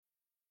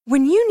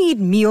When you need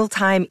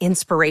mealtime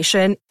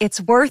inspiration,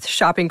 it's worth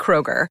shopping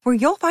Kroger, where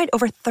you'll find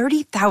over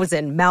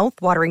 30,000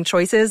 mouth-watering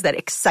choices that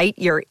excite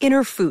your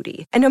inner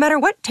foodie. And no matter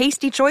what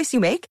tasty choice you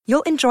make,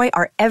 you'll enjoy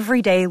our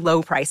everyday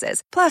low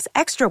prices, plus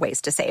extra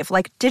ways to save,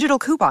 like digital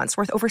coupons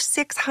worth over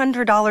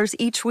 $600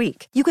 each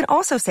week. You can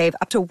also save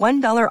up to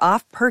 $1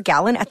 off per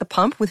gallon at the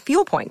pump with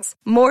fuel points.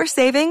 More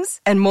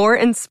savings and more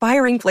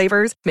inspiring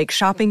flavors make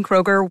shopping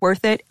Kroger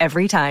worth it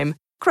every time.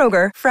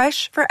 Kroger,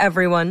 fresh for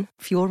everyone.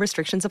 Fuel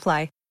restrictions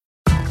apply.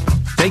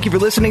 Thank you for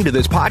listening to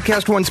this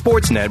Podcast One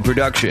Sportsnet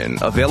production,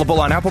 available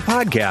on Apple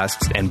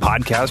Podcasts and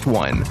Podcast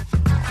One.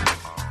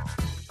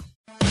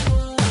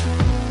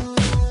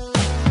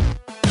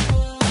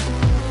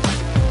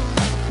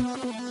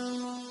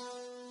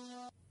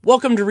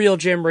 Welcome to Real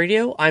Jam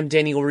Radio. I'm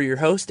Danny Leroux, your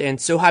host,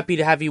 and so happy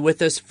to have you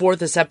with us for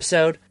this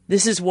episode.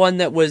 This is one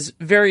that was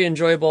very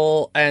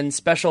enjoyable and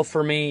special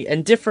for me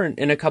and different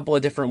in a couple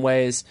of different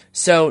ways.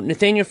 So,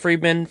 Nathaniel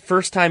Friedman,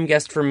 first-time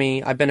guest for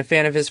me. I've been a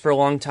fan of his for a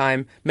long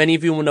time. Many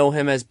of you will know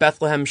him as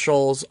Bethlehem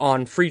Scholes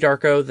on Free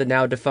Darko, the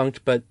now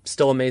defunct but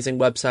still amazing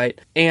website.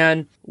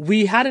 And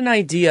we had an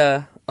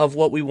idea of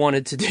what we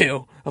wanted to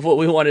do, of what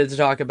we wanted to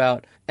talk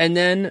about. And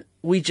then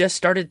we just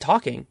started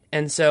talking.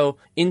 And so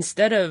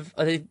instead of,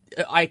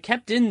 I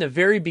kept in the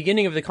very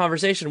beginning of the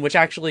conversation, which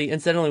actually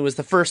incidentally was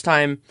the first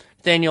time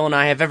Nathaniel and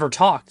I have ever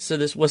talked. So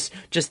this was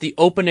just the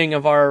opening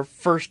of our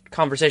first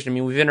conversation. I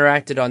mean, we've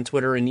interacted on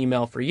Twitter and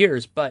email for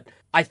years, but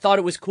I thought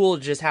it was cool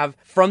to just have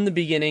from the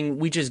beginning,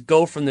 we just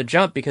go from the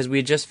jump because we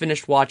had just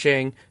finished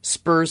watching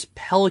Spurs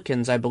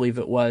Pelicans, I believe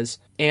it was.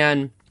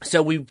 And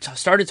so we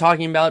started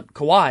talking about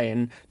Kawhi,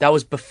 and that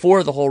was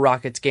before the whole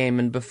Rockets game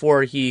and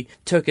before he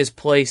took his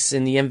place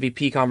in the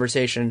MVP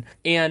conversation.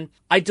 And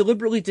I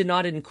deliberately did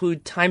not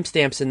include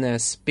timestamps in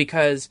this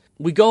because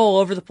we go all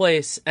over the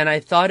place, and I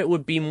thought it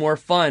would be more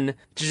fun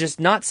to just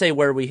not say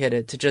where we hit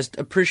it, to just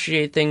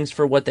appreciate things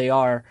for what they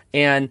are.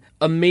 And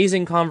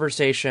amazing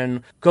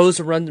conversation,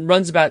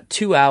 runs about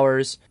 2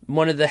 hours,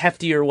 one of the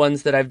heftier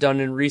ones that I've done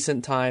in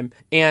recent time,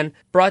 and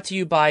brought to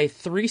you by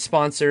 3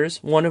 sponsors,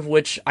 one of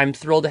which I'm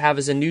thrilled to have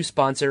as a new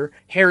sponsor,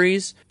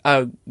 Harry's,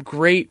 a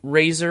great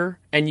razor,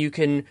 and you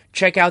can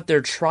check out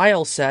their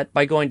trial set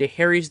by going to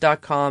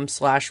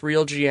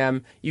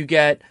harrys.com/realgm. You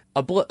get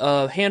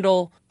a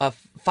handle, a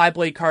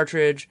 5-blade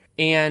cartridge,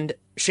 and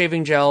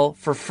shaving gel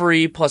for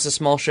free plus a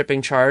small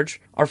shipping charge.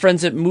 Our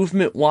friends at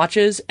Movement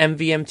Watches,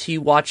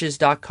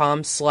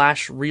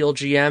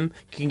 mvmtwatches.com/realgm. You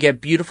can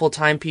get beautiful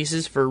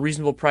timepieces for a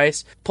reasonable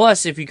price.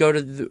 Plus, if you go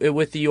to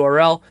with the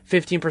URL,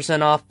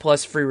 15% off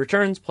plus free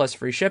returns plus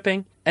free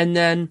shipping. And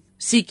then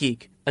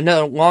SeatGeek,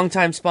 another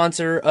longtime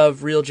sponsor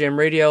of Real Jam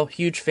Radio,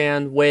 huge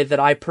fan, way that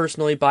I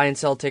personally buy and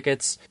sell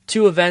tickets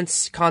to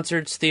events,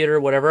 concerts, theater,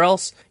 whatever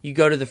else. You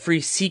go to the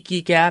free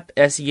SeatGeek app,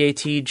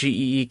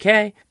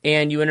 SeatGeek,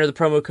 and you enter the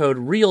promo code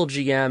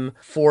REALGM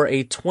for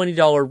a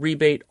 $20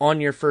 rebate on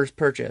your first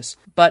purchase.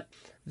 But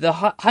the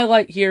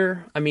highlight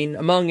here, I mean,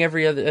 among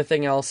every other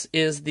thing else,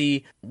 is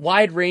the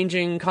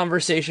wide-ranging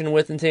conversation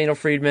with Nathaniel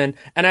Friedman,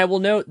 and I will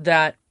note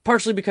that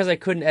partially because I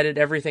couldn't edit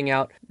everything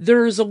out,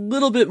 there's a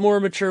little bit more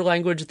mature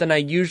language than I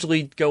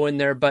usually go in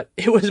there, but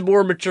it was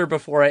more mature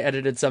before I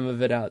edited some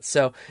of it out.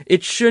 So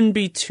it shouldn't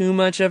be too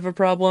much of a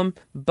problem,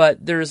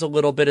 but there's a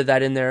little bit of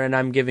that in there, and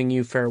I'm giving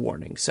you fair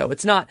warning. So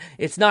it's not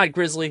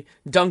grisly.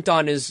 Dunked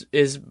On is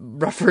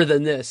rougher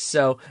than this.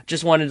 So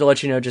just wanted to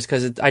let you know, just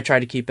because I try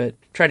to keep it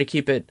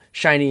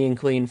shiny and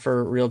clean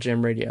for Real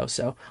Jam Radio.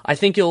 So I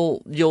think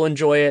you'll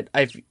enjoy it.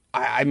 I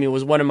mean, it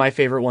was one of my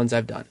favorite ones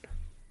I've done.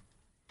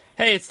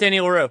 Hey, it's Danny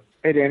Leroux.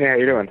 Hey, Danny, how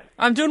you doing?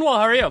 I'm doing well.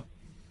 How are you?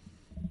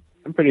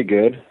 I'm pretty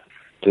good.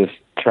 Just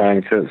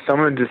trying to...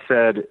 Someone just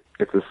said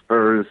if the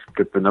Spurs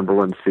get the number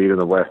 1 seed in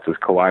the West, is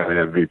Kawhi an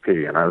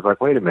MVP? And I was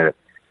like, wait a minute.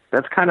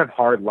 That's kind of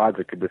hard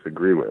logic to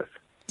disagree with.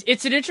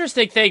 It's an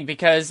interesting thing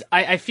because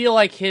I feel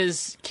like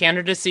his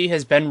candidacy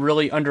has been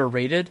really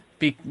underrated.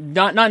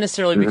 Not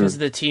necessarily because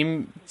of the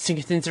team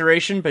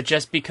consideration, but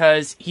just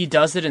because he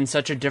does it in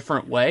such a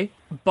different way.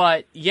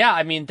 But yeah,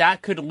 I mean,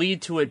 that could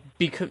lead to it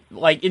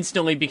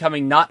instantly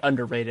becoming not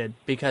underrated,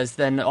 because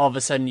then all of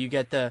a sudden you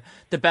get the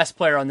best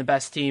player on the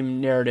best team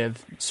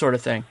narrative sort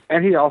of thing.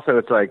 And he also,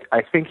 it's like,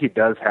 I think he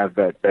does have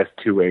that best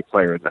two-way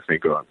player in the thing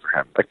going for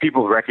him. Like,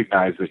 people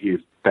recognize that he's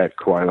that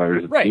Kawhi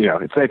Leonard. Right. You know,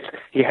 it's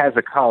he has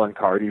a calling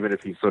card, even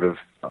if he's sort of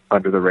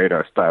under the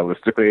radar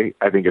stylistically.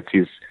 I think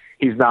he's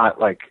not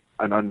like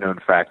an unknown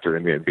factor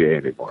in the NBA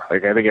anymore.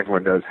 Like, I think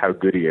everyone knows how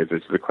good he is.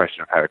 It's the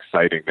question of how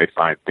exciting they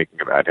find thinking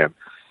about him.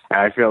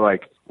 And I feel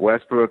like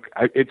Westbrook,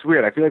 it's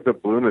weird. I feel like the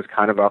bloom is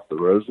kind of off the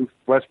rose with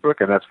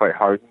Westbrook, and that's why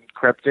Harden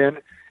crept in.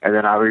 And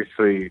then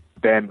obviously,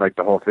 like,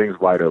 the whole thing's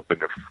wide open.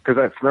 Because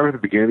I remember at the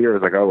beginning of the year, it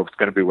was like, oh, it's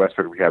going to be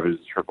Westbrook. We have his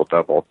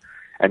triple-double.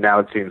 And now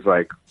it seems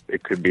like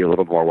it could be a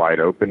little more wide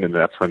open, and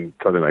that's when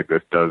something like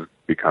this does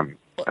become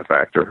a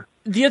factor.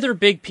 The other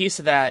big piece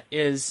of that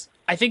is,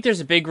 I think there's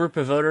a big group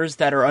of voters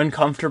that are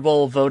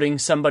uncomfortable voting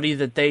somebody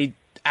that they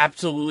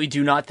absolutely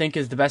do not think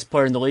is the best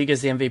player in the league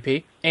as the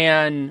MVP.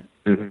 And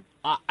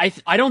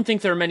I don't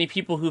think there are many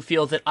people who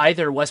feel that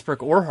either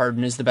Westbrook or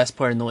Harden is the best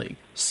player in the league.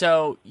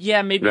 So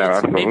yeah, maybe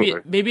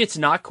it's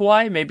not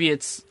Kawhi. Maybe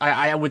it's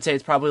I would say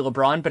it's probably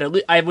LeBron,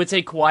 but I would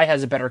say Kawhi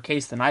has a better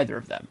case than either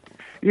of them.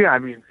 Yeah, I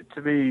mean,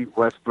 to me,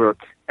 Westbrook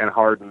and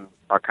Harden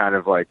are kind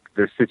of like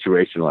they're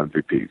situational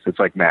MVPs. It's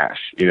like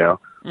Nash, you know.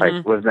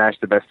 Like, was Nash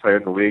the best player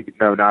in the league?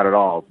 No, not at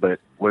all. But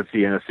was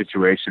he in a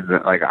situation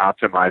that like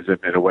optimized him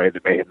in a way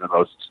that made him the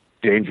most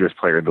dangerous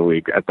player in the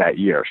league at that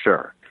year?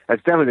 Sure.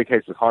 That's definitely the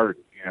case with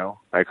Harden, you know.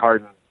 Like,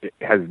 Harden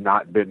has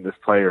not been this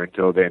player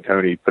until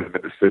D'Antoni put him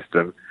in the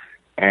system.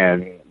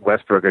 And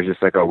Westbrook is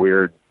just like a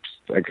weird,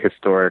 like,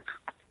 historic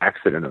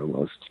accident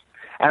almost.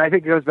 And I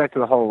think it goes back to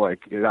the whole,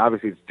 like,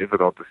 obviously it's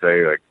difficult to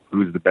say, like,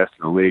 who's the best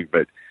in the league,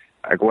 but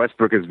like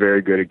Westbrook is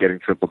very good at getting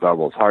triple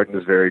doubles. Harden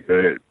is very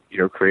good at, you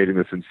know, creating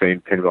this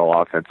insane pinball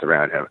offense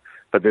around him.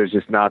 But there's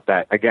just not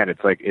that. Again,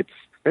 it's like it's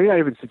maybe not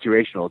even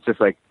situational. It's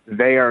just like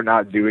they are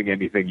not doing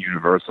anything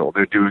universal.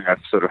 They're doing a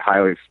sort of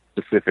highly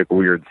specific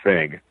weird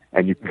thing,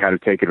 and you can kind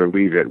of take it or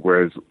leave it.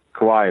 Whereas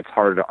Kawhi, it's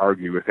harder to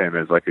argue with him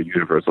as like a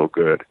universal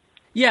good.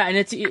 Yeah,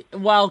 and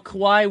while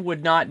Kawhi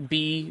would not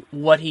be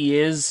what he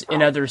is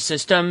in other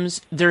systems,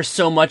 there's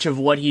so much of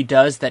what he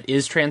does that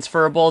is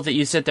transferable that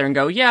you sit there and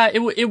go, yeah,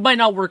 it might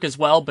not work as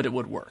well, but it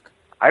would work.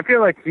 I feel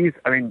like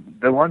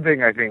the one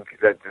thing I think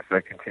that just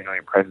like continually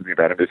impresses me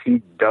about him is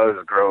he does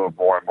grow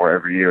more and more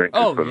every year into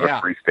sort of a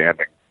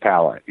freestanding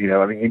talent. You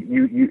know, I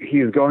mean, he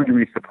is going to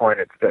reach the point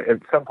at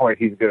some point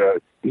he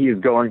is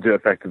going to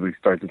effectively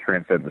start to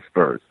transcend the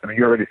Spurs. I mean,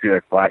 you already see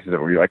like flashes of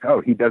it where you're like,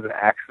 oh, he doesn't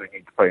actually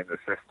need to play in the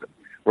system.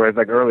 Whereas,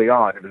 like, early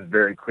on, it was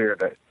very clear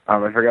that, I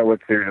forgot what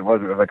series it was.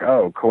 It was like,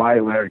 oh,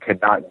 Kawhi Leonard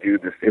cannot do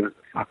this. It was,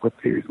 what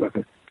series was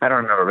it? I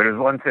don't remember, but it was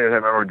one series I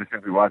remember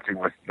distinctly watching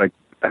was, like,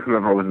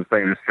 whoever was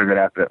playing just figured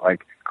out that,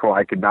 like,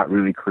 Kawhi could not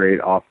really create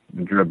off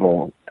the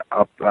dribble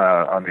up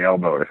on the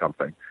elbow or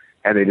something.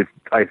 And they just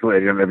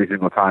isolated him every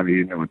single time. He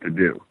didn't know what to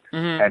do.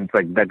 Mm-hmm. And it's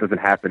like, that doesn't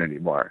happen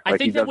anymore. I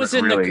think that was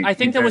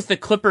that was the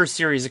Clippers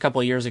series a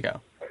couple of years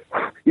ago.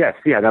 Yes,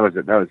 yeah, that was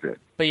it.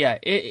 But yeah,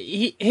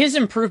 his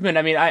improvement,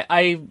 I mean,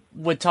 I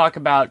would talk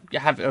about,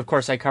 of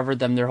course I covered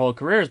them their whole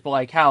careers, but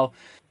like how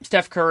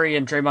Steph Curry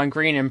and Draymond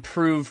Green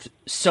improved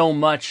so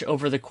much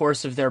over the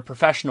course of their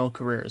professional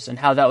careers and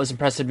how that was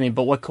impressive to me.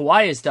 But what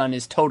Kawhi has done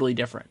is totally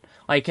different.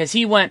 Like, because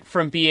he went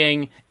from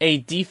being a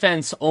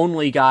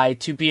defense-only guy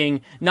to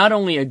being not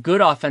only a good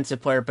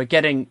offensive player, but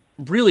getting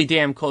really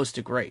damn close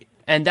to great.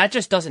 And that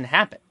just doesn't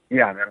happen.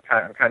 Yeah, I mean,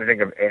 I'm trying to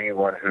think of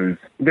anyone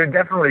there are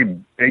definitely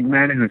big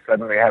men who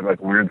suddenly have like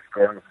weird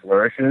scoring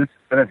flourishes,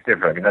 but that's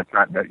different. I mean, that's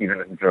not even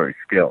necessarily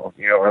skill,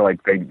 you know, or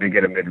like they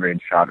get a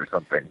mid-range shot or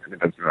something. It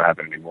doesn't really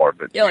happen anymore,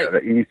 but yeah,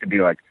 it used to be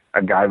like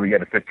a guy would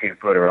get a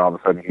 15-footer and all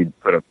of a sudden he'd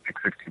put up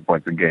 16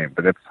 points a game,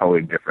 but that's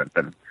totally different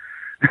than...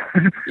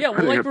 Yeah,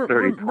 well, like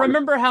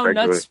remember how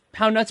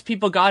nuts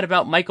people got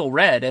about Michael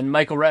Redd, and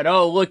Michael Redd,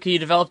 oh, look, he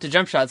developed a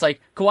jump shot. It's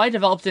like, Kawhi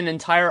developed an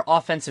entire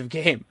offensive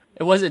game.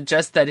 It wasn't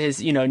just that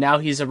now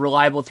he's a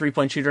reliable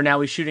three-point shooter.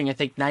 Now he's shooting, I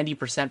think,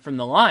 90% from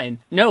the line.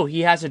 No,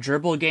 he has a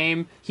dribble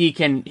game. He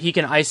can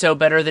ISO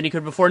better than he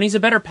could before, and he's a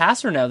better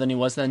passer now than he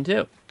was then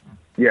too.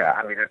 Yeah,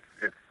 I mean,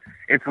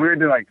 it's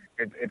weird to like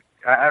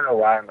I don't know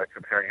why I'm like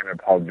comparing him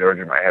to Paul George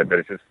in my head, but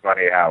it's just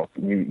funny how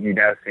you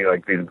now see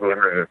like these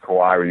glimmers of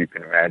Kawhi where you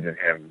can imagine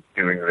him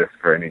doing this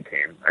for any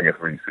team. I guess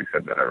we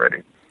said that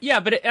already. Yeah,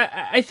 but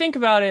I think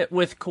about it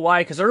with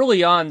Kawhi because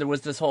early on there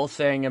was this whole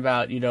thing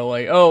about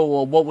like, oh,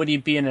 well, what would he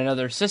be in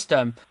another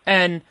system?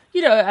 And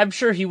I'm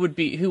sure he would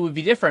be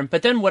different.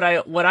 But then what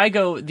I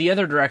go the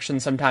other direction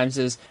sometimes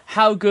is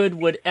how good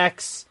would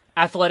X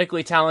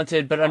athletically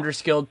talented but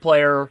underskilled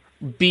player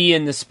be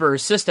in the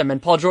Spurs system? And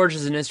Paul George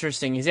is an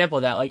interesting example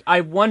of that. Like,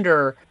 I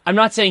wonder, I'm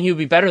not saying he would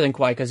be better than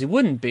Kawhi because he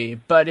wouldn't be,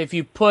 but if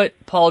you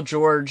put Paul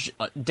George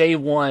day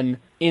one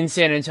in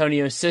San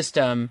Antonio's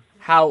system,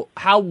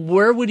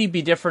 where would he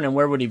be different and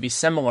where would he be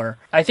similar?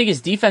 I think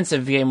his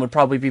defensive game would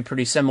probably be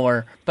pretty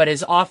similar, but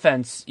his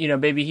offense,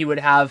 maybe he would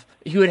have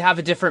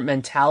a different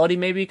mentality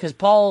maybe, because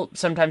Paul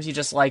sometimes he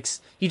just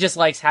likes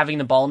having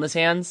the ball in his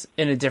hands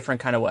in a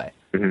different kind of way.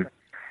 Mm-hmm.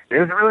 It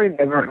was really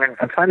never, I mean,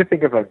 I'm trying to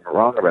think if I'm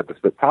wrong about this,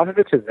 but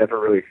Popovich has never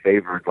really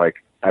favored like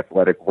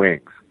athletic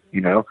wings,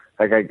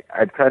 Like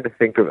I tried to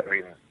think of,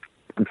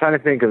 I'm trying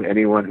to think of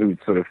anyone who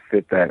sort of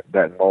fit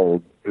that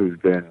mold who's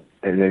been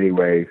in any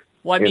way.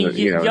 Well, I mean,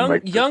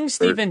 young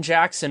Steven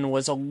Jackson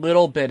was a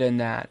little bit in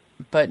that,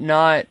 but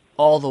not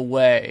all the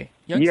way.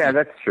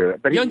 That's true.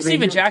 But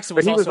Steven Jackson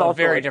was also a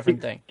very different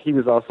thing. He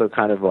was also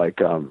kind of like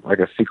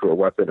a secret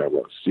weapon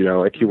almost,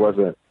 like he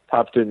wasn't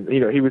Pop didn't,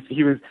 he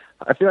was.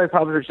 I feel like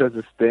Popovich does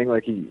this thing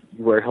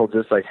where he'll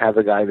just like have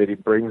a guy that he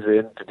brings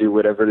in to do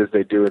whatever it is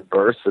they do in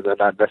bursts, and they're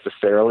not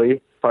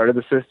necessarily part of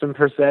the system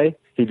per se.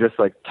 He just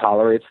like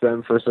tolerates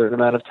them for a certain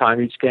amount of time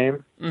each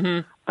game.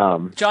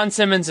 Mm-hmm. John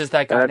Simmons is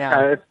that guy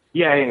now.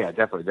 Yeah,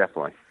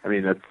 definitely. I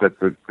mean,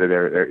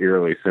 they're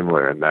eerily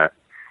similar in that.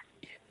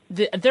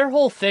 Their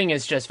whole thing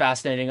is just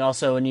fascinating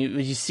also, and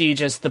you see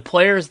just the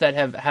players that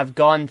have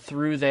gone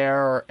through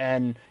there,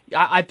 and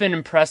I've been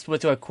impressed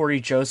with what Corey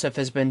Joseph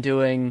has been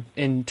doing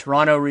in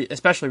Toronto,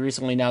 especially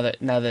recently now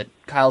that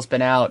Kyle's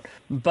been out.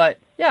 But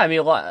yeah, I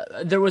mean,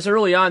 there was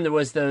early on, there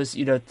was those,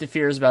 the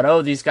fears about,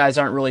 oh, these guys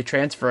aren't really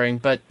transferring,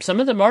 but some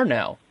of them are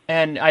now.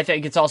 And I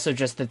think it's also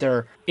just that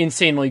they're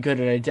insanely good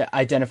at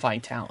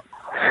identifying talent.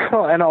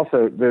 Well, and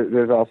also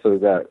there's also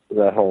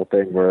that whole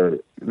thing where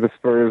the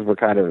Spurs were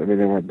kind of, I mean,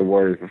 they weren't the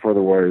Warriors before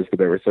the Warriors, but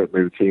they were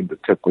certainly the team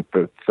that took what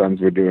the Suns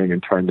were doing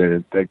and turned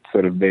it, they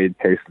sort of made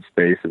pace and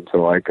space into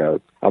like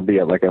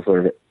albeit like a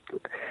sort of,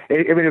 I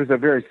mean, it was a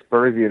very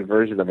Spursian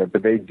version of it,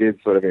 but they did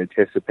sort of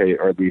anticipate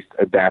or at least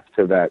adapt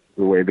to that,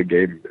 the way the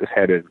game is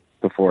headed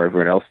before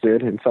everyone else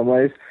did in some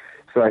ways.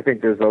 So I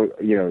think there's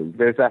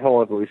that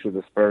whole evolution of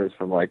the Spurs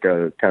from like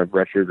a kind of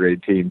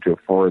retrograde team to a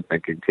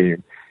forward-thinking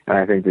team. And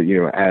I think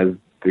that, as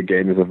the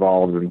game has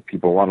evolved and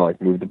people want to like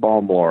move the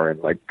ball more and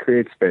like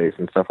create space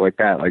and stuff like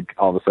that, like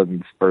all of a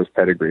sudden Spurs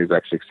pedigree is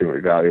actually extremely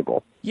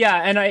valuable. Yeah,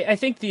 and I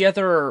think the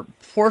other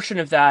portion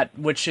of that,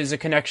 which is a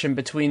connection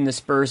between the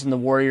Spurs and the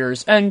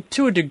Warriors, and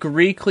to a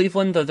degree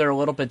Cleveland, though they're a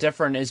little bit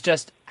different, is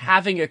just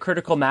having a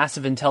critical mass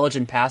of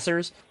intelligent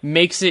passers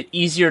makes it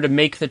easier to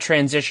make the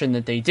transition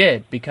that they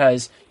did,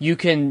 because you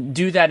can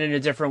do that in a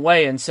different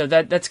way. And so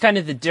that's kind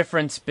of the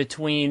difference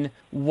between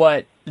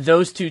what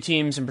those two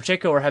teams in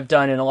particular have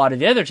done and a lot of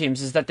the other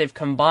teams, is that they've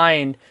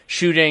combined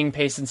shooting,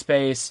 pace and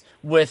space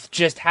with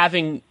just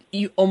having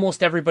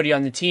almost everybody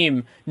on the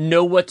team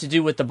know what to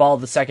do with the ball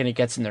the second it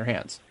gets in their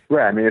hands.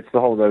 Right. I mean, it's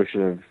the whole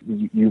notion of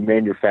you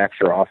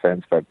manufacture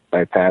offense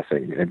by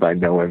passing and by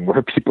knowing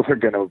where people are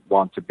going to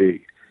want to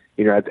be.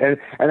 And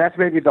that's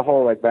maybe the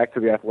whole, like, back to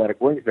the athletic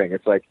wing thing.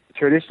 It's like,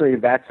 traditionally,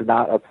 that's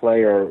not a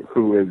player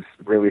who is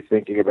really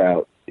thinking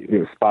about,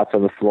 spots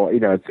on the floor.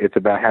 It's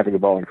about having the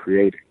ball and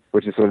creating,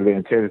 which is sort of the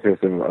antithesis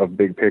of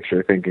big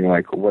picture thinking,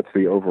 like, what's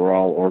the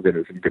overall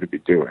organism going to be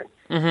doing?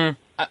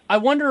 Mm-hmm. I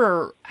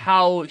wonder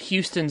how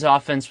Houston's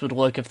offense would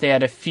look if they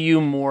had a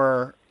few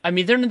more. I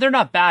mean, they're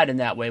not bad in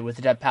that way with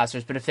the depth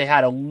passers, but if they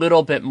had a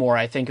little bit more,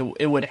 I think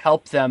it would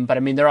help them. But I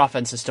mean, their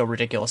offense is still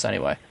ridiculous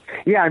anyway.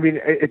 Yeah, I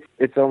mean,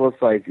 it's almost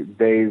like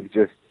they've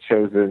just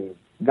chosen,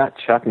 not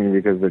chucking,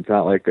 because it's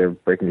not like they're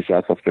breaking the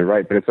shots left and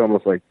right, but it's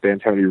almost like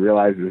D'Antoni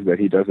realizes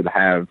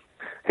that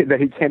that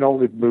he can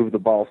only move the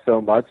ball so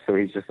much, so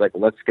he's just like,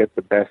 let's get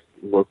the best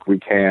look we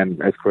can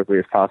as quickly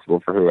as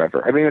possible for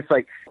whoever. I mean, it's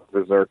like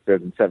berserk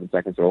in 7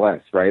 seconds or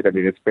less, right? I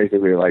mean, it's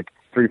basically like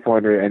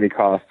three-pointer at any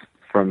cost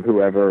from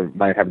whoever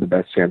might have the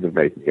best chance of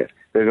making it.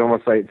 It's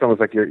almost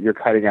like you're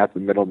cutting out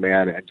the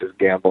middleman and just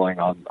gambling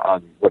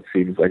on what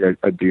seems like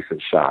a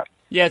decent shot.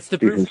 Yeah, it's the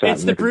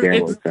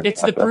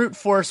brute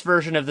force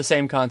version of the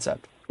same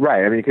concept.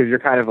 Right. I mean, because you're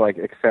kind of like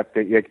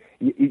accepting, like,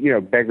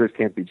 beggars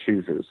can't be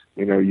choosers.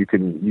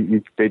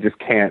 They just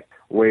can't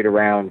wait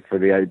around for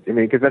the, I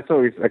mean, because that's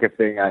always like a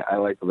thing I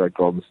like about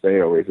Golden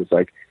State always. It's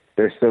like,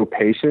 they're so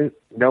patient.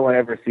 No one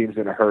ever seems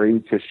in a hurry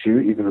to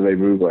shoot, even though they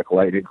move like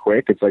lightning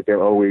quick. It's like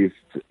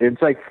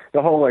it's like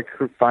the whole like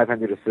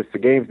 500 assists a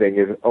game thing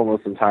is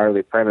almost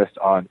entirely premised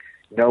on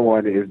no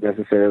one is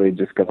necessarily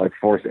just going to like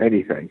force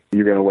anything.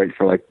 You're going to wait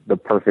for like the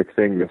perfect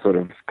thing to sort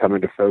of come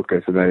into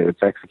focus and then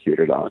it's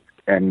executed on.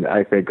 And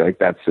I think like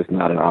that's just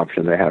not an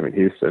option they have in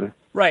Houston.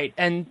 Right.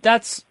 And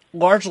that's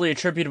largely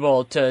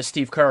attributable to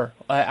Steve Kerr.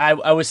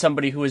 I was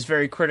somebody who was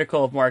very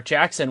critical of Mark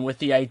Jackson with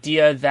the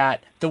idea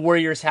that the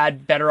Warriors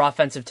had better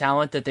offensive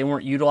talent that they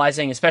weren't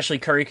utilizing, especially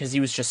Curry, because he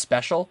was just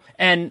special.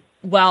 And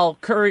while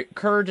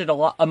Kerr did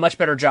a much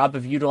better job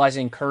of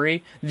utilizing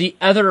Curry, the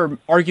other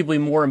arguably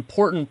more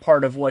important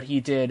part of what he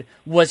did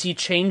was he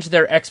changed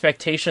their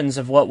expectations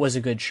of what was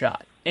a good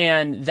shot.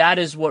 And that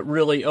is what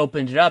really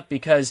opened it up,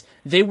 because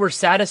they were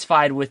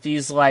satisfied with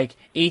these like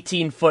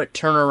 18-foot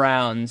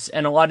turnarounds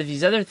and a lot of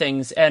these other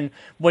things. And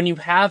when you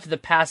have the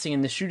passing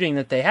and the shooting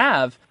that they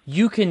have,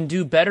 you can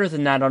do better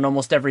than that on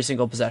almost every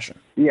single possession.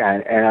 Yeah,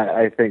 and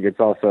I think it's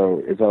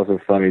also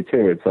funny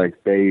too. It's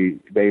like they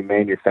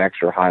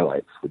manufacture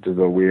highlights, which is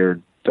a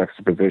weird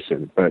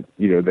juxtaposition, but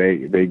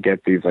they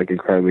get these like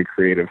incredibly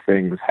creative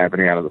things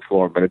happening out of the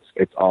floor, but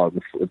it's all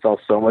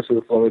so much of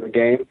the flow of the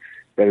game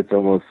that it's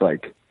almost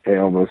like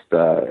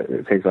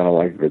it takes on a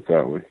life of its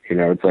own.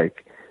 It's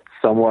like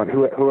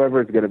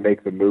whoever is going to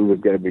make the move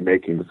is going to be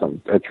making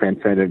a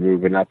transcendent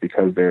move, and not just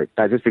because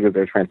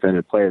they're a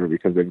transcendent player, but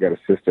because they've got a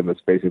system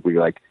that's basically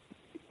like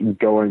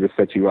going to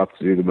set you up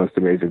to do the most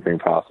amazing thing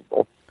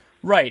possible.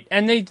 Right,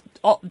 and they,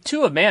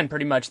 to a man,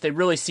 pretty much, they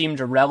really seem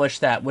to relish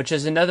that, which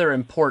is another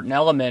important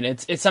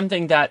element. It's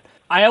something that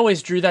I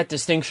always drew that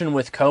distinction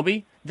with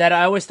Kobe, that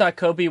I always thought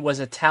Kobe was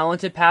a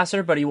talented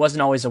passer, but he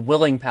wasn't always a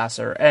willing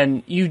passer.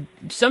 And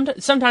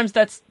sometimes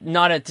that's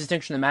not a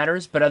distinction that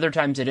matters, but other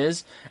times it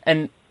is.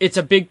 And it's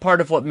a big part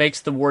of what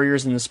makes the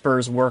Warriors and the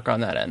Spurs work on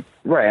that end.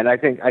 Right, and I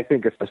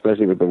think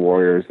especially with the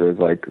Warriors, there's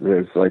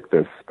like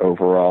this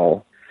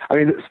overall. I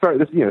mean,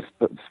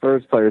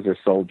 Spurs players are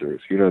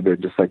soldiers. They're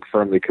just like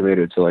firmly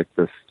committed to like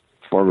this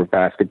form of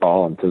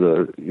basketball and to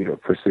the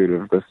pursuit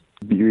of this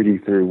beauty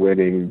through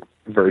winning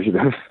version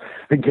of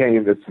the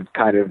game that's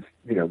kind of,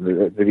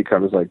 that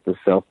becomes like the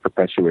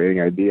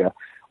self-perpetuating idea.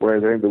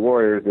 Whereas I think the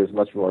Warriors, there's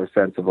much more a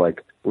sense of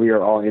like, we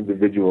are all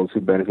individuals who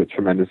benefit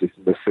tremendously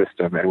from the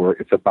system, and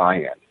it's a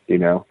buy-in,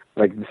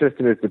 Like, the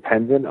system is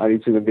dependent on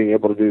each of them being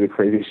able to do the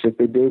crazy shit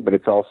they do, but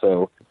it's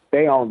also,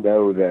 they all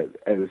know that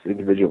as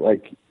individual,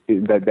 like,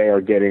 that they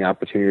are getting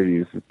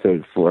opportunities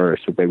to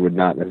flourish that they would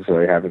not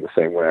necessarily have in the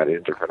same way on a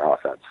different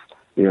offense.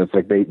 It's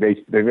like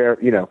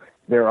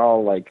they're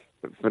all like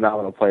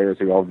phenomenal players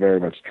who all very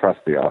much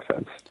trust the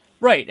offense.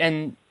 Right,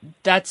 and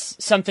that's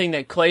something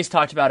that Clay's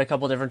talked about a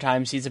couple different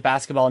times. He's a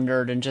basketball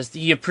nerd, and just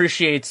he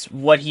appreciates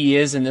what he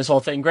is in this whole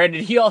thing.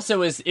 Granted, he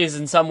also is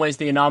in some ways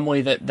the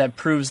anomaly that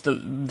proves the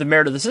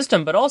merit of the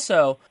system, but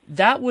also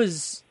that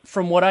was,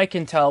 from what I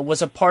can tell,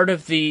 was a part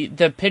of the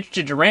pitch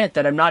to Durant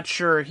that I'm not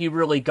sure he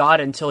really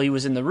got until he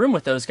was in the room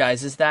with those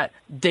guys, is that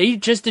they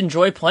just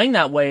enjoy playing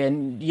that way,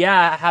 and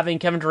yeah, having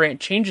Kevin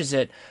Durant changes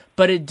it,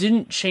 but it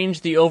didn't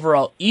change the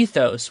overall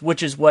ethos,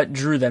 which is what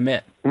drew them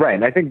in. Right,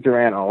 and I think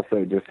Durant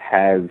also just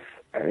has,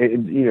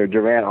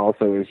 Durant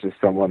also is just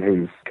someone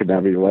who could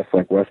not be less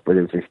like Westbrook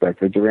in this respect,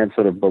 but Durant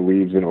sort of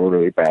believes in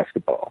orderly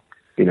basketball.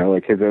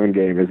 Like his own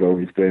game has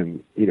always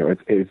been,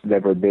 it's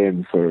never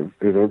been there's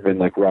never been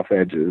like rough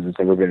edges. It's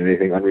never been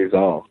anything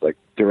unresolved. Like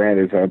Durant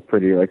is a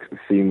pretty like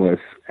seamless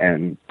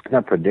and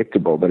not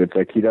predictable, but it's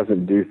like he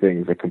doesn't do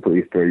things that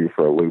completely throw you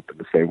for a loop in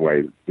the same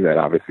way that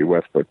obviously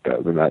Westbrook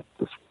does. And that's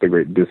the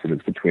great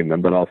dissonance between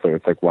them. But also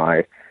it's like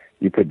why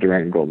you put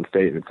Durant in Golden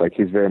State, and it's like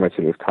he's very much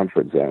in his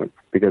comfort zone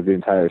because the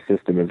entire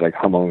system is like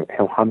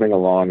humming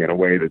along in a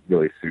way that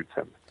really suits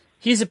him.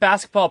 He's a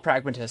basketball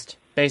pragmatist,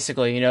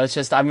 basically. It's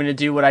just, I'm going to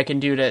do what I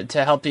can do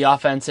to help the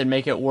offense and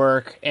make it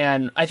work.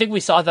 And I think we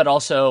saw that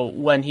also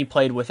when he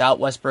played without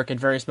Westbrook at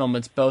various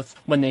moments, both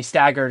when they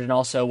staggered and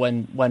also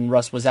when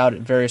Russ was out at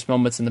various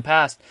moments in the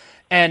past.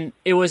 And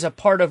it was a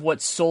part of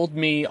what sold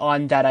me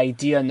on that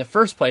idea in the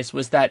first place,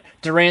 was that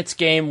Durant's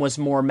game was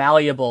more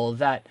malleable,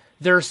 that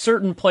there are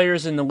certain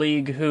players in the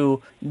league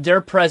who their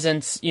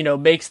presence,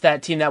 makes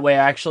that team that way.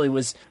 I actually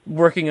was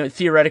working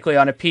theoretically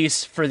on a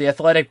piece for The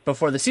Athletic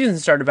before the season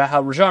started about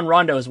how Rajon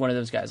Rondo is one of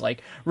those guys.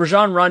 Like,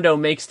 Rajon Rondo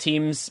makes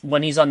teams,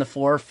 when he's on the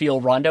floor,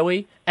 feel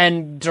Rondo-y.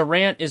 And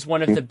Durant is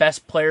one of the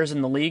best players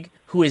in the league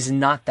who is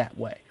not that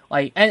way.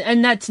 Like,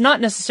 and that's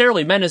not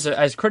necessarily meant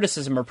as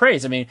criticism or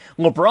praise. I mean,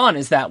 LeBron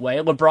is that way.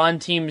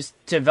 LeBron teams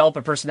develop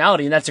a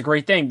personality, and that's a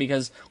great thing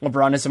because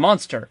LeBron is a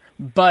monster.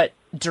 But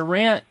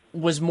Durant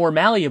was more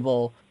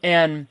malleable,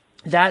 and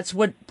that's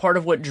part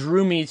of what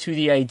drew me to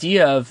the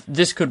idea of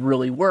this could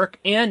really work,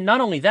 and not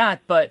only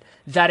that, but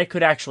that it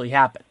could actually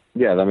happen.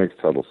 Yeah, that makes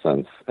total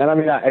sense. And I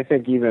mean, I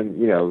think even,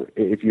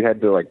 if you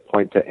had to like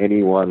point to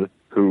anyone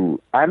who,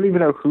 I don't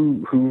even know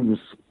whose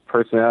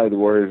personality the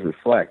Warriors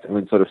reflect. I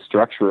mean, sort of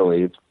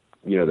structurally,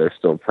 they're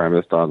still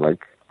premised on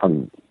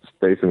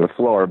space in the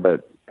floor,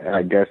 but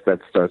I guess that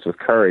starts with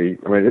Curry.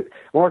 I mean,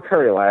 more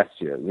Curry last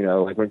year,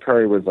 like when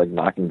Curry was like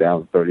knocking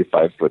down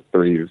 35-foot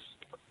threes,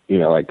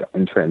 like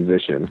in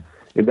transition,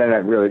 and then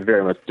that really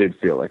very much did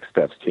feel like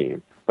Steph's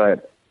team.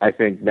 But I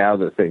think now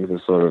that things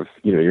are sort of,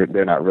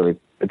 they're not really,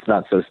 it's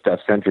not so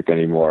Steph-centric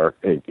anymore.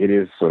 It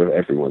is sort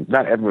of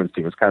not everyone's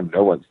team. It's kind of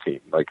no one's team.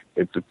 Like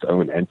it's its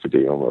own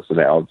entity almost, and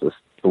they all just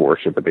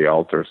worship at the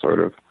altar sort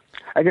of.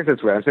 I guess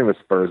that's what I'm saying with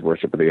Spurs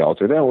worship at the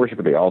altar. They don't worship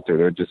at the altar.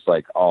 They're just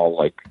like all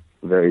like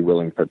very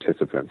willing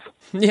participants.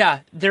 Yeah,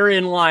 they're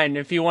in line.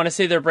 If you want to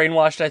say they're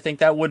brainwashed, I think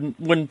that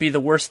wouldn't be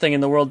the worst thing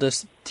in the world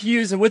to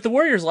use. And with the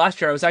Warriors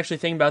last year, I was actually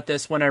thinking about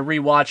this when I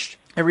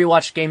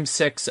rewatched Game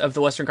 6 of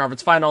the Western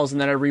Conference Finals, and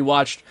then I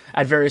rewatched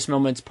at various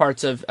moments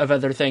parts of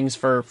other things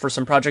for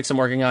some projects I'm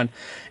working on.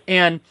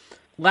 And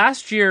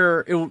last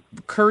year,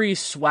 Curry's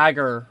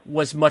swagger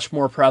was much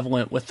more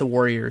prevalent with the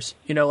Warriors.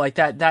 Like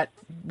that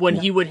when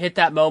he would hit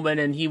that moment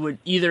and he would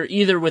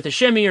either with a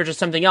shimmy or just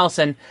something else,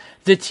 and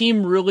the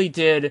team really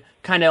did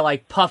kind of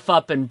like puff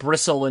up and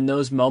bristle in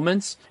those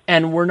moments,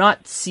 and we're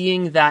not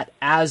seeing that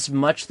as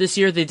much this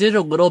year. They did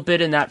a little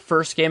bit in that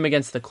first game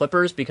against the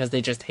Clippers because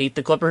they just hate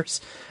the Clippers,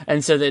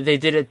 and so they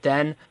did it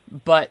then,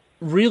 but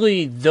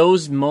really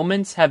those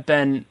moments have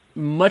been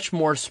much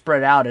more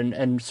spread out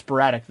and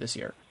sporadic this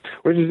year.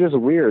 Which is just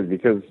weird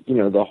because,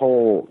 the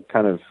whole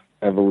kind of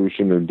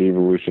evolution or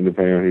devolution,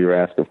 depending on who you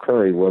ask, of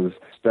Curry was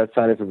that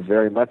side of him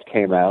very much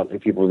came out and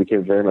people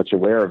became very much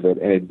aware of it.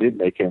 And it did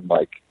make him,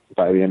 like,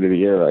 by the end of the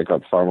year, like a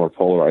far more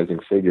polarizing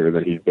figure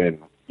than he'd been,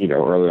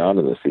 early on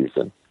in the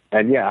season.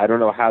 And yeah, I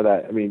don't know how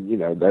that, I mean,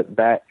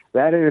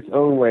 that in its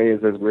own way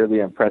is as really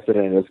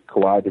unprecedented as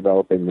Kawhi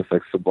developing this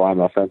like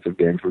sublime offensive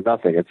game from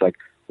nothing. It's like,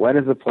 when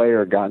has a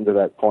player gotten to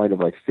that point of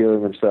like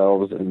feeling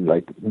themselves and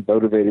like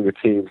motivating the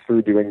team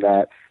through doing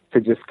that, to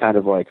just kind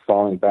of like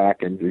falling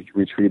back and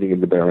retreating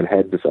into their own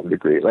head to some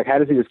degree? Like, how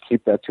does he just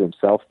keep that to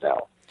himself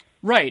now?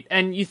 Right,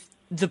 and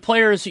the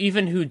players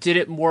even who did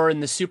it more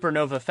in the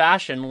supernova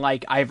fashion,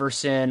 like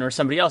Iverson or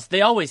somebody else,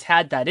 they always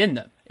had that in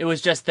them. It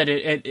was just that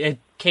it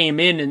came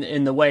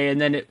in the way,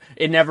 and then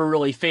it never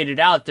really faded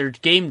out. Their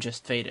game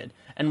just faded.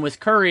 And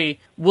with Curry,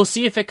 we'll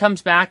see if it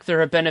comes back.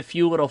 There have been a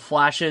few little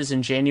flashes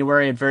in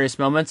January at various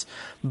moments,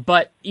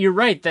 but you're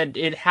right that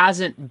it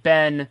hasn't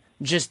been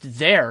just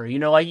there.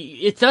 Like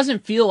it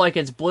doesn't feel like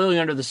it's boiling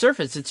under the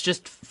surface. It's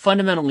just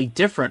fundamentally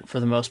different for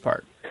the most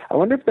part. I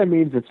wonder if that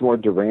means it's more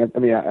Durant. I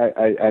mean,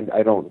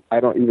 I don't,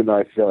 even though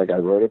I feel like I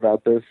wrote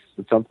about this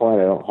at some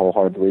point, I don't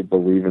wholeheartedly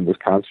believe in this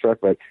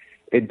construct, but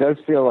it does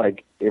feel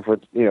like if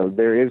it's,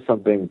 there is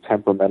something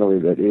temperamentally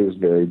that is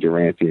very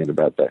Durantian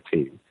about that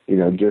team.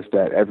 Just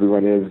that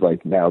everyone is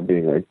like now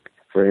being like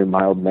very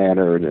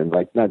mild-mannered and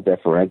like not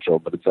deferential,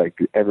 but it's like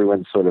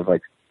everyone sort of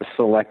like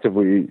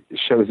selectively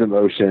shows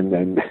emotion.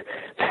 And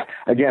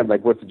again,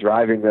 like what's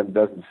driving them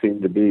doesn't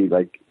seem to be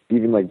like,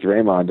 even like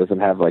Draymond doesn't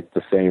have like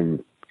the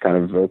same kind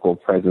of vocal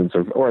presence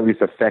or at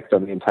least effect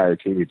on the entire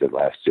team he did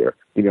last year.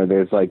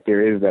 There is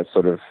that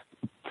sort of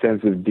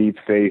sense of deep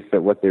faith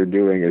that what they're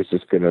doing is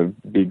just going to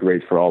be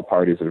great for all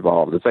parties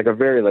involved. It's like a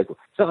very it's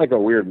not like a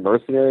weird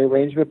mercenary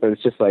arrangement, but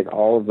it's just like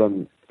all of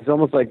them, it's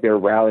almost like they're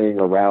rallying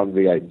around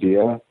the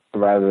idea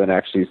rather than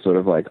actually sort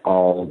of like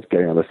all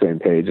getting on the same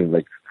page and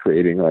like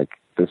creating like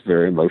this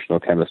very emotional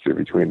chemistry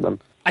between them.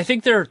 I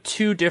think there are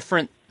two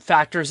different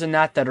factors in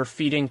that are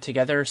feeding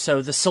together.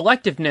 So the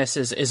selectiveness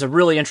is a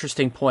really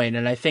interesting point,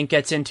 and I think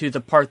gets into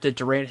the part that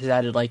Durant has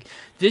added. Like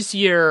this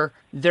year,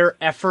 their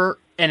effort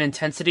and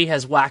intensity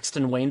has waxed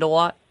and waned a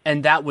lot,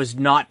 and that was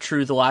not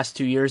true the last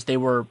 2 years. They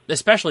were,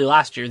 especially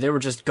last year, they were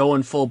just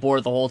going full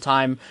bore the whole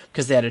time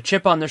because they had a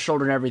chip on their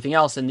shoulder and everything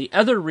else. And the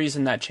other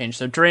reason that changed,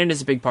 so Durant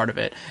is a big part of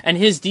it, and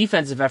his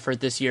defensive effort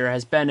this year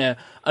has been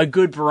a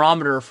good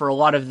barometer for a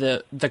lot of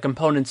the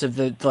components of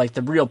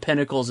the real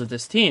pinnacles of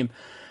this team.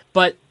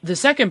 But the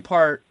second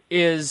part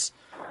is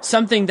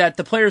something that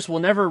the players will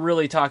never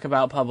really talk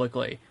about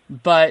publicly,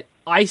 but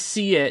I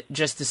see it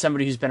just as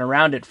somebody who's been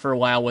around it for a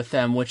while with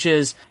them, which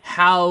is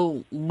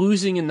how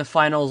losing in the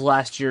finals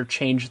last year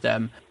changed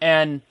them.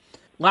 And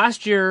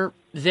last year,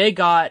 they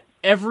got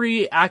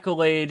every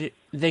accolade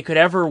they could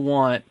ever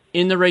want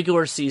in the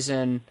regular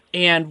season,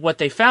 and what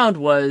they found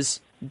was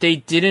they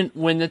didn't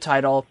win the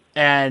title.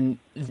 And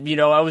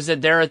I was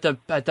there at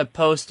the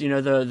post,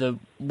 the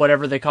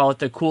whatever they call it,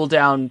 the cool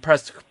down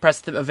press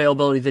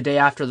availability the day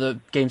after the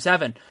Game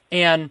 7,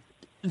 and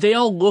they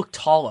all looked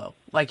hollow.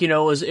 Like,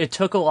 it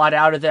took a lot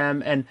out of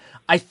them. And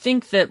I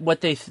think that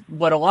what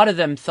a lot of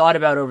them thought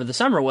about over the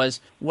summer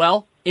was,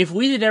 well, if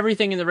we did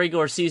everything in the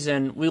regular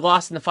season, we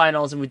lost in the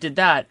finals and we did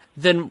that,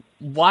 then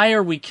why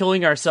are we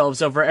killing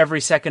ourselves over every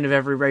second of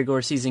every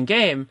regular season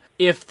game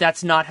if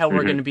that's not how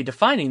we're going to be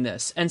defining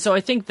this? And so I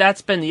think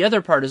that's been the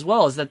other part as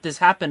well, is that this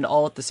happened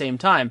all at the same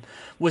time,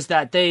 was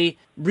that they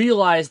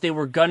realized they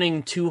were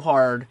gunning too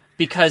hard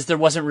because there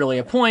wasn't really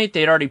a point.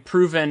 They'd already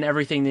proven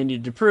everything they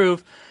needed to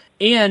prove.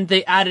 And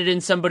they added in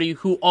somebody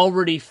who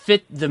already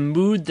fit the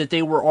mood that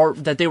they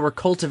were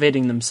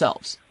cultivating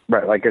themselves.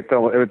 Right, like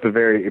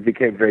it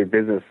became very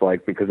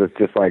business-like because it's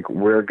just like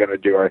we're going to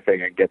do our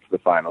thing and get to the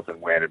finals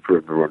and win and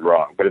prove everyone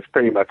wrong. But it's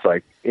pretty much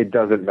like it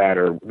doesn't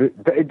matter.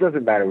 It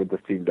doesn't matter what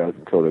this team does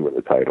until they win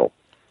the title.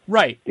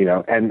 Right.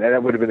 And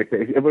that would have been the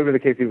case. It would have been the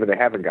case even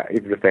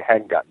if they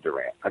hadn't gotten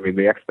Durant. I mean,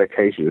 the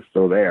expectation is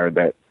still there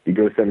that you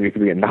go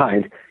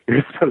 73-9,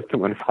 you're supposed to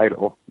win a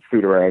title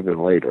sooner rather than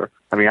later.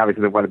 I mean,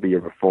 obviously they won it the year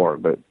before,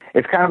 but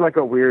it's kind of like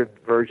a weird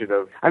version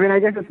of. I mean, I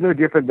guess it's no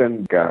different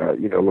than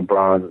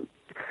LeBron.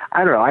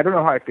 I don't know. I don't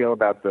know how I feel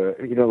about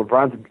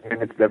LeBron's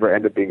minutes never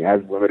end up being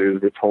as limited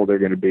as they're told they're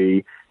going to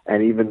be,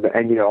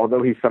 and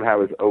although he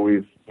somehow is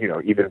always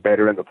even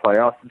better in the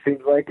playoffs, it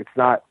seems like it's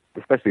not.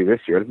 Especially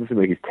this year, it doesn't seem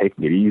like he's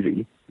taking it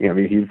easy. I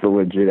mean, he's the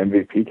legit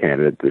MVP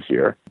candidate this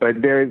year.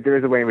 But there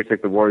is a way in which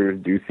the Warriors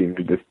do seem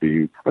to just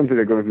be. I don't think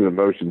they're going through the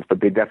motions,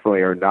 but they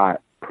definitely are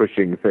not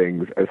pushing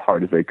things as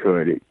hard as they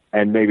could.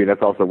 And maybe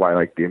that's also why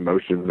the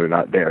emotions are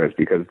not there, is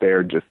because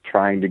they're just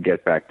trying to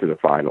get back to the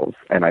finals.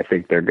 And I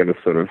think they're going to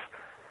sort of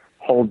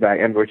hold back.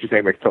 And what you're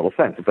saying makes total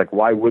sense. It's like,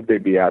 why would they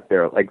be out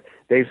there?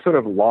 They've sort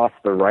of lost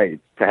the right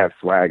to have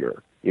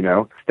swagger.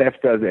 Steph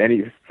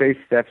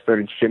Steph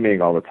started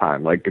shimmying all the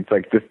time.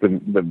 It's just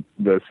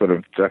the sort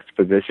of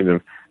juxtaposition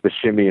of the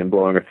shimmy and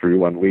blowing a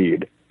 3-1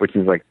 lead, which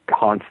is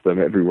haunts them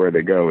everywhere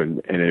they go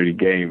in any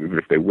game. Even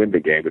if they win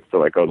the game, it's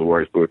still the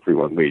Warriors blew a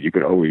 3-1 lead. You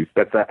can always,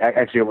 that's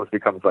actually almost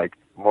becomes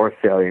more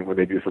salient when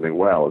they do something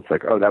well. It's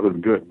that was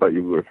good, but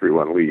you blew a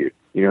 3-1 lead.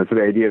 So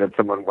the idea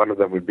that one of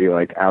them would be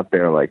out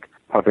there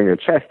puffing their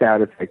chest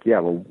out, it's yeah,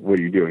 well, what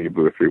are you doing? You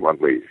blew a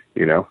 3-1 lead,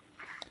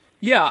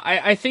 Yeah,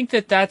 I think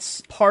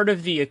that's part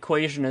of the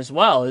equation as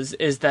well,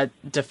 is that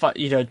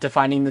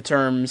defining the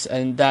terms,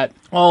 and that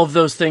all of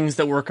those things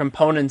that were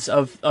components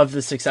of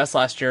the success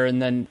last year,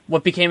 and then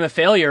what became a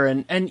failure.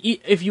 And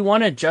if you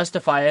want to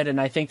justify it,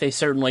 and I think they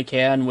certainly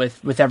can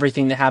with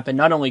everything that happened,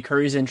 not only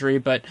Curry's injury,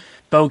 but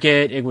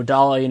Bogut,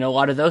 Iguodala, a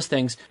lot of those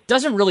things,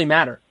 doesn't really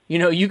matter.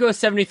 You go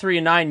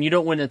 73-9, you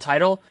don't win the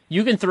title,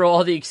 you can throw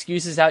all the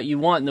excuses out you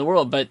want in the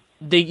world, but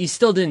you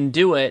still didn't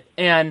do it.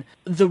 And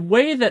the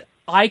way that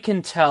I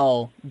can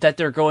tell that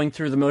they're going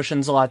through the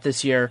motions a lot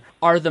this year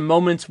are the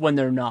moments when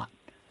they're not.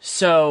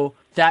 So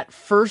that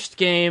first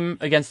game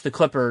against the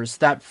Clippers,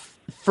 that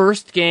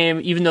first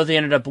game, even though they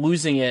ended up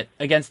losing it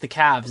against the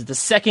Cavs, the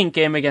second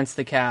game against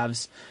the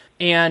Cavs,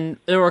 and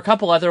there were a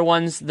couple other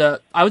ones.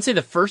 I would say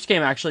the first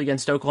game actually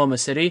against Oklahoma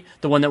City,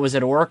 the one that was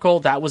at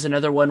Oracle, that was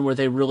another one where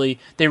they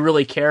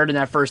really cared in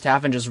that first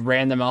half and just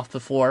ran them off the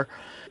floor.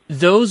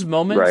 Those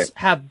moments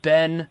have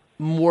been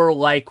more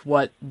like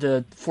what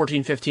the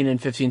 14-15 and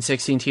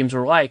 15-16 teams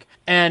were like.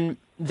 And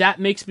that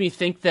makes me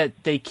think that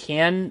they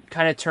can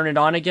kind of turn it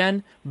on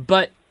again.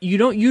 But you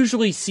don't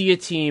usually see a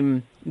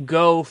team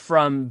go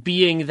from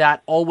being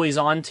that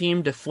always-on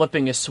team to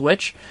flipping a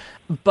switch.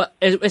 But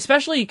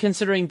especially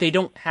considering they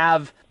don't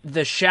have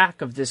the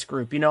Shaq of this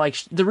group. Like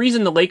the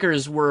reason the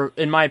Lakers were,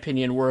 in my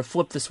opinion, were a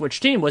flip the switch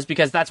team was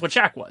because that's what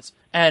Shaq was.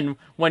 And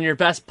when your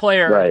best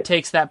player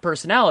takes that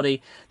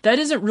personality, that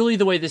isn't really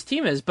the way this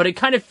team is. But it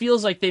kind of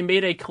feels like they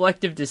made a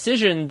collective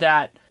decision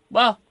that,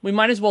 well, we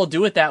might as well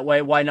do it that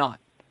way. Why not?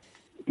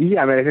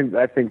 Yeah, I mean,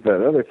 I think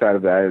the other side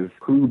of that is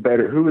who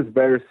is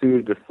better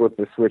suited to flip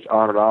the switch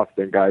on and off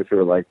than guys who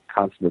are like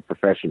consummate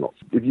professionals.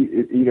 If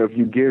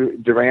you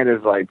give Durant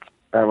is like,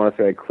 I don't want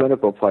to say a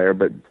clinical player,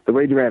 but the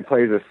way Durant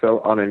plays is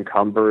so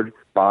unencumbered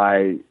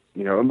by,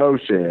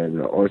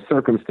 emotion or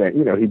circumstance.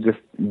 He just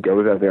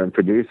goes out there and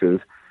produces.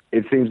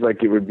 It seems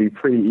like it would be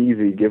pretty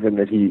easy given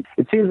that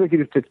it seems like he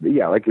just fits,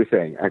 like you're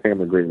saying. I think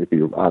I'm agreeing with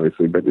you,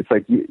 obviously, but it's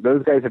like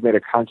those guys have made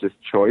a conscious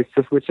choice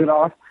to switch it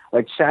off.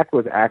 Like Shaq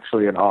was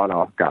actually an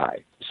on-off guy.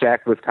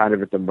 Shaq was kind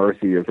of at the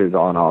mercy of his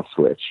on-off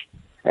switch.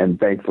 And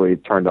thankfully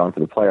it turned on for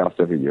the playoffs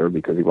every year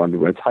because he wanted to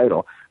win a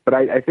title. But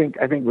I think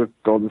with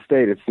Golden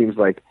State, it seems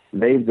like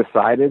they've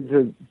decided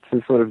to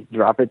sort of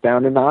drop it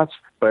down a notch,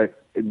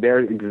 but they're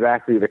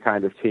exactly the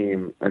kind of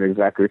team and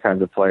exactly the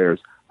kinds of players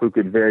who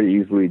could very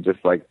easily just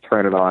like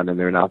turn it on and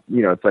they're not,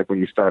 it's like when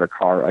you start a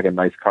car, like a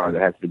nice car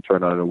that has to be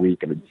turned on in a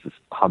week and it's just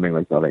humming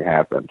like nothing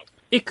happened.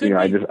 It could be.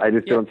 I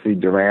just don't see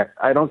Durant.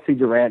 I don't see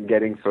Durant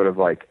getting sort of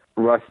like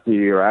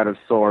rusty or out of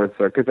sorts,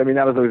 or because that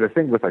was always a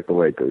thing with like the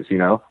Lakers.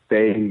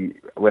 They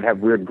would have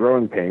weird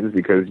growing pains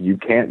because you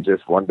can't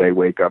just one day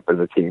wake up as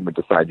a team and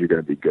decide you're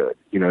going to be good.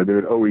 There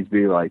would always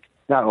be like,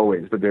 not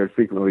always, but there would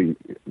frequently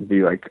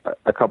be like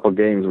a couple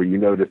games where you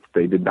noticed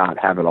they did not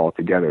have it all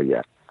together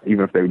yet,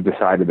 even if they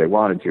decided they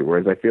wanted to.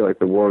 Whereas I feel like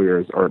the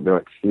Warriors they're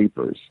like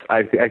sleepers.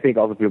 I think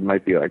all the people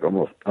might be like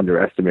almost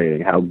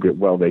underestimating how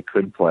well they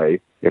could play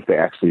if they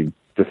actually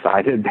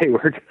decided they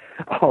were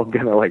all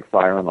going to like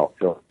fire on all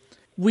cylinders.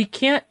 We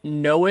can't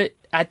know it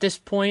at this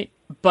point,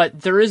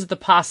 but there is the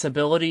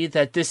possibility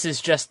that this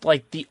is just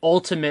like the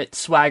ultimate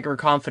swagger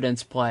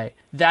confidence play,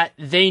 that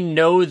they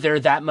know they're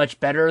that much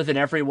better than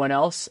everyone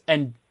else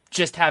and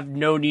just have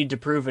no need to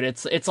prove it.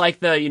 It's like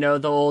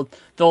the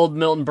old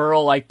Milton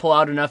Berle, like pull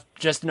out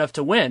just enough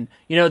to win.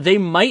 They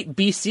might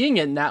be seeing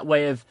it in that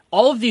way of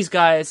all of these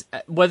guys,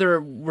 whether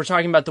we're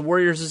talking about the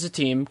Warriors as a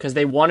team, because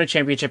they won a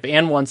championship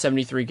and won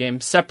 73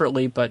 games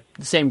separately, but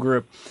the same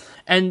group.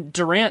 And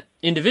Durant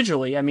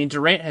individually,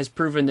 Durant has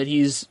proven that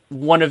he's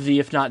one of the,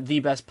 if not the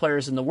best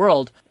players in the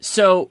world.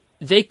 So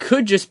they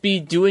could just be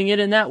doing it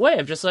in that way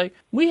of just like,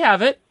 we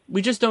have it.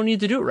 We just don't need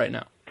to do it right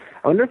now.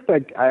 I wonder if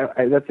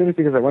that's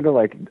interesting because I wonder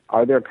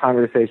are there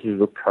conversations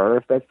with Kerr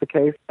if that's the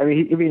case?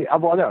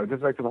 Well, no,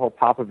 just like the whole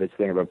Popovich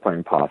thing about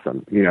playing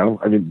possum,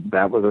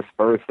 that was a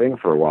Spurs thing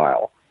for a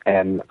while.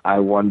 And I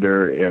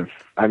wonder if,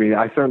 I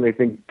certainly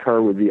think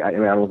Kerr would be, I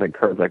don't think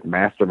Kerr's like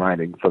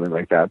masterminding something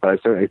like that, but I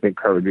certainly think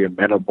Kerr would be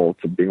amenable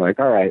to being like,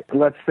 all right,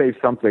 let's save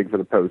something for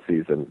the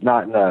postseason.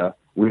 Not in a,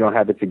 we don't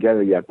have it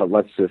together yet, but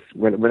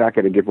we're not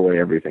going to give away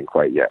everything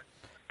quite yet.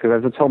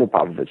 Because that's a total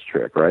Popovich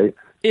trick, right?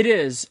 It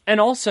is. And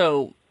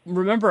also,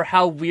 remember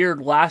how weird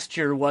last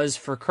year was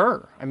for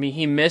Kerr.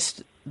 He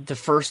missed the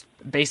first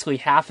basically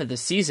half of the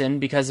season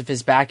because of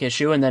his back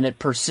issue, and then it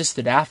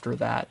persisted after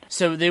that.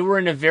 So they were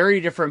in a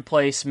very different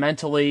place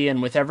mentally,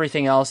 and with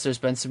everything else, there's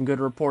been some good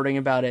reporting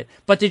about it,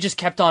 but they just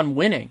kept on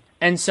winning.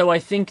 And so I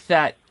think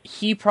that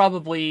he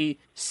probably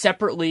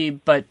separately,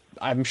 but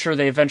I'm sure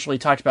they eventually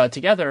talked about it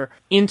together,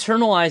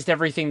 internalized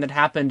everything that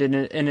happened in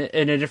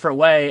a different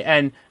way.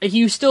 And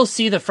you still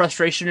see the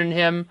frustration in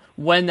him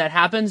when that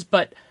happens,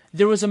 but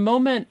there was a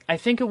moment, I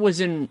think it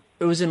was in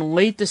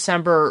late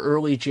December or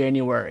early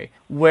January,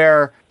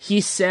 where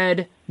he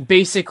said,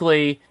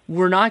 basically,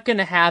 we're not going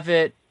to have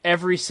it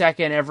every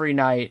second, every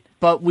night,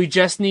 but we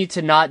just need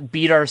to not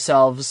beat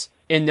ourselves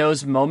in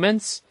those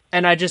moments.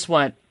 And I just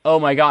went, oh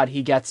my God,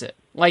 he gets it.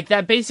 Like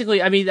that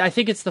basically, I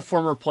think it's the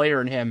former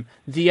player in him.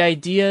 The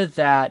idea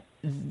that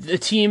the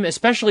team,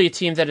 especially a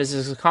team that is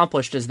as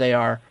accomplished as they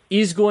are,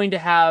 is going to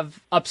have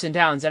ups and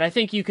downs. And I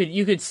think you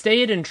could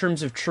say it in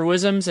terms of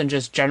truisms and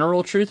just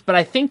general truth, but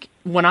I think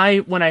when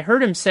I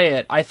heard him say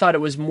it, I thought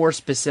it was more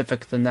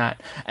specific than that.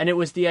 And it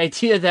was the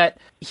idea that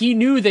he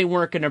knew they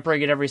weren't going to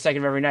bring it every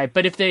second of every night,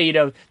 but if they,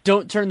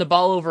 don't turn the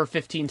ball over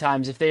 15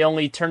 times, if they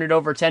only turn it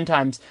over 10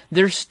 times,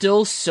 they're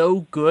still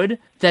so good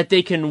that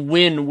they can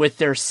win with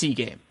their C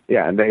game.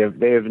 Yeah, and they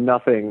have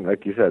nothing,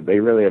 like you said, they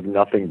really have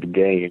nothing to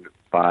gain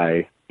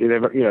by, they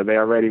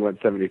already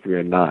went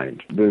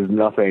 73-9. There's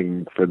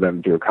nothing for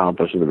them to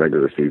accomplish in the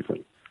regular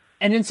season.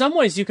 And in some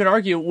ways, you could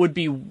argue it would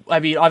be, I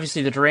mean,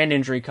 obviously the Durant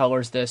injury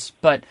colors this,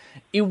 but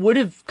it would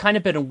have kind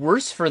of been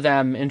worse for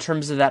them in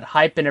terms of that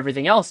hype and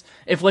everything else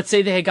if, let's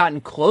say, they had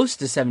gotten close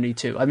to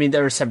 72. I mean,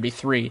 they were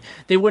 73.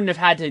 They wouldn't have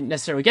had to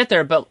necessarily get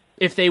there, but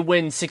if they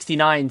win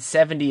 69,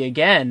 70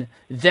 again,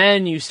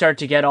 then you start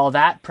to get all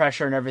that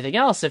pressure and everything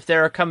else. If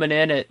they're coming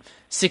in at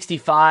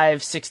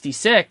 65,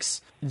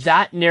 66,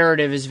 that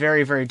narrative is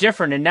very, very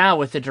different. And now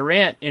with the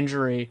Durant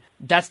injury,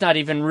 that's not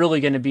even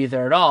really going to be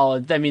there at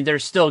all. I mean, they're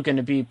still going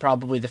to be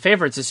probably the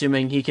favorites,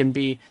 assuming he can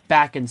be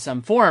back in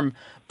some form.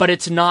 But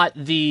it's not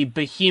the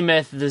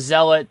behemoth, the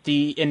zealot,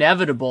 the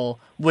inevitable,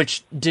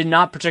 which did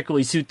not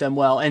particularly suit them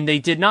well. And they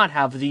did not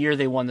have the year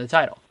they won the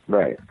title.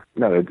 Right.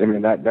 No, I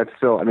mean, that's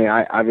still, I mean,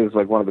 I was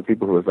like one of the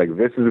people who was like,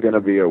 this is going to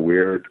be a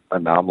weird,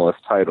 anomalous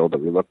title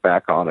that we look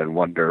back on and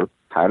wonder,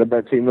 how did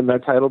that team win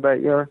that title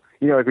that year?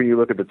 You know, like when you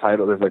look at the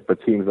title, there's like the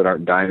teams that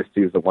aren't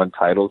dynasties that won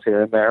titles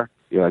here and there.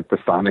 You know, like the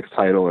Sonics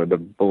title or the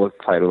Bullets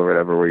title or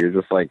whatever, where you're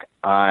just like,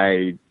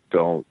 I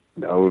don't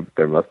know.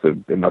 It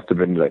must have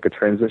been like a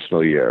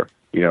transitional year,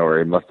 you know, or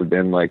it must have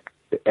been like,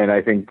 and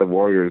I think the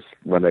Warriors,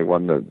 when they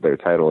won their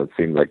title, it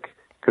seemed like,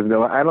 because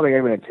I don't think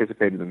anyone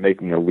anticipated them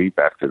making a leap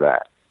after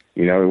that.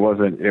 You know,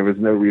 there was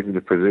no reason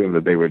to presume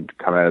that they would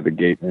come out of the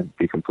gate and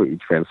be completely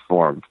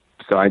transformed.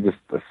 So I just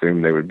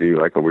assumed they would be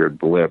like a weird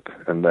blip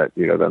and that,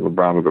 you know, then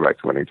LeBron would go back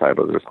to winning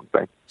titles or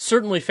something.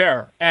 Certainly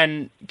fair.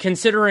 And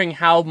considering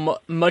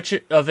how much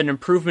of an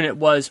improvement it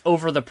was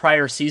over the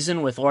prior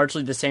season with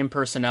largely the same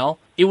personnel,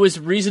 it was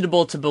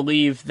reasonable to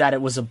believe that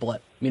it was a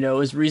blip. You know, it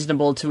was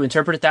reasonable to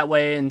interpret it that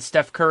way. And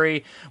Steph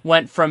Curry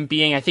went from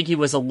being, I think he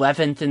was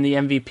 11th in the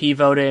MVP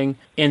voting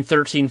in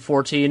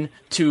 13-14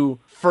 to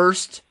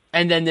first.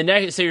 And then the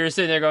next, so you're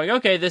sitting there going,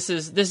 okay, this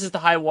is the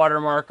high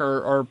watermark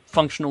or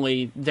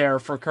functionally there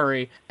for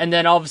Curry. And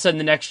then all of a sudden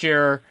the next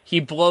year he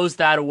blows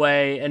that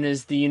away and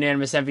is the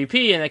unanimous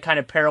MVP, and it kind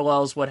of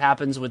parallels what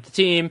happens with the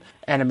team.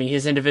 And I mean,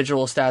 his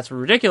individual stats were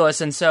ridiculous.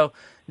 And so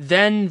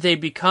then they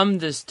become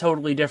this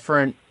totally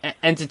different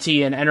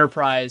entity and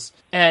enterprise.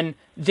 And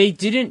they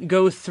didn't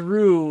go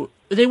through,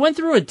 they went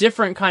through a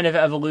different kind of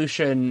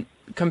evolution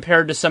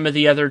compared to some of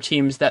the other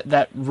teams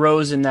that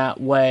rose in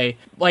that way.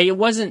 Like, it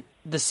wasn't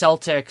the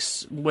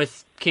Celtics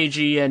with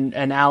KG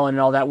and Allen and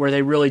all that, where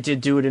they really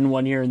did do it in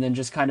 1 year and then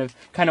just kind of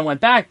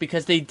went back,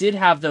 because they did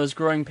have those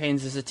growing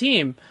pains as a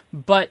team,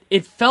 but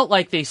it felt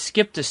like they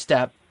skipped a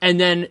step.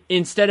 And then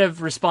instead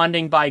of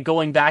responding by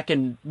going back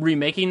and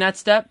remaking that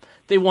step,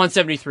 they won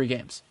 73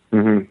 games.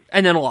 Mm-hmm.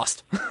 And then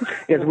lost.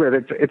 It's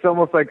weird. It's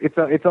almost like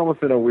it's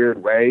almost in a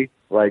weird way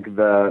like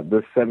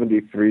the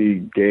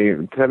 73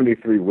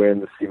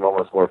 wins seem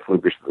almost more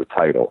flukish than the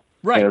title.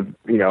 Right. And,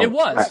 you know, it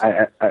was.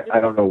 I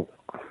don't know.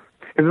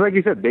 Because like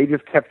you said, they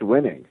just kept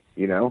winning.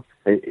 You know,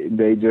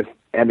 they just,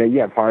 and then,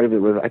 yeah, part of it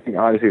was, I think,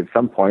 honestly, at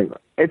some point,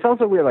 it's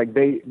also weird. Like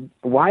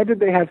why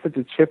did they have such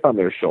a chip on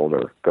their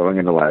shoulder going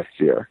into last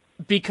year?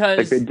 Because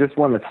like, they just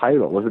won the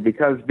title. Was it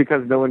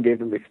because no one gave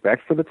them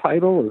respect for the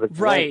title? Or was it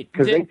right?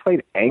 Because they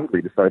played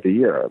angry to start the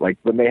year. Like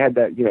when they had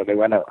that, you know, they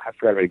went out. I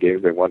forgot how many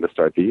games they won to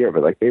start the year,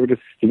 but like they were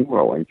just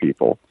steamrolling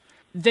people.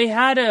 They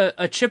had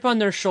a chip on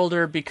their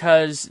shoulder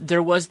because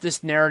there was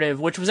this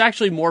narrative, which was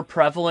actually more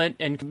prevalent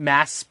in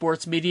mass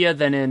sports media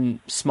than in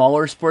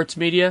smaller sports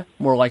media,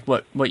 more like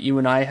what you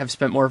and I have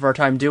spent more of our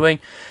time doing,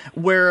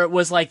 where it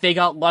was like they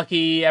got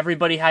lucky,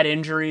 everybody had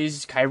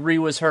injuries, Kyrie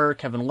was hurt,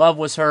 Kevin Love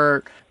was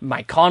hurt,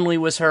 Mike Conley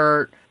was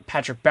hurt,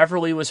 Patrick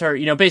Beverley was hurt,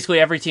 you know, basically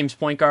every team's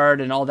point guard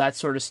and all that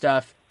sort of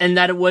stuff. And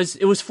that it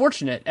was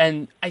fortunate.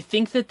 And I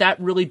think that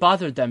really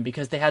bothered them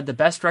because they had the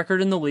best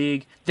record in the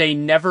league. They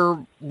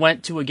never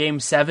went to a game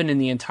 7 in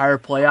the entire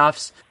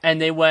playoffs.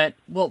 And they went,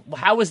 well,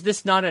 how is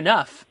this not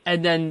enough?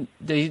 And then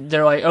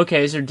they're like,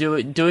 okay, so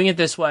doing it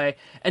this way.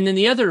 And then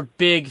the other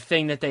big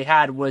thing that they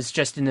had was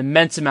just an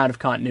immense amount of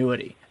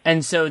continuity.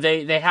 And so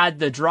they had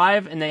the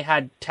drive and they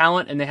had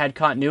talent and they had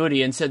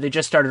continuity. And so they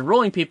just started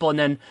rolling people. And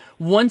then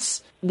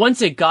once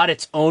it got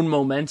its own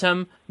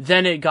momentum,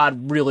 then it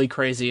got really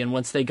crazy. And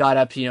once they got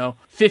up,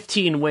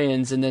 15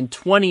 wins and then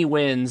 20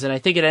 wins, and I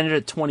think it ended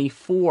at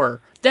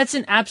 24, that's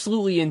an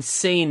absolutely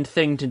insane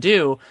thing to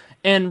do.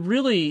 And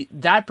really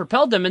that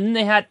propelled them. And then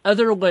they had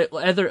other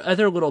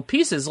little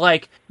pieces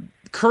like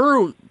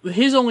Kerr.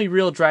 His only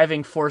real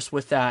driving force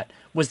with that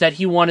was that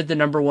he wanted the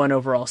number 1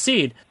 overall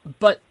seed.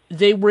 But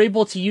they were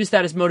able to use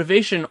that as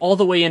motivation all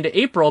the way into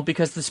April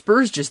because the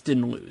Spurs just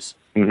didn't lose.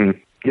 Mm-hmm.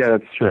 Yeah,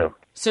 that's true.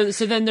 So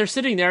then they're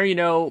sitting there,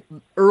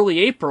 early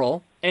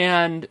April,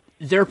 and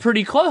they're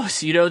pretty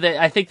close.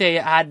 I think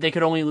they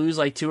could only lose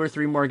like 2 or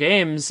 3 more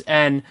games,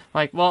 and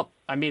like, well,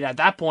 I mean, at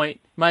that point,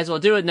 might as well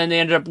do it. And then they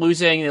ended up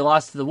losing. They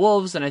lost to the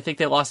Wolves, and I think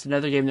they lost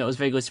another game that was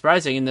vaguely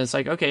surprising. And then it's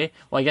like, okay,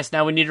 well, I guess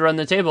now we need to run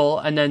the table.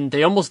 And then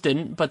they almost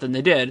didn't, but then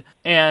they did.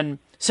 And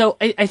so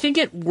I think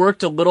it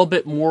worked a little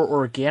bit more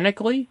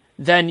organically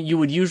than you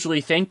would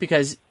usually think,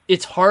 because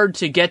it's hard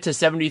to get to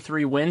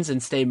 73 wins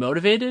and stay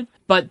motivated.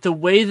 But the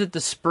way that the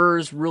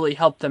Spurs really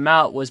helped them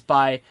out was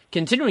by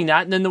continuing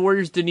that, and then the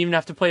Warriors didn't even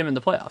have to play them in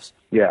the playoffs.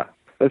 Yeah,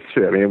 that's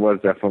true. I mean, it was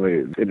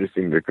definitely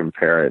interesting to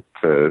compare it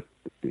to,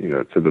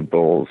 to the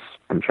Bulls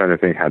I'm trying to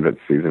think how that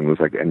season was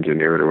like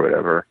engineered or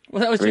whatever.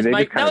 Well, that was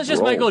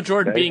just Michael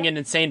Jordan being an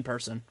insane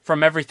person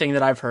from everything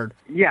that I've heard.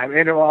 Yeah, and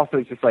it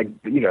also just like,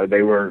 they knew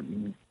they were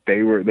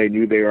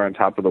on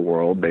top of the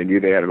world. They knew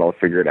they had it all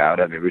figured out,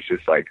 and it was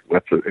just like,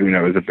 it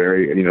was a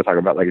very, talk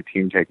about like a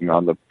team taking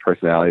on the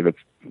personality of its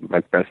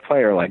like best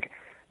player. Like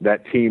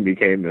that team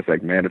became this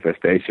like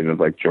manifestation of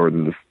like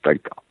Jordan's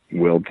like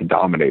will to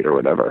dominate or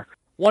whatever.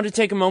 Want to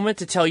take a moment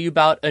to tell you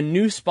about a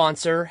new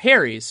sponsor,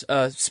 Harry's,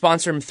 a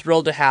sponsor I'm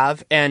thrilled to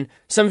have, and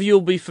some of you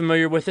will be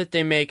familiar with it.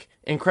 They make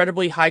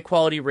incredibly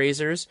high-quality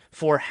razors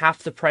for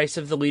half the price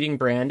of the leading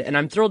brand, and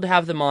I'm thrilled to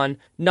have them on,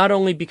 not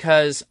only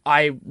because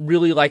I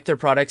really like their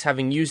products,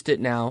 having used it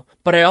now,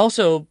 but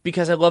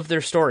because I love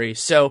their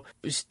stories. So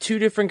it was two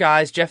different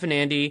guys, Jeff and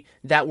Andy,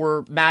 that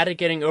were mad at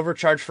getting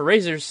overcharged for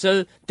razors,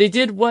 so they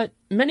did what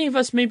many of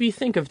us maybe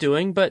think of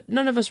doing, but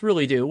none of us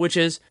really do, which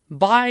is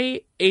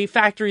buy a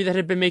factory that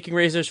had been making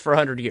razors for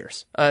 100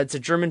 years. It's a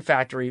German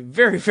factory.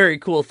 Very, very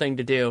cool thing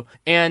to do.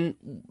 And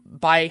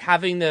by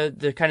having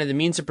the kind of the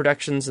means of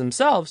productions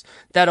themselves,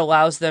 that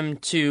allows them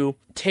to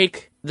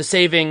take the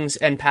savings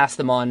and pass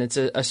them on. It's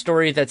a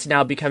story that's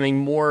now becoming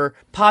more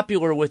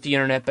popular with the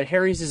internet, but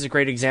Harry's is a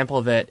great example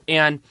of it.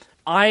 And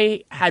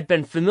I had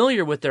been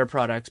familiar with their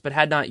products, but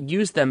had not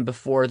used them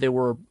before they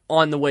were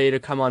on the way to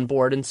come on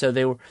board. And so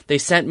they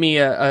sent me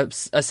a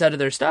set of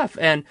their stuff,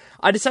 and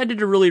I decided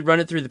to really run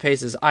it through the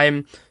paces.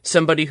 I'm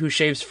somebody who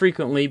shaves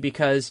frequently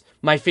because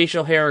my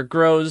facial hair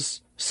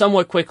grows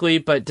somewhat quickly,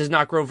 but does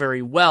not grow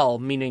very well,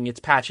 meaning it's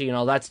patchy and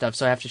all that stuff.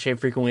 So I have to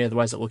shave frequently,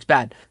 otherwise it looks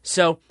bad.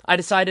 So I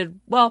decided,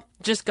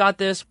 just got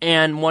this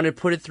and wanted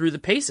to put it through the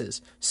paces.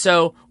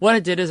 So what I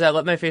did is I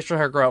let my facial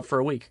hair grow out for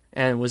a week.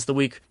 And it was the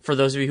week, for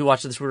those of you who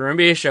watched the Twitter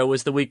NBA show,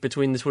 was the week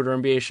between the Twitter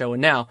NBA show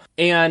and now.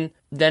 And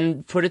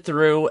then put it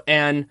through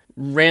and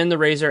ran the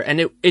razor, and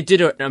it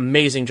did an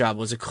amazing job. It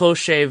was a close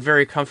shave,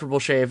 very comfortable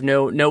shave,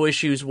 no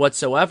issues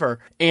whatsoever.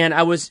 And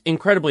I was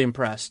incredibly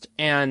impressed.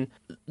 And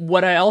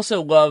what I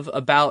also love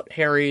about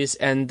Harry's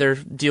and their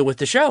deal with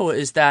the show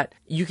is that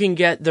you can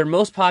get their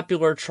most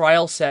popular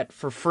trial set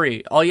for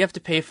free. All you have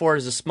to pay for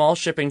is a small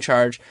shipping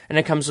charge, and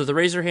it comes with a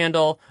razor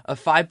handle, a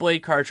 5-blade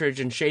cartridge,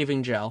 and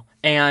shaving gel.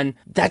 And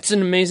that's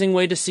an amazing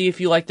way to see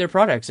if you like their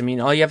products. I mean,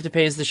 all you have to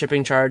pay is the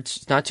shipping charge.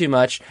 It's not too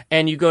much.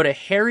 And you go to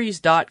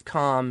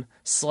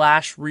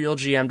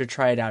harrys.com/realgm to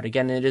try it out.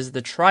 Again, it is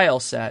the trial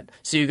set.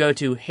 So you go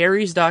to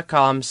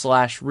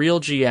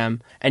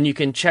harrys.com/realgm and you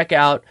can check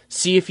out,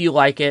 see if you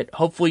like it.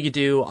 Hopefully you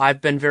do.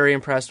 I've been very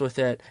impressed with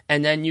it.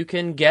 And then you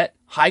can get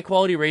high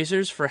quality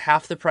razors for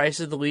half the price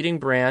of the leading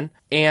brand,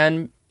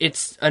 and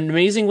it's an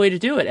amazing way to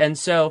do it. And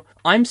so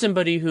I'm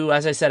somebody who,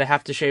 as I said, I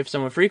have to shave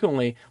somewhat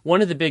frequently.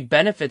 One of the big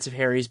benefits of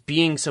Harry's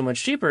being so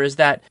much cheaper is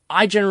that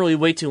I generally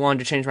wait too long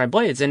to change my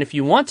blades. And if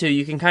you want to,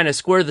 you can kind of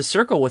square the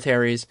circle with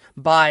Harry's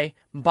by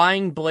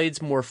buying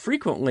blades more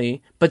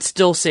frequently, but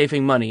still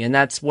saving money. And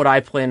that's what I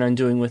plan on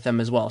doing with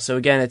them as well. So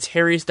again, it's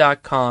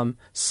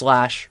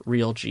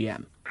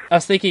harrys.com/realgm. I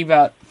was thinking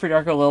about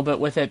Free-Darko a little bit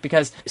with it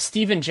because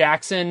Steven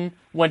Jackson,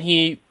 when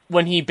he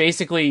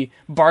basically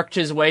barked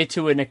his way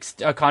to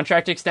a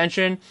contract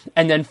extension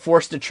and then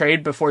forced a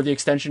trade before the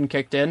extension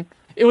kicked in,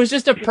 it was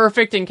just a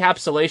perfect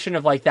encapsulation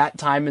of like that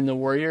time in the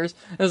Warriors.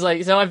 It was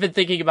like, so I've been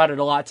thinking about it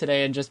a lot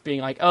today and just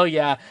being like, oh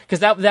yeah, because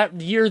that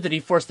year that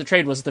he forced the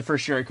trade was the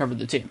first year I covered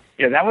the team.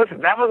 Yeah, that was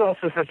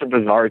also such a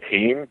bizarre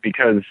team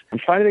because I'm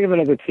trying to think of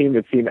another team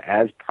that seemed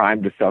as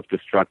primed to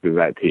self-destruct as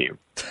that team.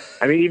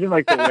 I mean, even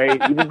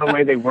the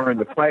way they were in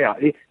the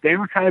playoffs, they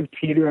were kind of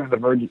teetering on the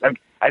verge.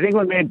 I think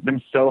what made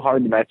them so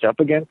hard to match up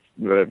against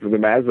the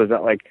Mavs was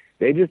that like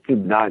they just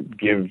did not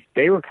give.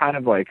 They were kind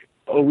of like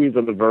always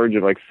on the verge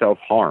of like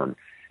self-harm.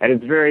 And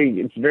it's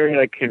very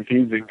like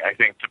confusing, I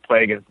think, to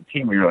play against a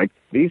team where you're like,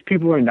 these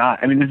people are not,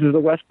 I mean, this is the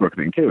Westbrook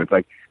thing too. It's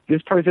like,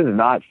 this person is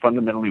not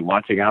fundamentally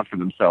watching out for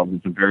themselves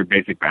in some very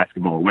basic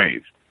basketball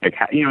ways. Like,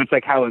 it's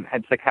like how in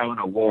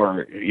a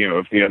war,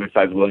 if the other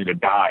side's willing to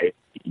die,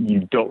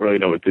 you don't really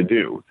know what to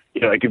do.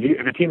 Like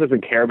if a team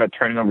doesn't care about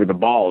turning over the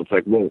ball, it's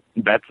like, well,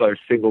 that's our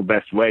single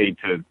best way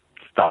to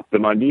stop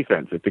them on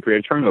defense, is to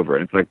create a turnover.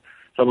 And it's like,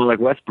 someone like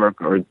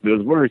Westbrook or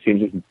those Warriors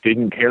teams just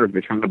didn't care if they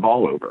turned the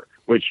ball over,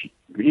 which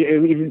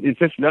it's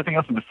just nothing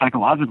else from a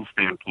psychological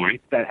standpoint.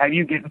 That how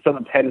you get in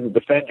someone's head as a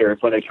defender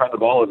if when they turn the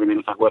ball over, they're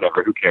just like,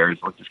 whatever, who cares?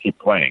 Let's just keep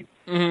playing.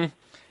 Mm-hmm.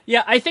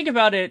 Yeah, I think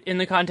about it in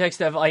the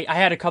context of, like, I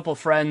had a couple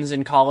friends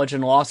in college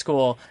and law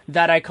school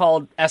that I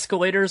called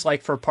escalators,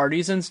 like, for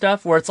parties and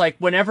stuff, where it's like,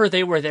 whenever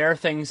they were there,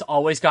 things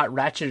always got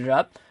ratcheted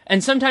up.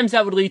 And sometimes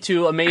that would lead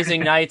to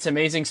amazing nights,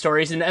 amazing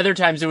stories, and other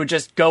times it would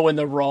just go in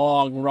the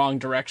wrong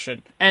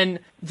direction. And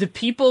the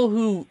people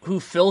who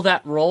fill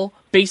that role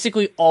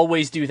basically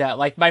always do that.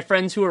 Like, my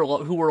friends who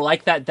were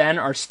like that then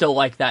are still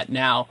like that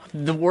now.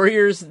 The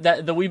Warriors,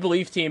 the We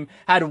Believe team,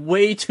 had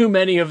way too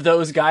many of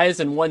those guys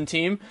in one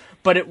team,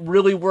 but it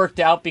really worked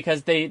out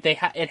because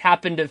it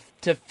happened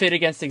to fit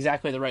against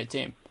exactly the right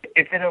team.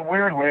 It's in a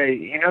weird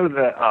way,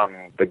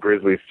 the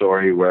Grizzlies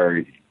story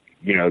where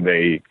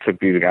they took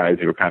these guys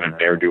who were kind of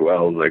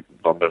ne'er-do-wells, like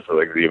Bumbusa,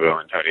 like Zebo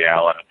and Tony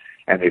Allen,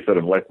 and they sort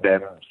of let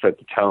them set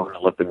the tone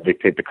and let them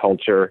dictate the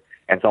culture.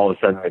 And so all of a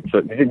sudden, it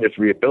didn't just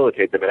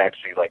rehabilitate them, it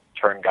actually like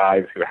turned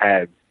guys who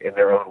had, in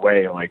their own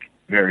way, like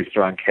very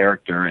strong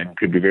character and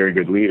could be very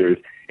good leaders.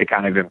 It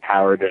kind of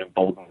empowered and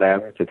emboldened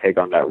them to take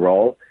on that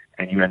role.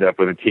 And you ended up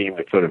with a team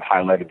that sort of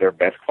highlighted their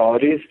best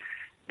qualities.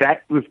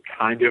 That was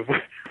kind of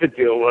what the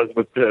deal was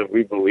with the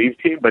We Believe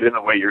team, but in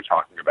the way you're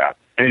talking about.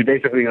 And it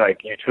basically,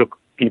 like, you took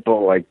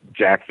people like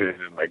Jackson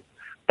and like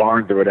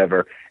Barnes or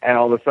whatever, and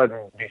all of a sudden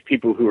these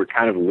people who were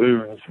kind of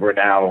loons were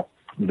now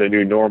the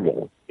new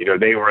normal. You know,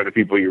 they were the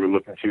people you were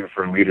looking to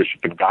for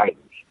leadership and guidance.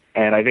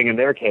 And I think in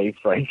their case,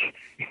 like,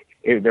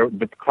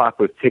 the clock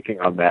was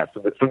ticking on that.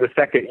 So from the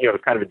second, you know,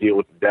 it's kind of a deal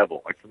with the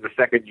devil. Like, from the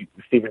second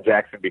Steven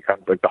Jackson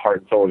becomes like the heart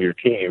and soul of your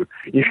team,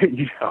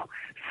 you know,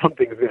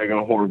 something's going to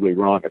go horribly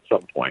wrong at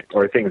some point,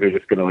 or things are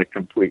just going to like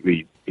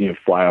completely, you know,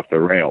 fly off the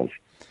rails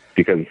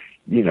because,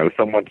 you know,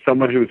 someone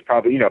who was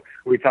probably, you know,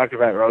 we talked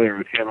about earlier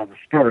with him on the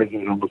Spurs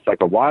is almost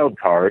like a wild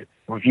card.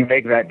 If you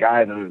make that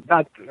guy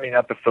not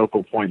the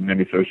focal point in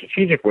any sort of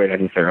strategic way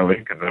necessarily,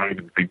 because I don't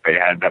even think they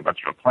had that much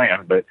of a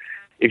plan, but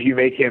if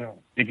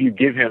you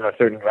give him a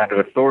certain amount of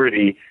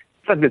authority,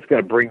 it's not that's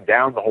going to bring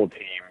down the whole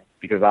team,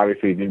 because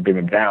obviously it didn't bring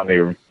them down. They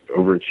were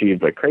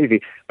overachieved like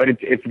crazy, but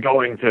it's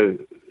going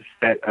to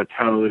set a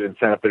tone and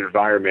set up an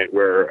environment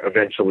where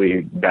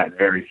eventually that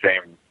very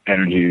same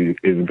energy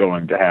is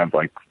going to have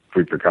like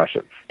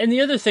repercussions. And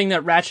the other thing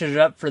that ratcheted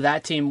up for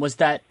that team was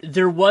that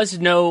there was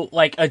no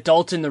like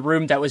adult in the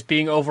room that was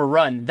being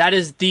overrun. That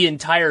is the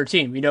entire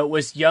team. You know, it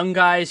was young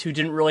guys who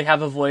didn't really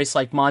have a voice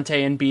like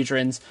Monte and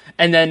Biedrins.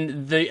 And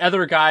then the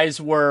other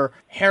guys were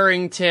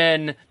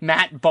Harrington,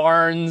 Matt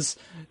Barnes,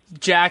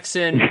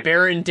 Jackson,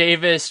 Baron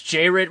Davis,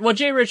 Jay Rich. Well,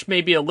 Jay Rich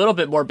maybe a little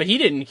bit more, but he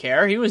didn't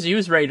care. He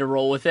was ready to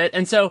roll with it.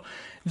 And so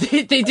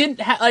they didn't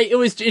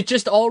it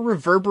just all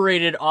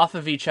reverberated off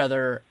of each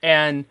other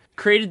and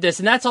created this.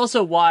 And that's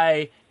also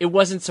why it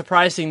wasn't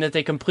surprising that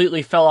they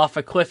completely fell off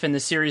a cliff in the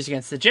series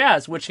against the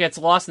Jazz, which gets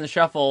lost in the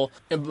shuffle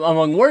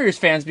among Warriors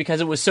fans because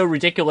it was so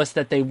ridiculous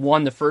that they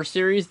won the first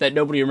series that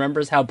nobody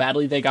remembers how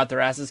badly they got their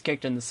asses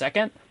kicked in the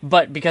second.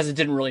 But because it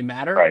didn't really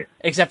matter, right,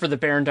 except for the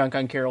Baron dunk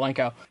on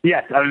Kirilenko.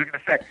 Yes, I was going to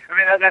say.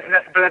 I mean,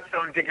 but that's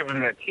so indicative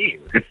of that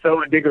team. It's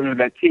so indicative of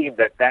that team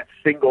that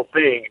single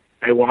thing,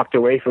 they walked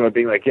away from it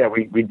being like, yeah,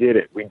 we did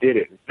it. We did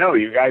it. No,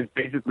 you guys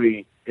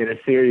basically, in a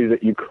series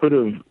that you could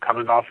have,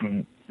 coming off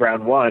from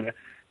round one,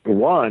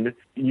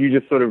 you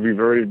just sort of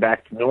reverted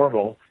back to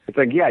normal. It's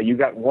like, yeah, you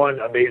got one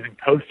amazing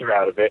poster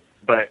out of it,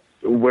 but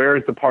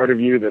where's the part of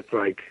you that's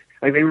like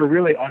they were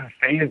really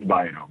unfazed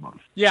by it almost.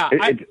 Yeah.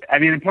 I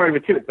mean, and part of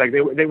it too, it's like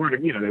they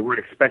weren't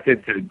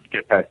expected to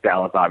get past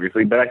Dallas,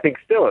 obviously, but I think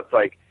still it's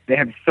like they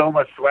had so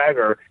much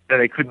swagger that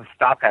they couldn't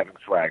stop having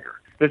swagger.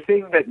 The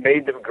thing that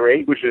made them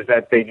great, which is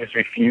that they just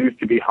refused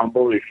to be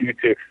humble,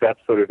 refused to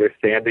accept sort of their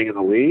standing in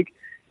the league,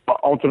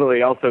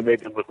 ultimately also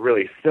made them look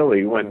really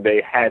silly when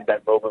they had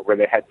that moment where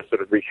they had to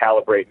sort of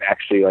recalibrate and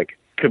actually like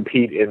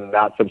compete in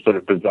not some sort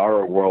of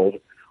bizarro world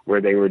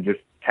where they were just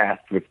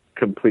tasked with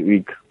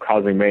completely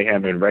causing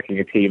mayhem and wrecking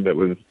a team that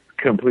was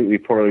completely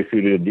poorly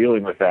suited to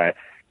dealing with that.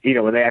 You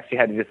know, when they actually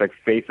had to just like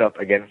face up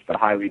against a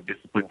highly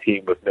disciplined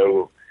team with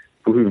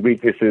whose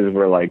weaknesses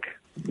were like,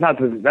 not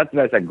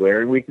that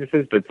glaring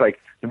weaknesses, but it's like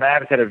the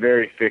Mavs had a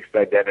very fixed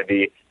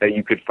identity that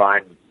you could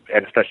find,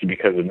 and especially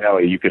because of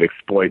Nelly, you could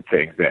exploit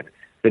things in.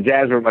 The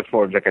Jazz were much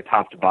more of like a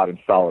top-to-bottom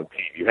solid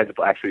team. You had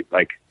to actually,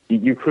 like,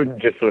 you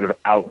couldn't just sort of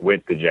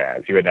outwit the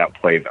Jazz. You had to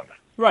outplay them.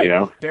 Right, you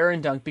know?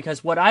 Baron dunk,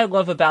 because what I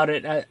love about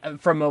it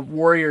from a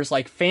Warriors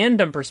like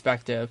fandom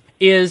perspective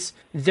is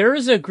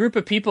there's a group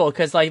of people,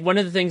 because like one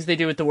of the things they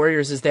do with the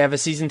Warriors is they have a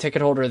season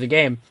ticket holder of the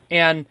game,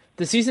 and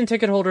the season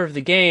ticket holder of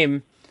the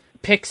game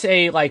picks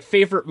a like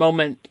favorite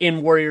moment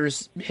in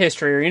Warriors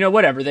history, or you know,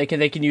 whatever, they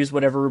can use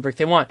whatever rubric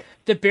they want.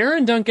 The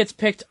Baron dunk gets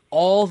picked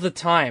all the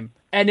time.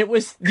 And it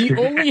was the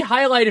only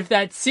highlight of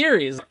that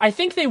series. I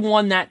think they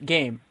won that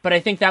game, but I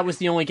think that was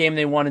the only game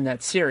they won in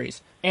that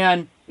series.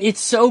 And it's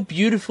so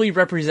beautifully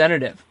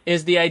representative,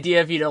 is the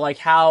idea of, you know, like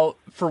how,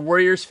 for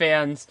Warriors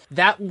fans,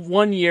 that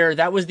one year,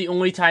 that was the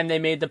only time they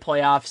made the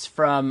playoffs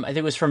from, I think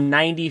it was from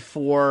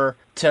 94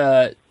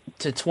 to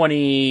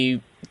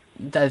 20...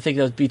 I think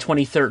that would be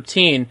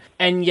 2013,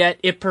 and yet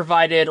it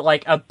provided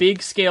like a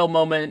big scale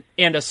moment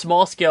and a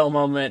small scale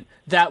moment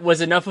that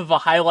was enough of a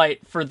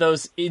highlight for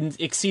those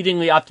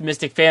exceedingly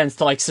optimistic fans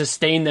to like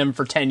sustain them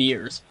for 10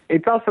 years.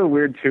 It's also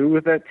weird too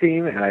with that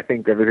team, and I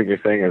think everything you're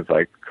saying is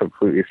like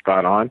completely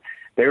spot on.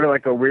 They were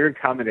like a weird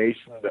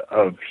combination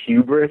of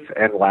hubris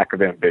and lack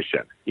of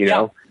ambition. You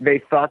know,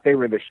 They thought they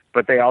were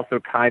but they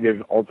also kind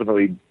of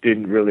ultimately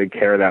didn't really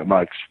care that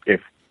much if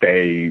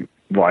they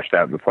washed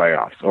out in the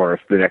playoffs or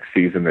if the next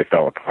season they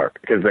fell apart.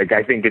 Because like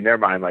I think in their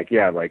mind, like,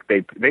 yeah, like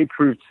they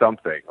proved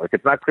something. Like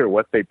it's not clear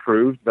what they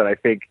proved, but I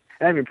think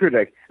proved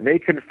like they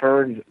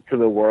confirmed to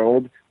the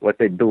world what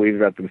they believed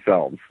about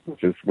themselves,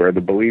 which is where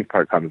the believe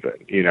part comes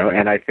in, you know.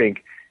 And I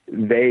think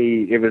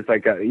it was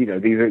like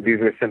these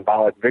are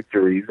symbolic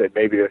victories, and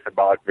maybe they're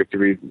symbolic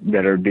victories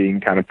that are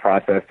being kind of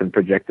processed and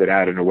projected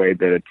out in a way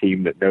that a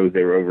team that knows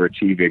they were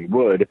overachieving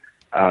would.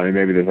 And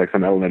maybe there's like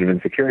some element of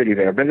insecurity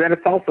there. But then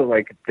it's also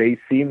like they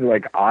seemed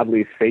like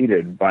oddly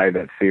sated by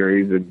that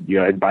series and, you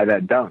know, and by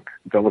that dunk.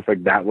 It's almost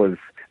like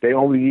they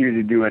only needed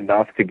to do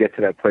enough to get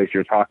to that place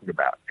you're talking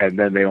about. And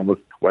then they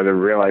almost, whether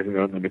realizing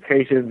their own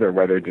limitations or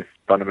whether just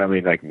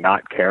fundamentally like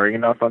not caring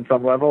enough on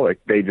some level, like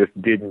they just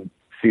didn't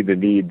see the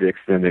need to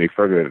extend any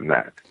further than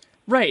that.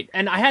 Right,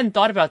 and I hadn't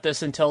thought about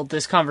this until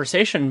this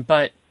conversation,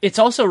 but it's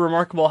also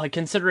remarkable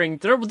considering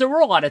there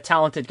were a lot of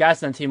talented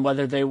guys on the team,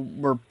 whether they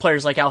were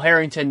players like Al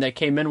Harrington that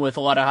came in with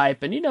a lot of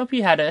hype, and, you know,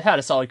 he had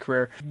a solid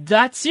career.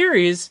 That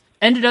series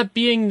ended up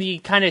being the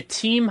kind of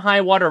team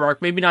high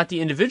watermark, maybe not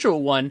the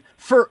individual one,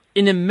 for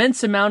an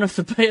immense amount of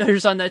the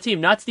players on that team.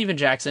 Not Steven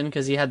Jackson,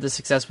 because he had the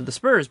success with the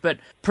Spurs, but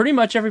pretty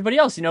much everybody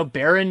else. You know,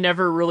 Barron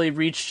never really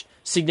reached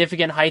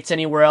significant heights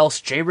anywhere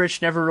else. J.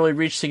 Rich never really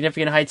reached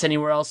significant heights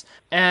anywhere else.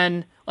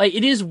 And like,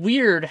 it is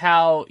weird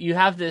how you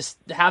have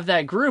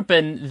that group,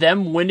 and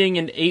them winning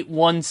an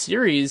 8-1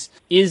 series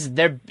is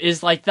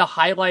like the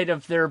highlight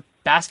of their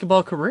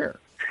basketball career.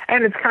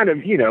 And it's kind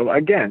of, you know,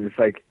 again, it's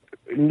like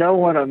no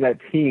one on that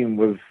team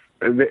was,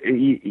 I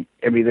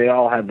mean, they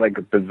all had like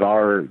a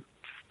bizarre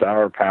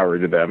star power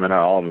to them, and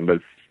all of them,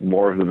 but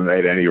more of them than they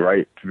had any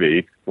right to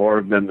be. More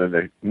of them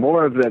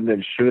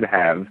than should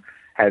have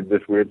had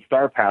this weird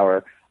star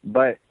power.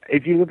 But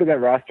if you look at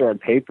that roster on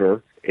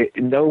paper,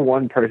 no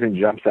one person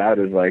jumps out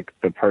as like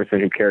the person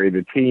who carried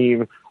the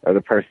team, or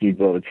the person you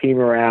build a team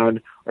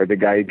around, or the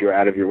guy you go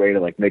out of your way to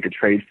like make a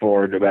trade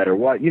for, no matter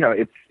what. You know,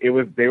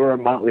 they were a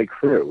motley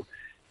crew.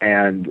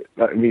 And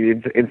I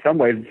mean, in some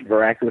ways, it's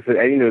miraculous that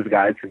any of those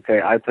guys can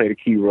say, I played a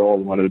key role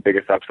in one of the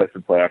biggest upsets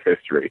in playoff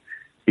history.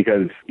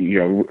 Because, you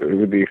know,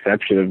 with the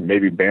exception of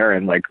maybe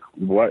Barron, like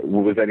what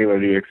was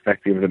anyone to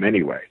expect of them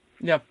anyway?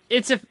 Yeah,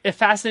 it's a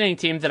fascinating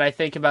team that I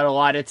think about a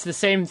lot. It's the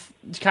same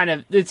kind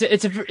of,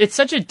 it's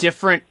such a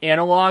different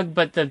analog,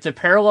 but the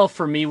parallel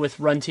for me with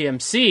Run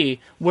TMC,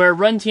 where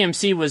Run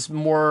TMC was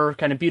more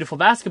kind of beautiful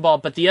basketball,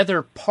 but the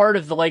other part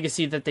of the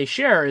legacy that they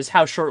share is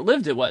how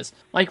short-lived it was.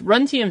 Like,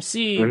 Run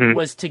TMC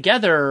was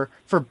together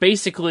for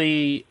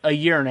basically a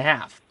year and a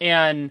half,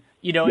 and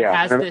you know, yeah, it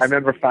has this... I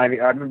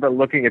remember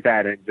looking at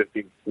that and just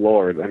being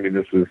floored. I mean,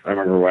 I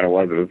remember when it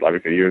was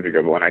obviously years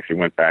ago, but when I actually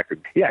went back,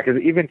 because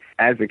even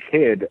as a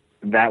kid,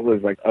 that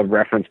was like a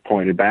reference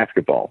point in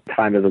basketball.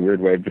 Time is a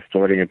weird way of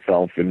distorting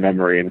itself in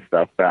memory and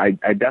stuff, but I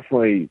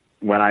definitely,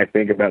 when I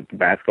think about the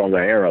basketball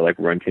era, like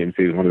Run TMC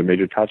is one of the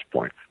major touch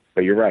points.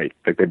 But you're right,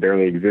 like they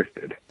barely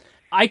existed.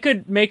 I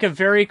could make a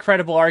very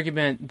credible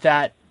argument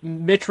that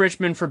Mitch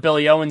Richmond for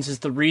Billy Owens is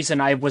the reason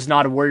I was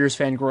not a Warriors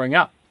fan growing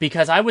up,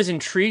 because I was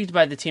intrigued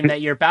by the team that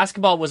year.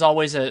 Basketball was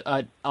always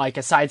a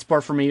side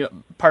sport for me,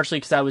 partially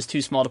because I was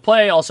too small to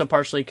play, also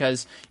partially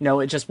because, you know,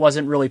 it just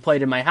wasn't really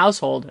played in my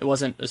household. It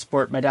wasn't a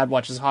sport. My dad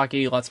watches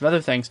hockey, lots of other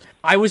things.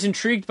 I was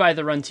intrigued by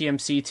the Run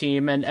TMC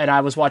team, and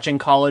I was watching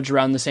college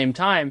around the same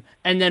time.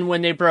 And then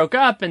when they broke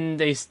up and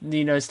they,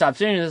 you know, stopped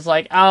doing it, it's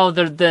like, oh,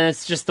 then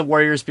it's just the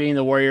Warriors being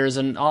the Warriors,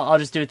 and I'll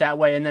just do it that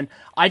way. And then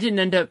I didn't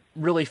end up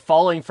really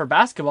falling for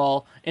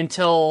basketball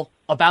until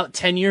about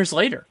 10 years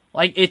later.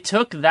 Like, it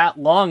took that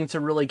long to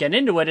really get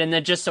into it, and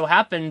it just so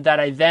happened that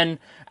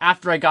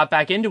after I got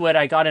back into it,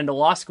 I got into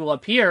law school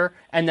up here,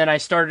 and then I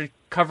started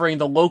covering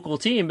the local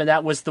team, and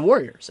that was the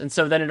Warriors. And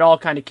so then it all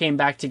kind of came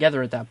back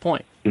together at that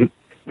point.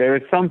 There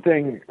is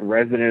something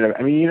resonant.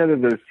 I mean, you know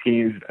that those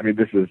teams, I mean,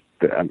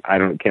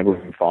 can't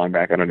believe I'm falling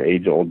back on an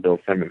age-old Bill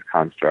Simmons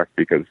construct,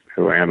 because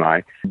who am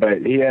I?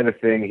 But he had a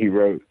thing he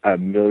wrote a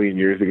million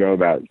years ago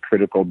about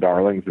critical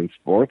darlings in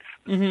sports.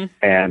 Mm-hmm.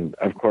 And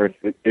of course,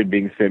 it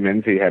being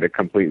Simmons, he had a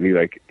completely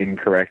like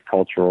incorrect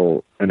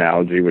cultural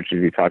analogy, which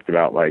is he talked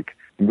about like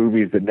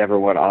movies that never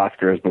won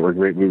Oscars but were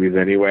great movies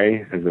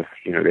anyway, as if,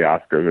 you know, the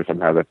Oscars are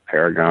somehow the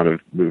paragon of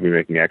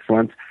movie-making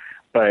excellence.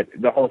 But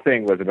the whole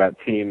thing was about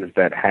teams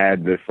that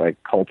had this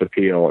like cult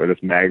appeal or this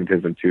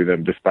magnetism to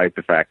them, despite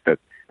the fact that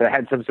they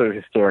had some sort of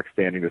historic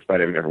standing,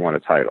 despite having never won a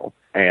title.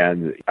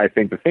 And I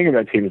think the thing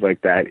about teams like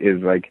that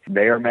is like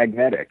they are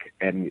magnetic,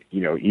 and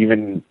you know,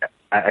 even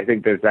I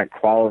think there's that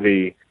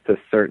quality to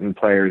certain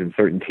players and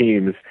certain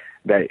teams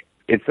that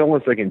it's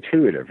almost like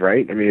intuitive,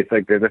 right? I mean, it's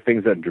like they're the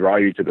things that draw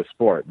you to the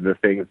sport, the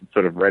things that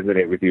sort of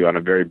resonate with you on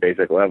a very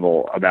basic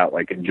level about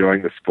like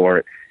enjoying the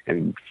sport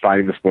and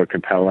finding the sport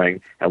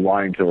compelling and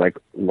wanting to like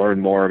learn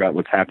more about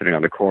what's happening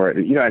on the court.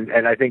 You know,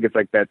 and I think it's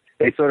like that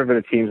they sort of are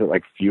the teams that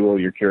like fuel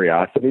your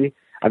curiosity.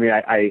 I mean,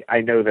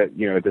 I know that,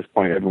 you know, at this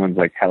point everyone's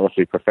like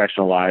hellishly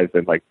professionalized,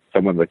 and like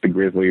someone like the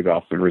Grizzlies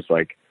also is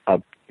like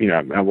up, you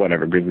know,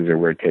 whatever, Grizzlies are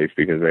weird case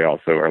because they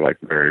also are like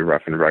very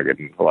rough and rugged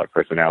and a lot of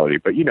personality.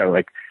 But, you know,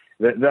 like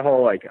the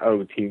whole like,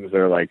 oh, teams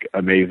are like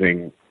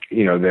amazing,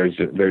 you know, they're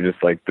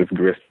just like this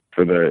grist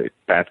for the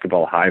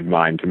basketball hive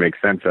mind to make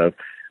sense of.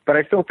 But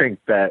I still think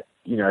that,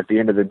 you know, at the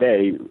end of the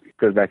day, it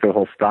goes back to the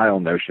whole style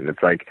notion.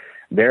 It's like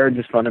there are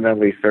just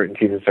fundamentally certain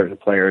teams and certain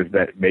players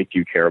that make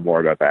you care more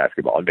about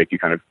basketball and make you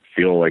kind of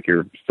feel like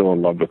you're still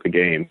in love with the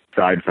game,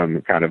 aside from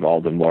kind of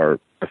all the more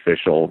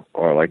official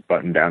or like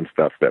button down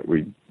stuff that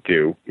we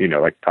do, you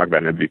know, like talk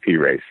about an MVP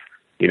race.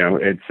 You know,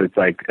 it's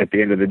like at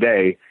the end of the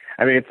day,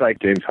 I mean, it's like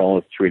James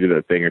Holmes tweeted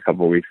a thing a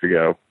couple of weeks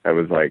ago that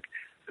was like,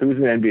 who's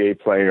an NBA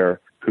player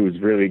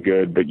who's really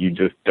good, but you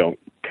just don't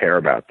care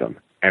about them?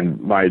 And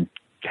my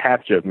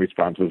half-joke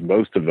response was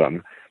most of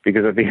them,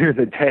 because at the end of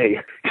the day,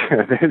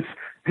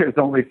 there's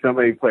only so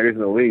many players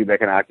in the league that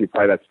can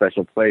occupy that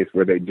special place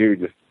where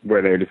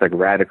they're just like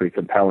radically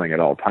compelling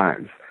at all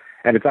times.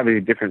 And it's obviously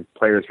different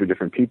players for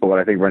different people, but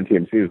I think Run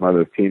TMC is one of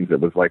those teams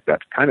that was like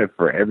that kind of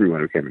for everyone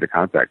who came into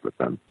contact with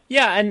them.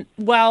 Yeah, and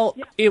while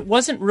it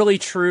wasn't really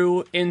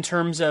true in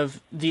terms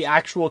of the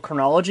actual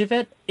chronology of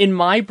it, in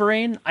my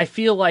brain, I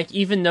feel like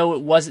even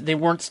though they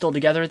weren't still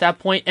together at that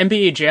point,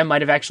 NBA Jam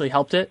might have actually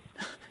helped it,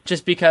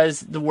 just because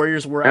the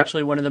Warriors were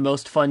actually one of the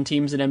most fun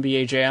teams in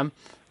NBA Jam.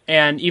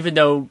 And even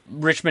though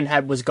Richmond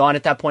was gone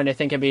at that point, I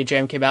think NBA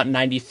Jam came out in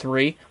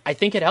 93, I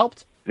think it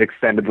helped. It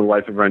extended the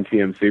life of Run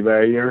TMC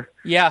by a year?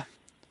 Yeah.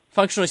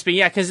 Functionally speaking,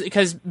 yeah,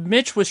 because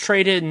Mitch was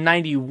traded in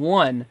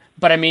 91,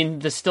 but I mean,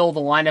 the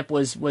lineup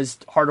was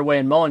Hardaway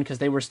and Mullen because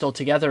they were still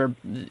together.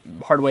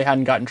 Hardaway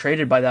hadn't gotten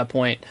traded by that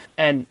point.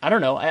 And I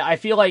don't know, I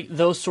feel like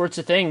those sorts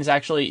of things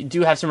actually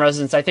do have some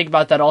resonance. I think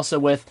about that also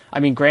with,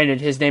 I mean,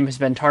 granted, his name has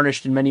been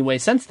tarnished in many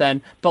ways since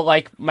then, but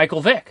like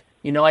Michael Vick.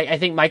 You know, I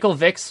think Michael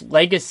Vick's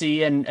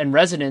legacy and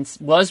resonance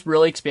was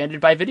really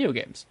expanded by video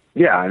games.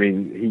 Yeah, I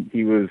mean,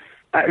 he was...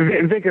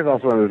 Vick is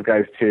also one of those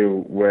guys,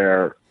 too,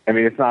 where... I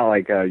mean, it's not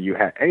like you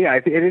had... Yeah, I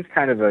think it is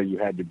kind of you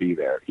had to be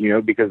there, you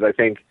know, because I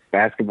think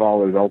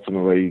basketball is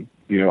ultimately,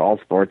 you know, all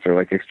sports are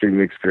like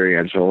extremely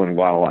experiential. And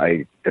while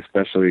I,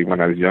 especially when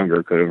I was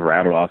younger, could have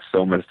rattled off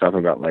so much stuff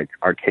about like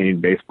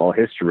arcane baseball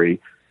history,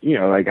 you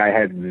know, like I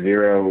had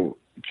zero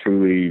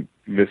truly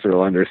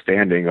visceral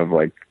understanding of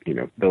like, you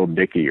know, Bill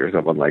Dickey or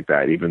someone like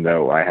that, even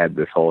though I had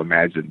this whole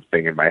imagined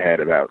thing in my head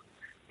about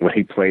what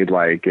he played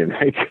like and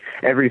like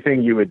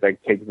everything you would like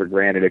take for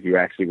granted if you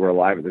actually were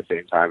alive at the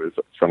same time as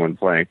someone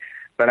playing.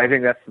 But I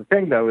think that's the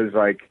thing, though, is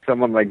like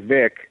someone like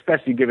Vic,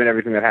 especially given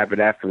everything that happened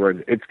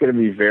afterwards, it's going to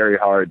be very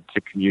hard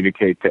to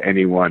communicate to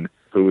anyone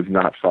who was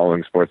not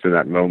following sports in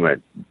that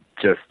moment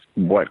just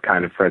what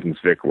kind of presence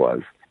Vic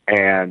was.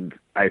 And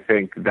I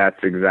think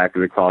that's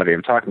exactly the quality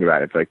I'm talking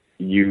about. It's like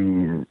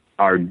you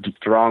are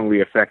strongly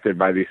affected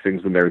by these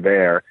things when they're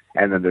there,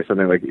 and then there's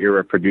something like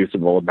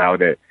irreproducible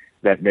about it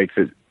that makes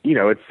it, you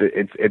know,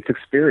 it's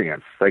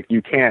experience. Like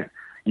you can't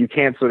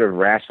sort of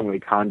rationally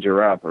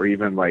conjure up, or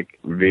even like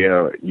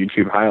via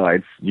YouTube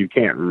highlights, you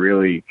can't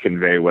really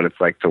convey what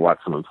it's like to watch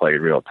someone play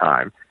in real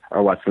time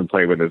or watch them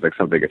play when there's like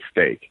something at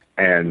stake.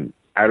 And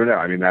I don't know.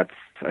 I mean, that's,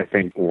 I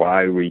think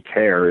why we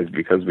care is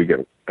because we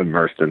get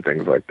immersed in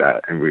things like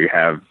that and we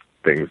have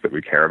things that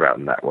we care about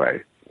in that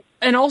way.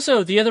 And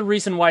also, the other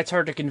reason why it's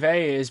hard to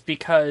convey is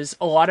because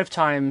a lot of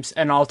times,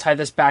 and I'll tie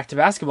this back to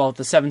basketball with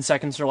the 7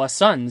 seconds or less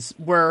Suns,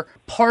 where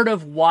part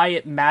of why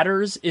it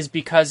matters is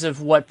because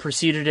of what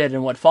preceded it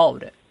and what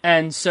followed it.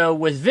 And so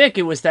with Vic,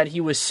 it was that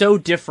he was so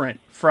different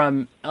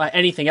from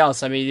anything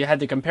else. I mean, you had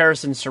the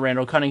comparisons to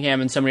Randall Cunningham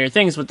and so many other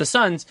things. With the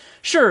Suns,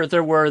 sure,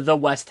 there were the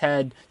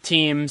Westhead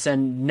teams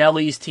and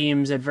Nelly's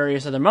teams at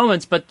various other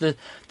moments, but the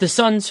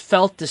Suns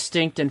felt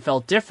distinct and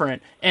felt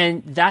different,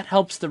 and that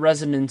helps the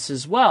resonance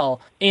as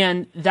well.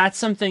 And that's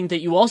something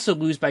that you also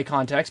lose by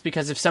context,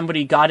 because if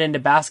somebody got into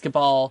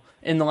basketball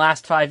in the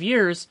last 5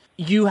 years,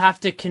 you have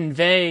to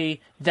convey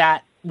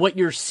that what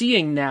you're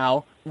seeing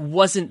now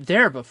wasn't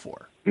there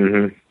before.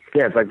 Mm-hmm.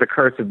 Yeah, it's like the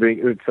curse of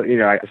being, it's, you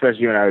know,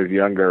 especially when I was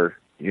younger,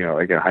 you know,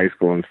 like in high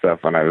school and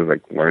stuff, when I was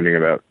like learning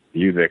about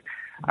music,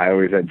 I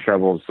always had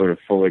trouble sort of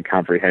fully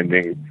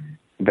comprehending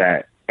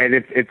that. And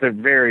it's a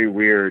very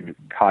weird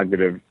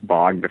cognitive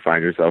bog to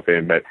find yourself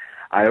in, but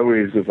I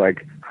always was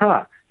like,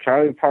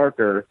 Charlie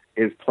Parker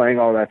is playing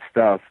all that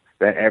stuff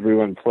that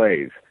everyone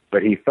plays,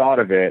 but he thought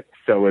of it,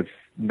 so it's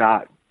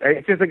not.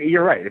 It's just like,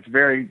 you're right. It's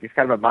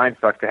kind of a mind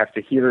fuck to have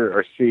to hear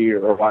or see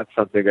or watch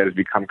something that has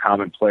become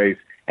commonplace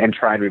and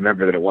try and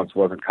remember that it once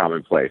wasn't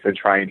commonplace, and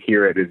try and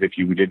hear it as if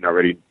you didn't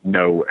already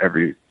know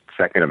every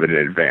second of it in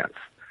advance.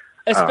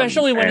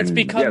 Especially when it's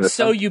become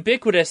so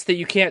ubiquitous that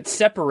you can't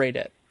separate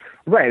it.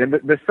 Right, and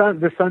the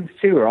Suns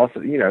too are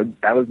also, you know,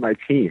 that was my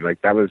team.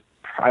 Like that was,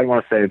 I don't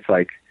want to say it's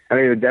like, I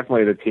mean,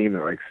 definitely the team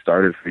that like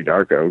started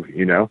Fidarco,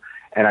 you know.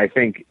 And I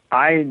think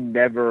I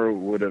never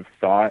would have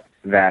thought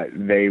that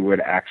they would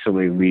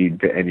actually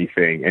lead to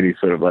anything, any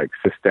sort of like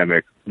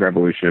systemic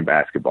revolution in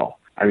basketball.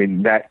 I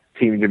mean, that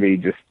team to me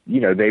just, you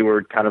know, they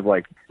were kind of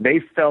like, they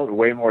felt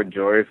way more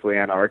joyously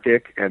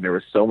anarchic, and there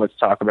was so much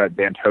talk about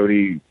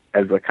D'Antoni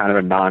as a kind of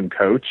a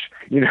non-coach,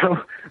 you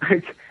know?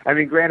 Like, I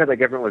mean, granted, like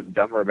everyone was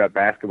dumber about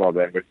basketball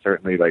then, which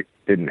certainly like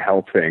didn't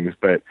help things.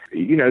 But,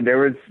 you know, there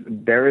was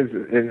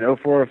in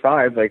 04 or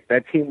 05, like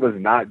that team was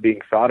not being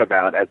thought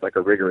about as like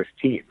a rigorous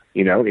team.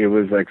 You know, it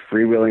was like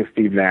freewheeling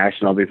Steve Nash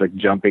and all these like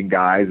jumping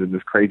guys and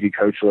this crazy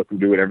coach who let them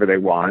do whatever they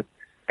want.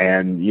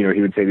 And, you know,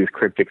 he would say these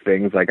cryptic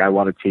things like, I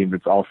want a team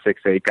that's all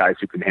 6'8" guys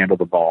who can handle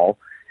the ball.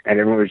 And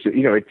everyone was just,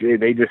 you know,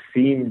 they just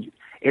seemed,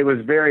 it was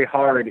very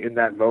hard in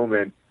that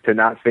moment to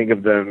not think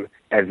of them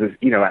as this,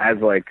 you know, as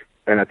like,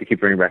 and not to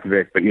keep bringing back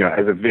Vic, but, you know,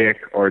 as a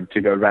Vic, or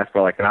to go to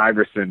basketball like an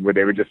Iverson, where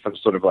they were just some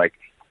sort of like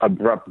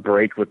abrupt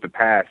break with the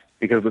past,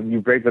 because when you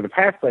break with the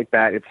past like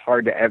that, it's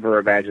hard to ever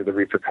imagine the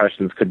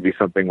repercussions could be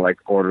something like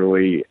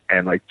orderly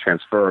and like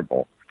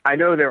transferable. I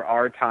know there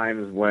are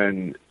times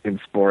when in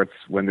sports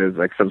when there's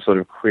like some sort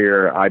of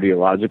clear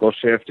ideological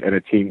shift and a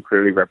team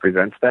clearly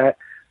represents that.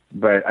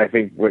 But I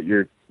think what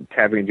you're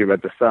tapping into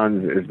about the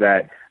Suns is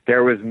that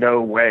there was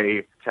no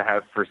way to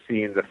have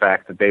foreseen the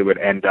fact that they would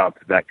end up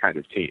that kind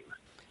of team.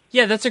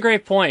 Yeah, that's a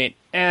great point.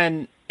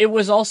 And it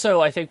was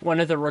also, I think, one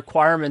of the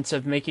requirements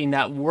of making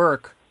that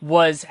work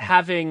was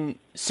having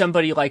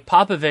somebody like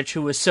Popovich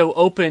who was so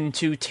open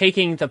to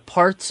taking the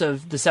parts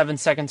of the 7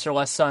 Seconds or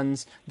Less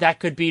Suns that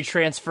could be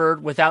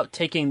transferred without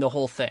taking the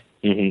whole thing.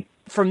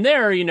 Mm-hmm. From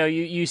there,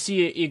 you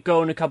see it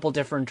go in a couple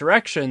different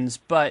directions,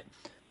 but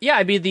yeah,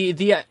 I mean,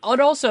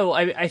 and also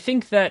I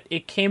think that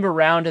it came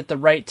around at the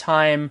right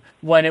time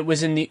when it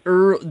was in the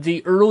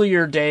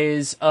earlier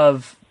days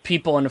of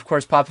people, and of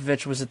course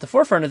Popovich was at the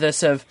forefront of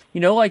this, of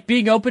like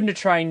being open to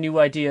trying new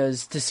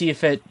ideas to see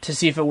if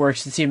it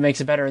works, to see if it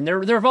makes it better. And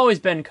there have always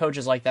been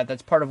coaches like that.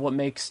 That's part of what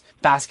makes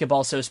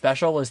basketball so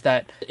special, is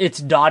that it's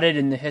dotted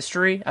in the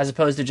history as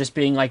opposed to just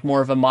being like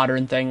more of a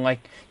modern thing. Like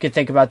you could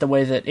think about the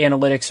way that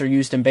analytics are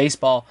used in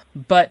baseball,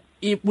 but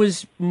it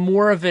was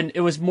more of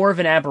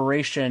an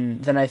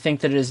aberration than I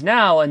think that it is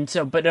now. And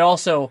so, but it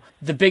also,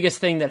 the biggest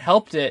thing that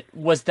helped it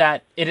was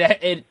that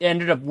it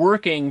ended up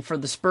working for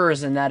the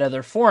Spurs in that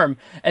other form.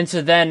 And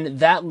so then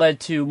that led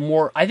to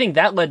more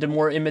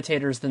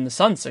imitators than the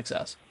Suns'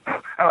 success.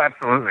 Oh,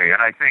 absolutely. And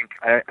I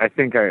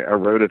think I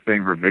wrote a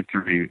thing for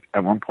Victory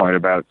at one point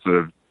about sort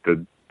of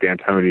the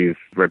D'Antoni's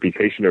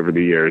reputation over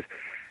the years.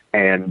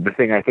 And the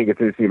thing I think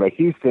it's interesting about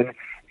Houston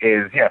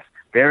is, yes,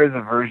 there is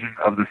a version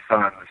of the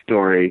Suns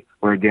story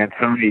where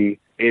D'Antoni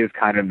is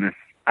kind of this,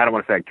 I don't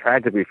want to say like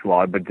tragically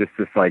flawed, but just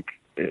this like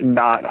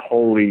not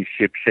wholly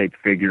ship-shaped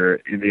figure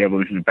in the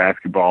evolution of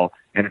basketball.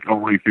 And it's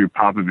only through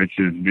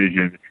Popovich's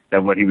vision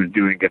that what he was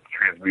doing gets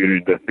transmuted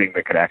into a thing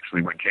that could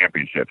actually win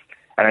championships.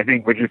 And I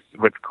think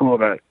what's cool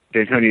about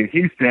D'Antoni in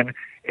Houston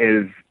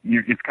is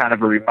it's kind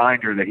of a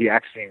reminder that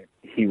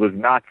he was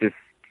not just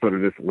sort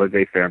of this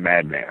laissez-faire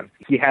madman.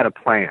 He had a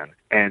plan.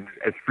 And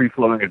as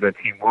free-flowing as that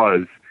team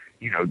was,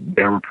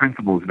 there were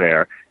principles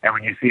there. And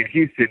when you see in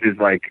Houston,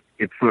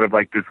 it's sort of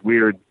like this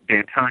weird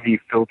D'Antoni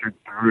filtered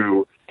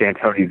through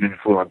D'Antoni's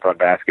influence on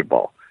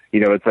basketball.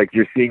 It's like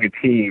you're seeing a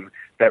team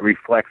that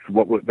reflects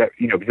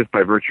just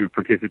by virtue of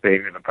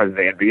participating in the present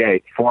day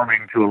NBA,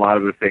 forming to a lot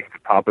of the things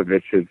that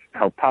Popovich has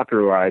helped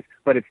popularize,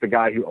 but it's the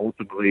guy who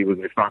ultimately was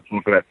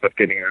responsible for that stuff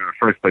getting in the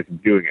first place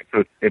and doing it.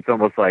 So it's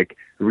almost like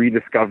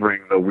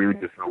rediscovering the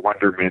weirdness and the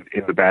wonderment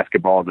in the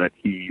basketball that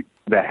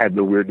had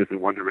the weirdness and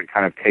wonderment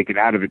kind of taken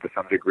out of it to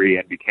some degree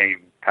and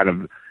became kind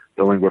of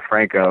the lingua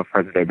franca of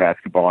present-day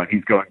basketball. And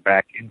he's going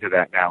back into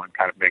that now and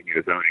kind of making it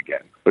his own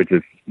again, which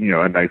is,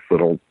 a nice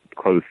little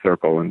closed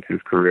circle into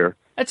his career.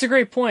 That's a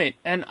great point.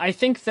 And I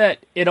think that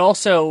it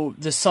also,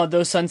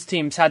 those Suns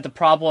teams had the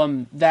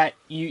problem that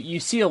you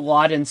see a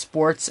lot in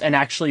sports, and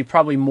actually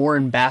probably more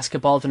in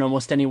basketball than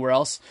almost anywhere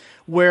else,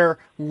 where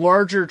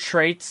larger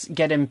traits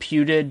get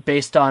imputed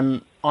based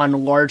on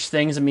large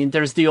things. I mean,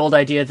 there's the old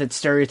idea that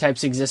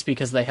stereotypes exist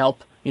because they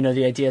help.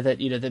 The idea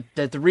that,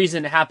 that the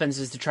reason it happens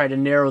is to try to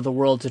narrow the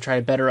world to try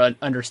to better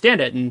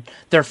understand it. And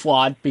they're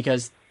flawed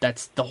because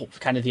that's the whole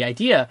kind of the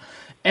idea.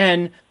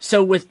 And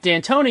so with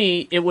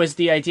D'Antoni, it was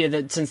the idea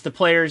that since the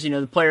players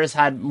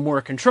had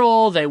more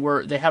control, they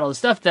had all the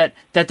stuff that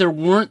there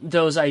weren't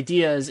those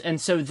ideas.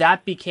 And so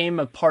that became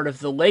a part of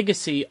the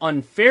legacy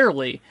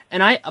unfairly.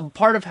 And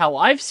part of how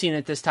I've seen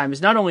it this time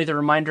is not only the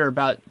reminder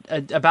about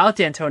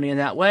D'Antoni in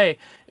that way,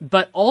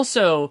 but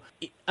also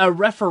a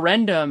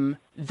referendum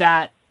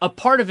that a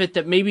part of it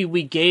that maybe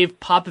we gave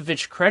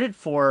Popovich credit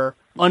for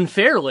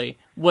unfairly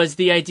was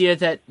the idea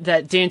that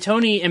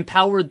D'Antoni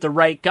empowered the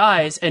right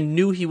guys and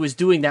knew he was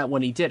doing that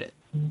when he did it.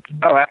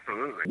 Oh,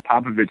 absolutely.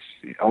 Popovich,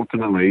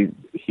 ultimately,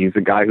 he's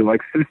a guy who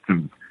likes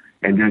systems.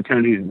 And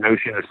D'Antoni's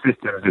notion of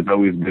systems has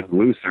always been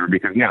looser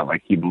because,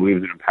 he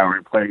believes in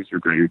empowering players who are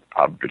great.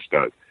 Popovich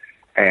does.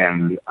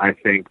 And I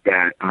think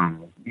that,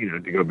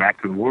 to go back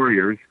to the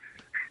Warriors,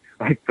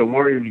 the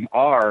Warriors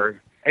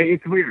are,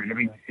 it's weird. I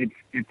mean,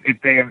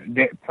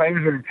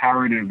 players are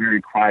empowered in a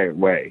very quiet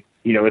way.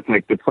 It's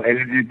like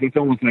it's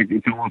almost like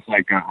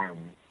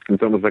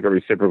a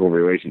reciprocal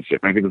relationship.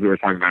 I think as we were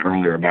talking about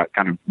earlier about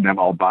kind of them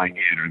all buying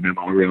in or them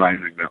all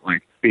realizing that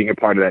like being a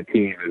part of that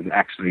team is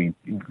actually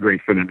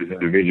great for them as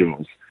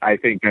individuals. I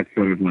think that's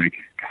sort of like,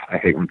 I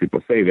hate when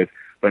people say this,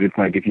 but it's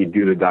like if you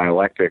do the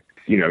dialectic,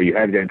 you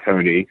have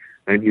D'Antoni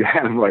and you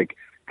have like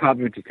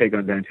Popovich's take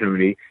on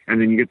D'Antoni,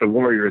 and then you get the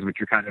Warriors,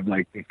 which are kind of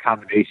like the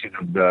combination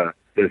of the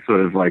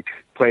sort of like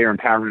player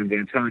empowerment of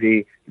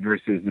D'Antoni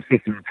versus the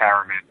system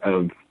empowerment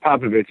of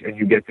Popovich, and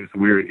you get this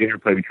weird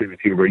interplay between the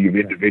two where you have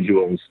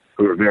individuals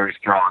who are very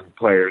strong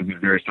players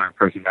and very strong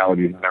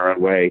personalities in their own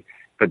way,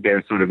 but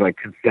they're sort of like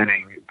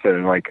consenting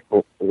to like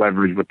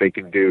leverage what they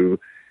can do,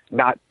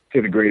 not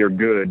to the greater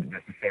good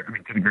necessarily, I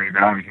mean, to the greater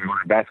good, obviously, we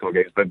want basketball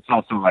games, but it's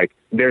also like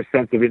their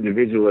sense of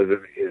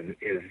individualism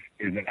is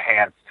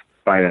enhanced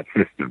by that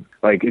system.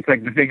 Like, it's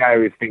like the thing I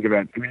always think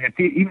about. I mean,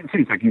 even too,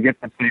 it's like you get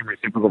that same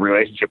reciprocal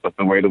relationship with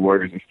the way the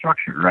Warriors are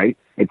structured, right?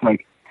 It's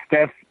like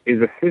Steph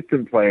is a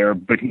system player,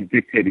 but he's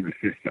dictating the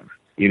system,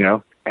 you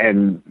know?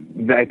 And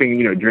I think,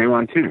 you know,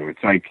 Draymond too.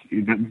 It's like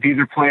these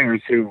are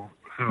players who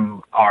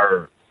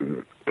are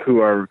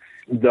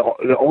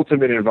the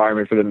ultimate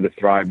environment for them to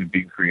thrive is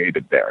being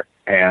created there.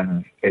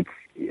 And it's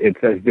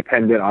as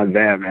dependent on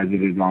them as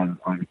it is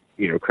on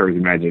you know, Kerr's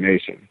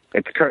imagination.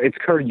 It's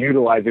Kerr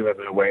utilizing them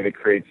in a way that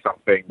creates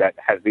something that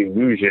has the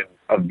illusion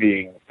of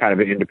being kind of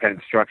an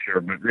independent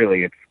structure, but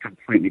really it's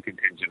completely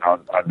contingent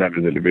on them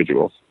as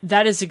individuals.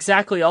 That is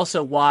exactly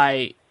also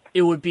why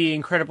it would be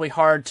incredibly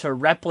hard to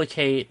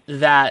replicate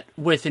that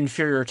with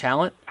inferior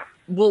talent.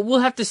 We'll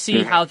have to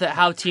see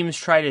how teams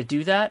try to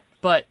do that,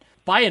 but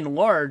by and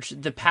large,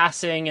 the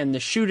passing and the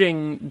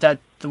shooting that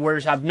the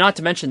Warriors have, not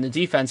to mention the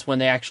defense when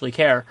they actually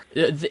care,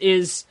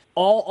 is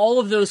all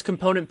of those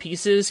component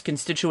pieces,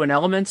 constituent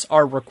elements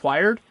are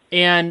required,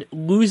 and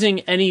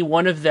losing any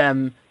one of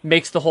them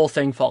makes the whole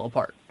thing fall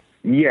apart.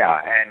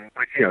 Yeah, and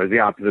you know, it's the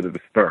opposite of the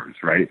Spurs,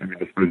 right? I mean,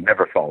 the Spurs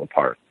never fall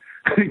apart.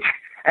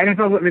 And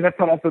it's also, I mean, that's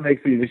what also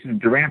makes the addition of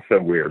Durant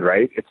so weird,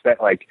 right? It's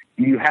that, like,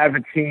 you have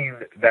a team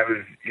that was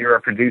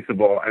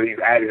irreproducible, and you've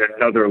added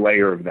another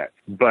layer of that.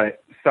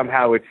 But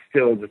somehow it's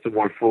still just a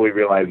more fully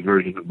realized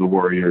version of the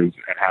Warriors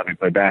and how they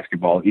play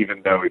basketball,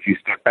 even though if you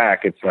step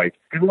back, it's like,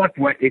 good luck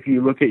if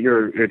you look at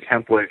your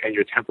template, and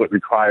your template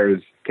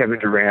requires Kevin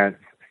Durant,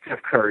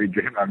 Steph Curry,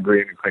 Draymond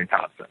Green, and Klay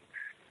Thompson.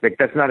 Like,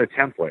 that's not a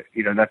template,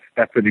 you know.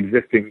 That's an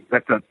existing.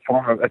 That's a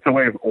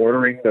way of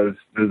ordering those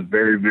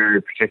very,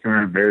 very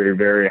particular, very,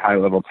 very high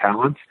level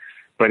talents.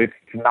 But it's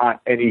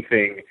not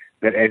anything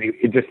that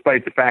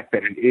despite the fact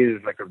that it is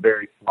like a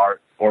very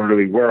smart,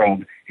 orderly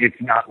world, it's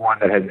not one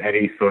that has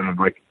any sort of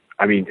like.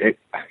 I mean,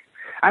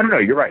 I don't know.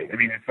 You're right. I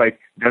mean, it's like,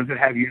 does it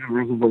have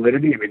universal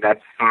validity? I mean,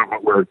 that's sort of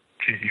what we're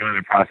continuing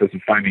the process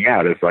of finding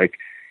out. It's like,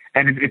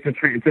 and it's an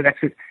exercise.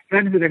 It's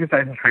not just an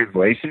exercise in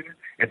translation.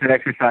 It's an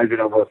exercise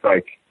in almost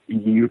like.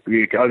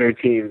 Other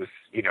teams,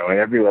 you know, at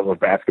every level of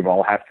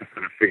basketball have to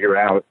sort of figure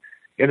out,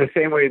 in the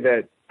same way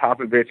that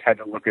Popovich had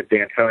to look at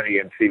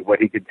D'Antoni and see what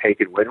he could take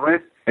and win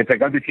with. It's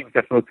like other teams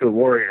have to look to the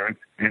Warriors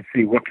and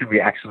see what can we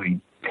actually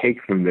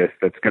take from this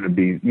that's going to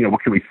be, you know,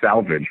 what can we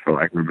salvage, for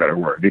lack of a better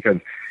word. Because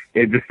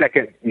the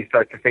second you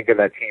start to think of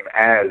that team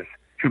as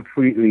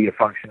completely a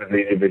function of the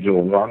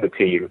individuals on the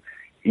team,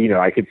 you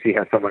know, I could see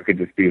how someone could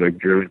just be like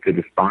driven to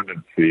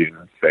despondency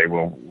and say,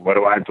 well, what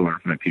do I have to learn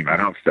from that team? I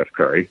don't have Steph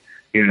Curry.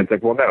 You know, it's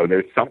like, well, no,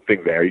 there's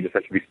something there. You just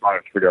have to be smart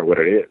enough to figure out what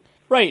it is.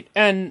 Right,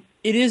 and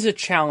it is a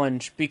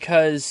challenge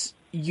because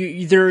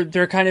there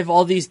are kind of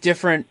all these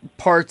different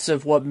parts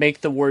of what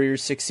make the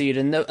Warriors succeed,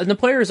 and the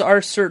players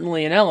are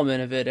certainly an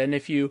element of it. And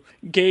if you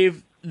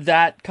gave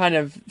that kind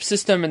of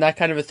system and that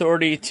kind of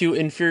authority to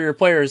inferior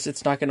players,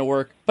 it's not going to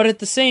work. But at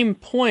the same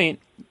point,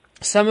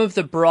 some of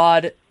the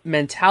broad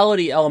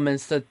mentality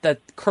elements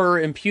that Kerr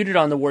imputed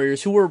on the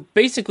Warriors, who were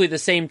basically the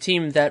same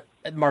team that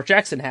Mark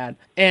Jackson had,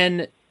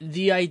 and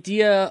the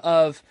idea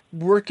of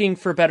working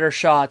for better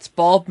shots,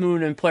 ball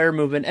movement and player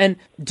movement, and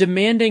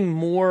demanding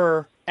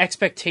more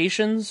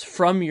expectations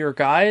from your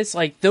guys,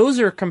 like those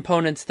are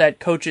components that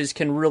coaches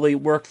can really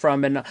work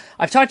from. And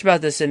I've talked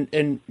about this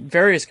in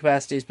various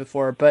capacities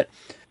before, but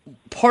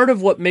part of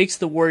what makes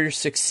the Warriors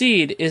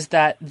succeed is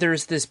that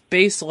there's this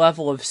base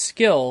level of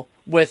skill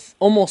with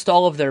almost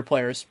all of their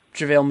players.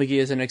 JaVale McGee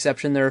is an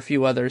exception. There are a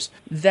few others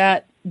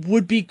that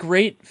would be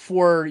great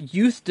for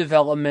youth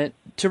development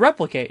to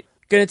replicate.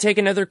 Going to take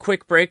another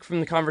quick break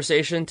from the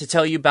conversation to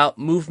tell you about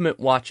Movement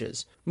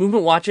Watches.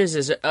 Movement Watches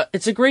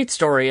it's a great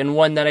story, and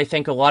one that I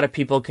think a lot of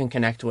people can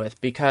connect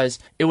with, because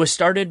it was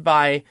started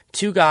by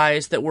two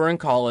guys that were in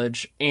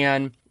college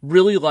and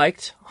really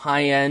liked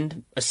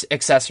high-end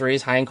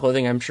accessories, high-end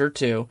clothing, I'm sure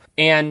too,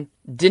 and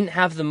didn't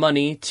have the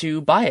money to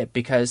buy it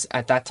because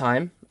at that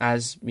time,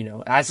 as you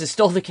know, as is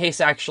still the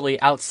case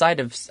actually outside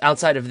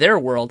of their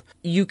world,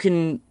 you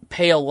can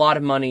pay a lot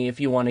of money if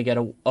you want to get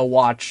a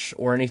watch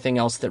or anything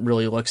else that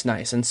really looks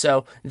nice. And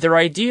so their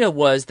idea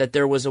was that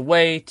there was a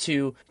way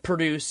to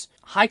produce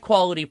high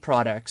quality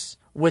products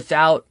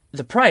without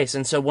the price.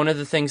 And so one of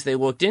the things they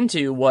looked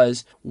into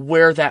was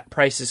where that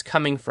price is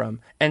coming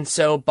from. And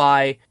so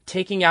by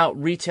taking out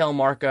retail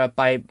markup,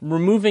 by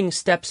removing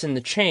steps in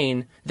the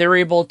chain, they're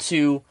able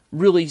to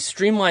really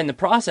streamline the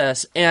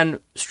process, and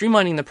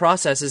streamlining the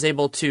process is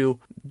able to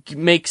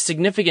make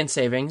significant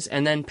savings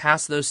and then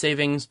pass those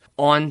savings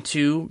on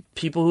to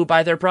people who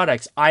buy their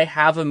products. I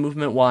have a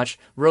Movement watch,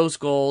 rose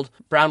gold,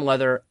 brown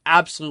leather,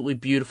 absolutely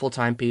beautiful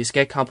timepiece,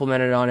 get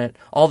complimented on it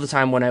all the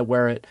time when I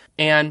wear it.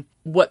 And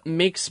what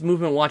makes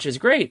Movement watches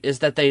great is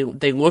that they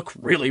look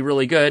really,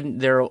 really good.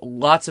 There are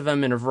lots of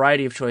them in a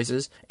variety of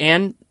choices,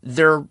 and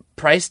they're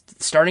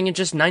priced starting at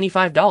just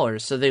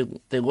 $95. So they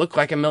look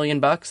like $1 million.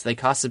 They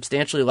cost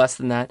substantially less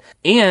than that.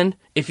 And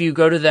if you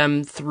go to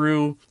them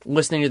through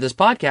listening to this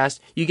podcast,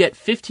 you get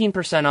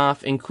 15%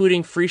 off,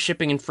 including free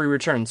shipping and free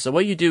returns. So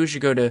what you do is you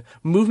go to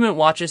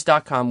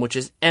movementwatches.com, which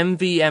is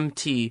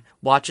MVMT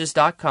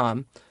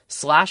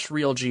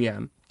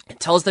watches.com/RealGM.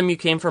 tells them you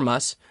came from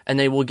us, and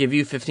they will give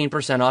you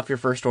 15% off your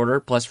first order,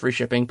 plus free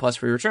shipping, plus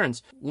free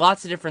returns.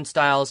 Lots of different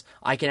styles.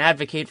 I can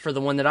advocate for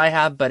the one that I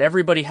have, but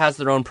everybody has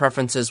their own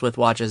preferences with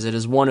watches. It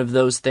is one of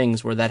those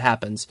things where that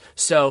happens.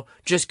 So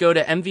just go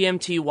to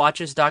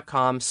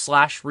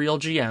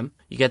mvmtwatches.com/realgm.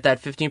 You get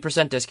that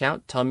 15%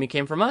 discount. Tell them you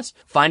came from us.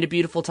 Find a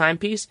beautiful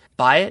timepiece,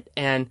 buy it,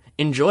 and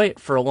enjoy it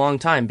for a long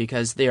time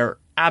because they are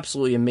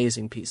absolutely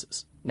amazing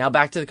pieces. Now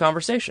back to the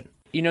conversation.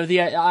 You know,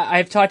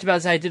 I've talked about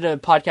this. I did a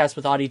podcast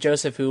with Audie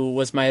Joseph, who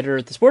was my editor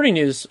at the Sporting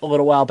News a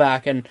little while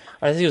back, and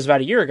I think it was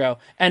about a year ago.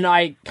 And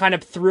I kind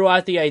of threw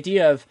out the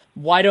idea of,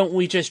 why don't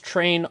we just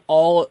train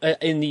all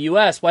in the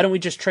U.S.? Why don't we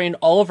just train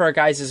all of our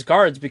guys as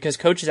guards? Because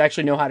coaches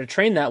actually know how to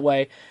train that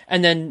way.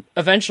 And then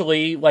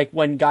eventually, like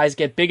when guys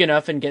get big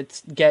enough and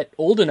get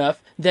old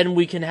enough, then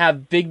we can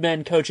have big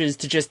men coaches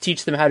to just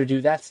teach them how to do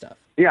that stuff.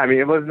 Yeah, I mean,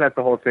 it wasn't that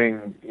the whole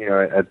thing, you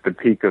know, at the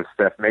peak of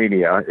Steph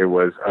Mania. It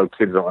was, oh,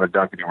 kids don't want to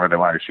dunk anymore, they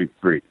want to shoot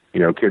three. You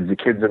know, kids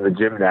in the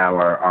gym now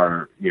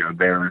are you know,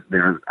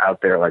 they're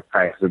out there like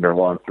practicing their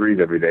long threes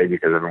every day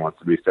because everyone wants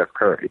to be Steph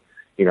Curry.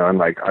 You know, and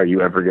like, are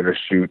you ever going to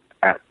shoot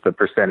at the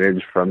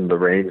percentage from the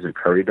range that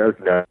Curry does?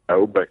 No,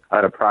 but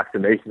an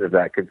approximation of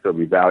that could still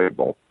be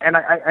valuable. And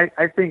I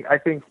think a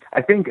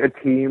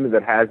team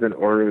that has an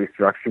orderly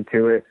structure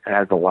to it and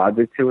has a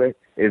logic to it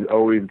is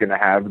always going to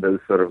have those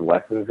sort of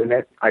lessons in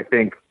it. I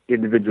think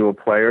individual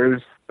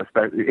players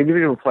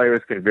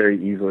can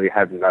very easily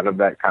have none of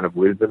that kind of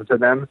wisdom to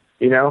them,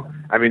 you know?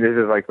 I mean, this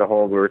is like the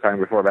whole, we were talking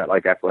before about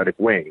like athletic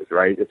wings,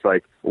 right? It's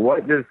like,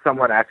 what does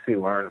someone actually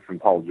learn from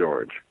Paul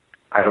George?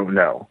 I don't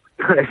know.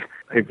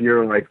 If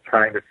you're like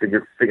trying to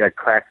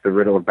crack the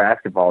riddle of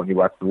basketball and you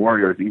watch the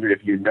Warriors, even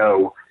if you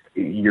know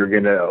you're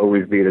going to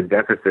always be at a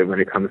deficit when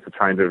it comes to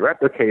trying to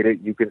replicate it,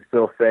 you can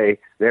still say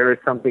there is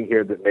something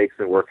here that makes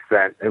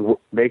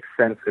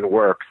sense and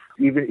works.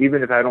 Even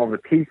if I don't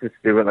have the pieces to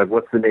do it, like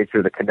what's the nature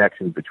of the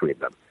connections between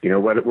them? You know,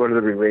 what are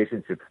the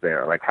relationships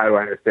there? Like, how do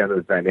I understand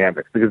those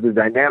dynamics? Because the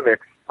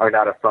dynamics are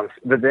not a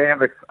function. The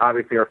dynamics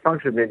obviously are a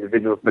function of the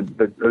individuals, but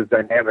those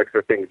dynamics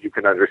are things you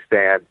can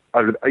understand.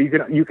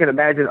 You can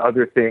imagine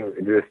other things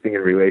existing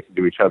in relation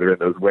to each other in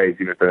those ways,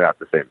 even if they're not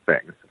the same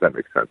things. If that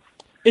makes sense.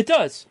 It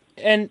does.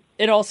 And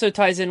it also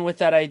ties in with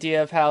that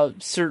idea of how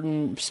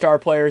certain star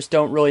players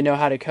don't really know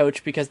how to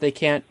coach because they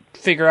can't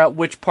figure out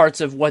which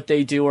parts of what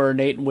they do are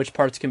innate and which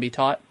parts can be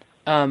taught.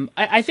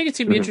 I think it's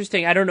going to be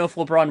interesting. I don't know if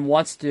LeBron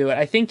wants to do it.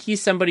 I think he's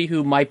somebody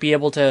who might be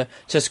able to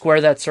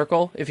square that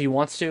circle if he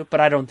wants to, but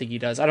I don't think he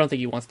does. I don't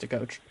think he wants to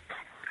coach.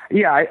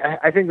 Yeah,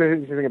 I think the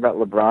interesting thing about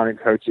LeBron and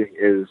coaching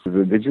is,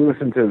 did you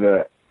listen to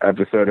the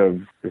episode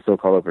of the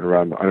so-called Open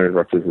Run,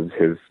 Uninterrupted,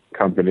 his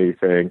company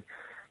thing?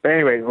 But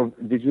anyway,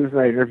 did you listen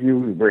to that interview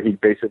where he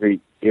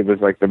basically, it was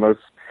like the most,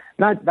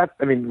 I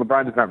mean,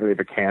 LeBron does not really have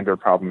a candor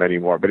problem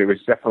anymore, but it was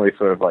definitely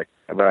sort of like,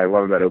 what I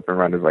love about Open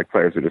Run is like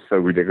players are just so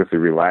ridiculously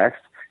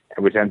relaxed,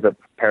 which ends up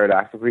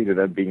paradoxically to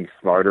them being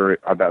smarter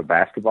about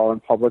basketball in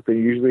public than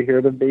you usually hear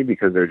them be,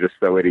 because they're just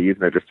so at ease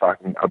and they're just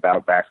talking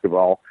about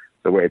basketball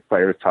the way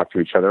players talk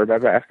to each other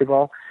about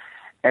basketball.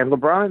 And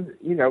LeBron,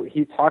 you know,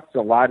 he talks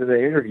a lot in the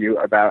interview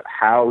about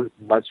how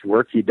much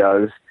work he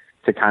does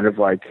to kind of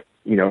like,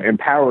 you know,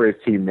 empower his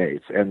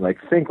teammates and like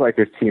think like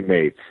his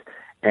teammates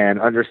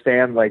and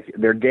understand like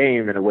their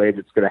game in a way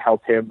that's going to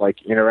help him like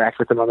interact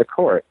with them on the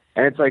court.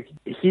 And it's like,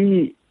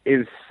 he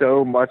is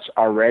so much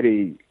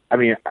already, I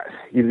mean,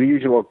 the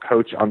usual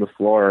coach on the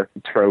floor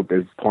trope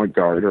is point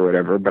guard or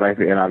whatever, but I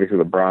think, and obviously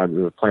LeBron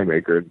is a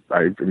playmaker.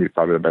 He's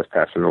probably the best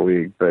passer in the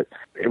league. But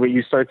when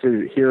you start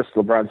to hear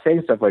LeBron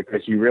saying stuff like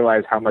this, you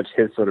realize how much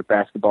his sort of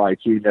basketball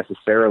IQ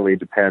necessarily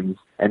depends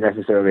and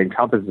necessarily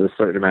encompasses a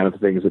certain amount of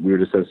things that we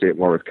would associate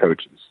more with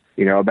coaches.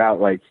 You know,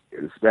 about like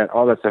that,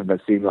 all that stuff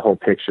about seeing the whole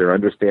picture,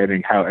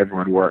 understanding how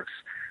everyone works,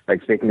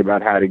 like thinking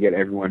about how to get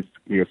everyone,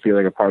 you know,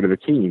 feeling a part of the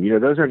team. You know,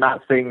 those are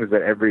not things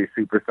that every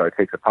superstar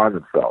takes upon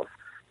themselves.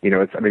 You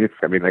know,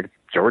 like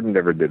Jordan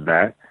never did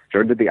that.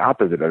 Jordan did the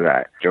opposite of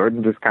that.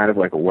 Jordan just kind of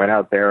like went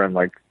out there and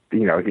like,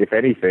 you know, if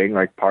anything,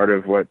 like part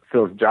of what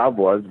Phil's job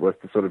was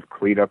to sort of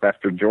clean up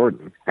after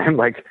Jordan and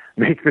like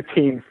make the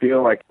team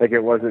feel like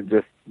it wasn't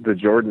just the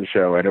Jordan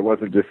show and it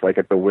wasn't just like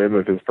at the whim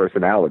of his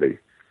personality.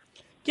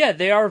 Yeah,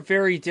 they are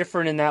very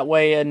different in that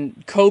way,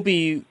 and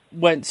Kobe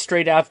went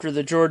straight after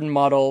the Jordan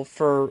model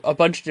for a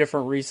bunch of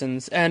different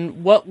reasons.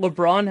 And what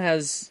LeBron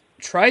has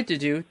tried to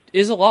do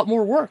is a lot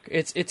more work.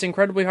 It's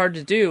incredibly hard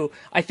to do.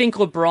 I think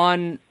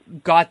LeBron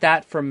got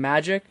that from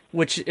Magic,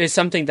 which is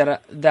something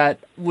that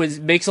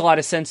makes a lot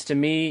of sense to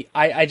me.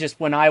 I just,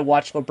 when I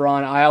watch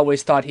LeBron, I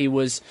always thought he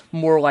was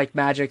more like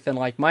Magic than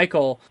like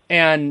Michael,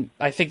 and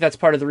I think that's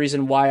part of the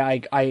reason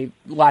why I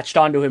latched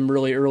onto him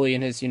really early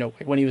in his, you know,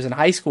 when he was in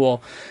high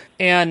school.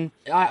 And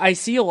I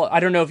see a lot, I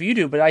don't know if you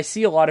do, but I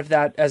see a lot of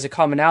that as a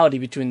commonality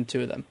between the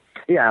two of them.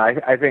 Yeah,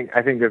 I think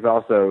there's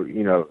also,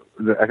 you know,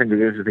 I think the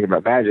interesting thing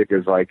about Magic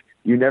is like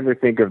you never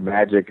think of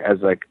Magic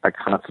as like a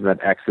consummate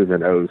X's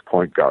and O's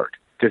point guard,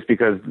 just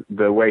because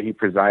the way he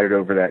presided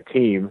over that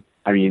team.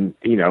 I mean,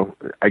 you know,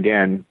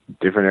 again,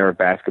 different era of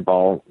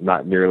basketball,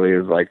 not nearly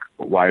as like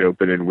wide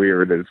open and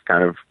weird as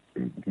kind of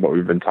what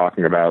we've been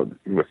talking about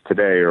with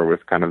today, or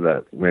with kind of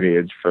that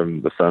lineage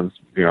from the Suns,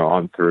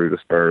 on through the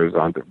Spurs,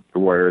 on to the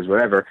Warriors,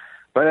 whatever.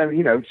 But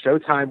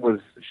Showtime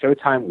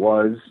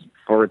was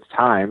for its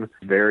time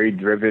very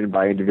driven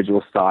by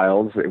individual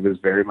styles. It was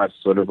very much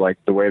sort of like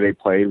the way they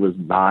played was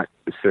not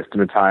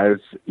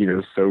systematized,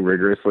 so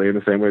rigorously in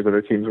the same way as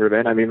other teams were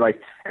then. I mean,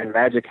 and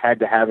Magic had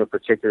to have a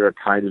particular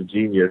kind of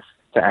genius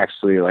to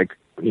actually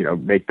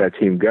make that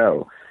team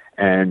go.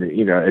 And,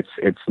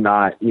 it's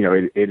not,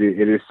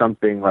 it is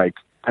something like,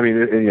 I mean,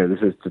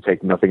 this is to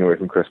take nothing away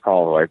from Chris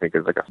Paul, who I think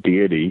is like a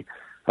deity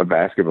of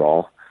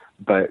basketball.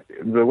 But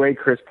the way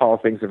Chris Paul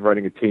thinks of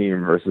running a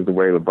team versus the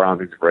way LeBron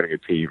thinks of running a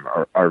team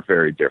are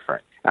very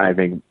different. And I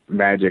think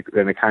Magic,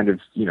 and the kind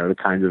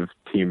of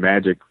team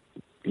Magic,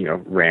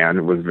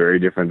 ran was very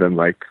different than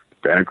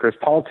a Chris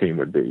Paul team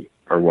would be,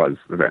 or was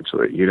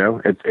eventually,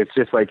 It's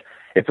just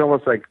it's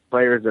almost like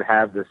players that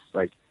have this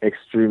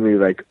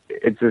extremely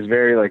it's this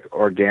very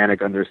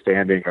organic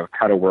understanding of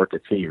how to work a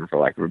team, for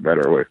lack of a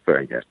better way of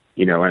putting it,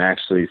 and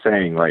actually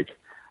saying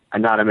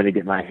I'm going to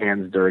get my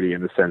hands dirty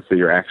in the sense that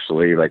you're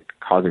actually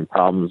causing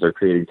problems or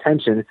creating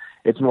tension.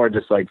 It's more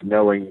just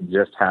knowing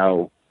just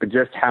how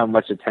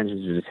much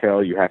attention to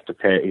detail you have to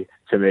pay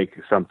to make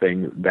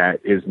something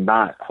that is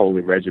not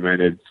wholly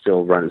regimented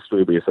still run as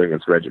smoothly as something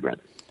that's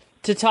regimented.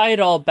 To tie it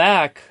all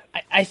back,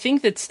 I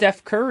think that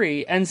Steph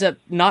Curry ends up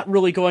not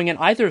really going in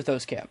either of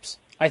those camps.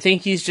 I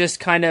think he's just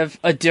kind of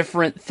a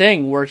different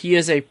thing, where he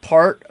is a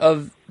part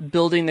of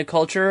building the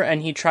culture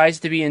and he tries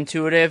to be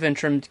intuitive in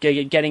terms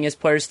of getting his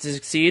players to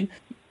succeed,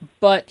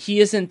 but he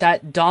isn't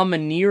that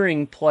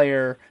domineering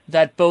player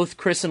that both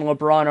Chris and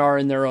LeBron are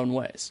in their own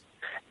ways.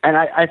 And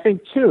I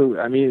think, too,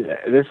 I mean,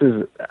 this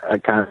is a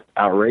kind of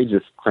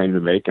outrageous claim to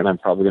make, and I'm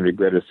probably going to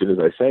regret it as soon as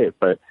I say it,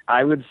 but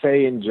I would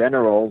say in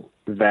general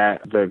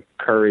that the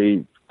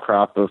Curry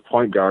crop of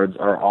point guards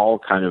are all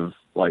kind of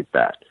like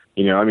that.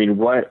 I mean,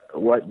 what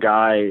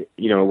guy,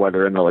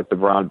 whether in the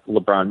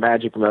LeBron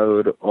Magic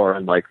mode or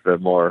in the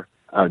more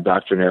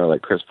doctrinaire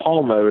Chris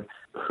Paul mode,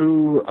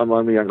 who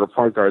among the younger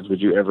point guards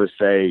would you ever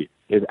say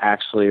is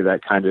actually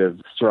that kind of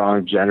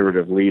strong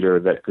generative leader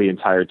that the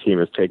entire team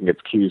is taking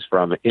its cues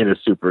from in a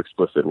super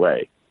explicit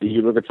way?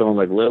 You look at someone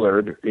like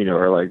Lillard,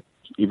 or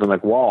even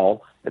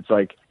Wall, it's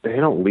they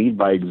don't lead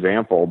by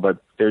example, but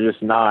they're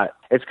just not.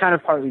 It's kind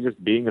of partly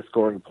just being a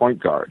scoring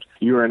point guard.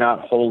 You are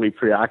not wholly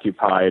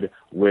preoccupied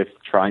with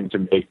trying to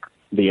make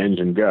the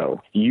engine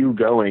go. You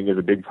going is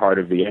a big part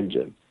of the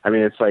engine. I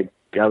mean, it's I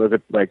look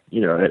at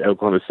at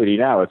Oklahoma City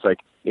now, it's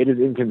it is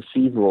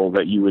inconceivable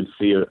that you would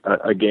see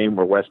a game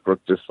where Westbrook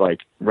just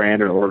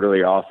ran an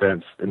orderly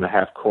offense in the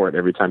half court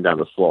every time down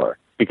the floor,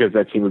 because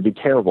that team would be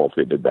terrible if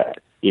they did that.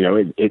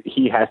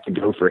 He has to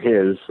go for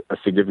his a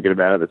significant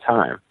amount of the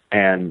time.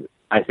 And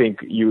I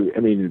think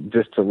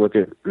just to look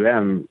at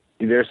them,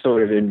 they're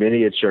sort of in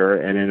miniature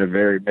and in a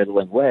very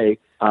middling way,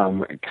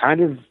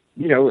 kind of,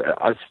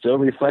 are still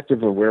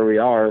reflective of where we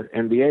are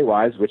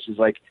NBA-wise, which is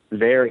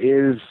there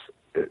is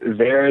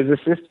a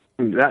system.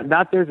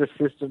 Not there's a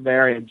system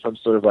there in some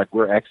sort of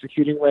we're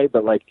executing way,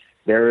 but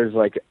there is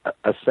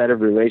a set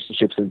of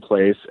relationships in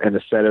place and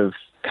a set of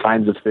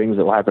kinds of things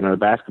that will happen on a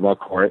basketball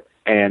court.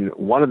 And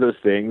one of those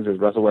things is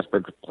Russell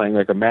Westbrook playing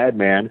like a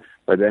madman,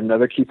 but then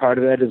another key part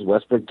of that is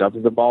Westbrook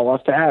dumping the ball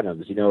off to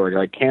Adams,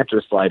 or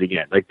Cantor sliding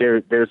in.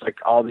 There's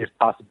all these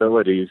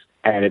possibilities,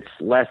 and it's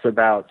less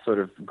about sort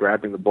of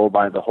grabbing the bull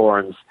by the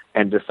horns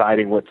and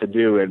deciding what to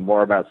do, and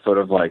more about sort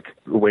of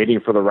waiting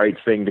for the right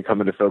thing to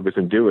come into focus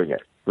and doing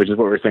it, which is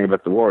what we're saying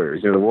about the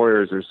Warriors. The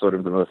Warriors are sort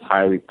of the most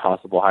highly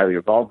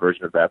evolved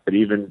version of that, but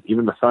even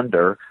the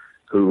Thunder,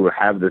 who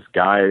have this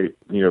guy,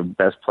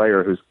 best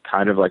player who's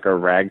kind of a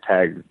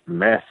ragtag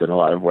mess in a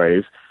lot of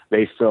ways,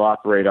 they still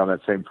operate on that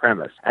same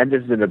premise. And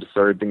this is an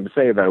absurd thing to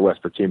say about a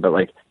Westbrook team, but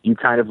you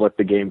kind of let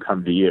the game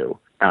come to you.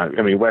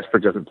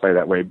 Westbrook doesn't play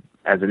that way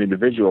as an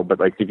individual, but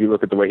if you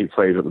look at the way he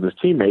plays with his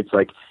teammates,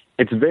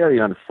 it's very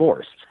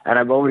unforced. And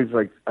I'm always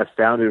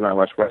astounded when I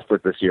watch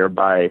Westbrook this year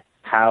by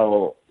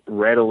how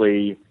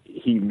readily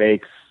he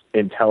makes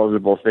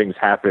intelligible things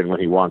happen when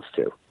he wants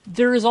to.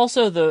 There is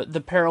also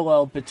the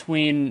parallel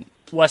between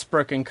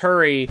Westbrook and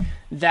Curry,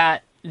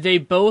 that they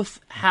both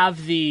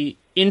have the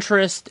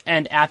interest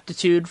and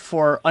aptitude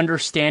for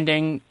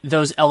understanding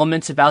those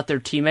elements about their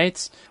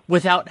teammates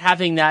without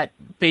having that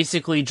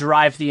basically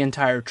drive the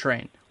entire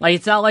train.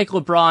 It's not like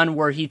LeBron,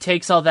 where he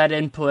takes all that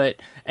input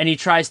and he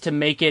tries to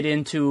make it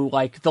into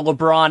the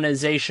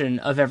LeBronization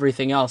of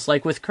everything else.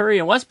 With Curry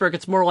and Westbrook,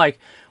 it's more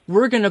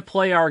we're going to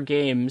play our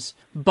games,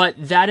 but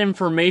that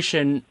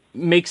information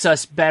makes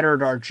us better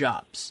at our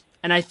jobs.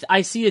 And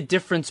I see a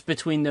difference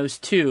between those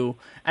two.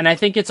 And I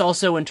think it's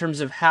also in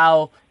terms of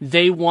how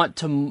they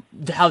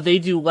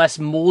do less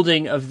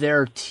molding of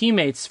their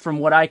teammates, from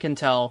what I can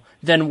tell,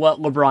 than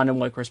what LeBron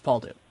and Chris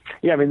Paul do.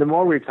 Yeah, the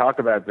more we talk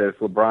about this,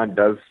 LeBron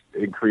does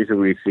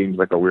increasingly seems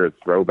like a weird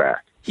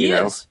throwback. He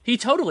is. He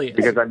totally is.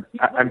 Because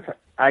I'm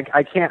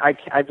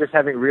just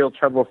having real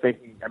trouble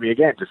thinking.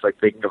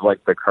 Thinking of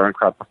the current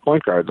crop of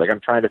point guards. I'm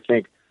trying to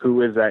think,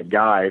 who is that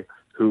guy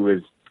who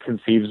is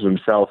conceives of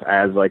himself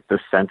as like the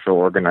central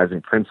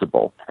organizing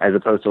principle, as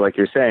opposed to, like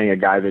you're saying, a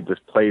guy that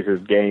just plays his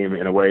game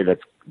in a way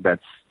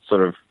that's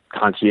sort of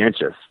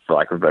conscientious, for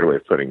lack of a better way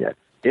of putting it.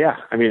 Yeah,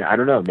 I mean, I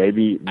don't know.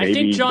 Maybe I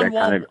think John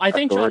Wall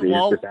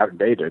is just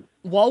outdated.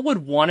 Wall would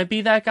want to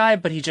be that guy,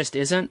 but he just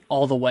isn't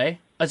all the way.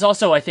 It's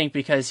also, I think,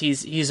 because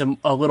he's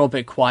a little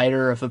bit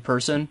quieter of a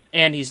person,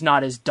 and he's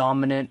not as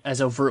dominant,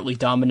 as overtly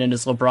dominant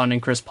as LeBron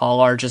and Chris Paul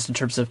are, just in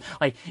terms of,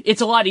 like,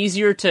 it's a lot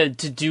easier to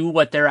do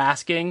what they're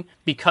asking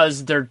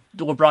because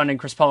LeBron and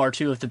Chris Paul are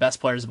two of the best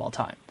players of all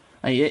time.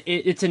 Like,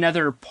 it's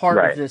another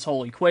part of this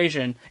whole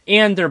equation,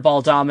 and they're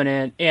ball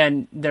dominant,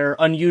 and they're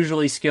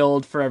unusually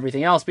skilled for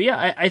everything else. But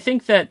yeah, I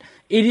think that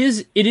it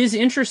is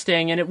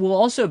interesting, and it will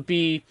also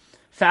be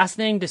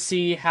fascinating to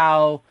see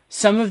how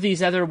some of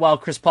these other, while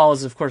Chris Paul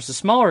is of course a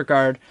smaller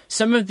guard,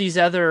 some of these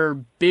other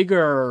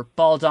bigger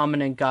ball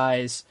dominant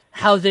guys,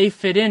 how they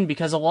fit in,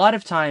 because a lot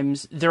of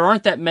times there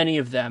aren't that many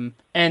of them,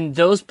 and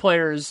those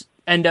players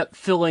end up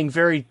filling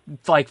very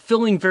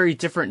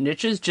different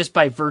niches just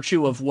by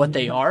virtue of what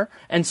they are.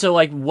 And so,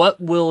 like,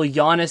 what will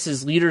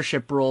Giannis's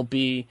leadership role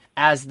be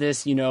as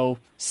this, 6'10",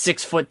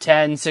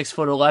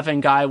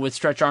 6'11" guy with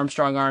Stretch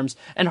Armstrong arms?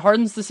 And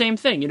Harden's the same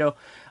thing.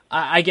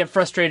 I get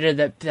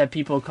frustrated that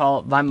people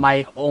call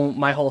my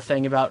whole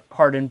thing about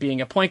Harden being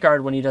a point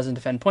guard when he doesn't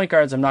defend point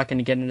guards. I'm not going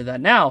to get into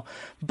that now,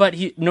 but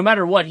no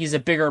matter what, he's a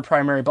bigger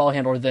primary ball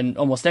handler than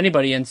almost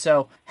anybody. And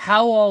so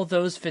how all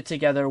those fit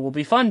together will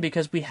be fun,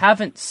 because we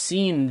haven't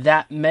seen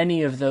that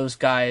many of those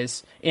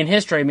guys in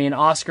history. I mean,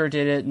 Oscar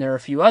did it, and there are a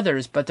few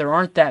others, but there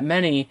aren't that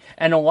many.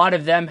 And a lot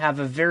of them have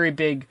a very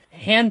big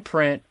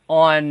handprint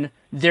on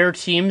their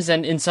teams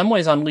and in some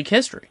ways on league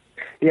history.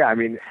 Yeah, I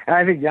mean, and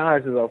I think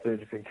Giannis is also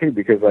interesting too,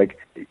 because like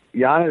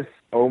Giannis,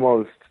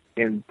 almost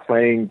in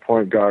playing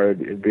point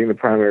guard and being the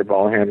primary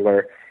ball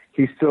handler,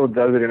 he still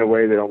does it in a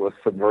way that almost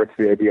subverts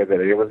the idea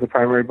that he was the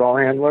primary ball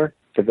handler.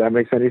 If that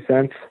makes any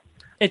sense,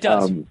 it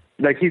does.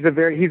 Like he's a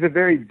very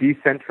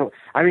decentral.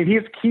 I mean,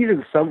 he's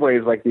in some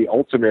ways like the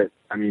ultimate.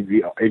 I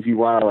mean, if you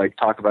want to like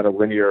talk about a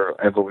linear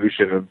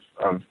evolution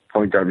of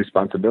point guard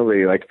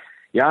responsibility, like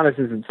Giannis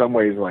is in some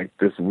ways like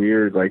this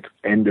weird like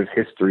end of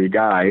history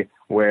guy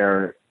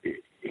where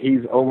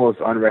he's almost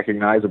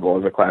unrecognizable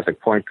as a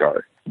classic point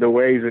guard. The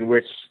ways in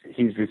which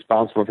he's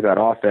responsible for that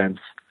offense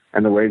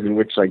and the ways in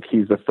which like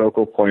he's the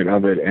focal point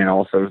of it and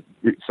also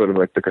sort of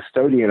like the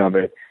custodian of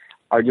it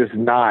are just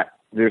not,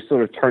 they're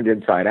sort of turned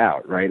inside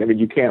out, right? I mean,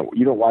 you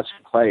don't watch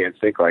him play and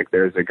think like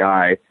there's a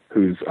guy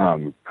who's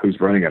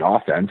running an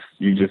offense.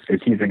 He's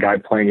a guy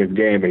playing his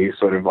game, and he's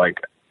sort of like,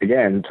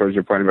 again, towards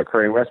your point about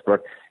Curry and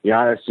Westbrook,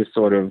 Giannis just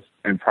sort of,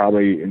 and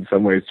probably in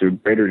some ways to a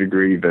greater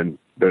degree than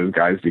those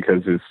guys,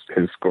 because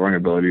his scoring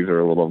abilities are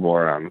a little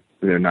more,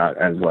 they're not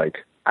as like,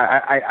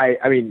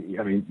 I mean,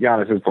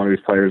 Giannis is one of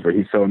these players where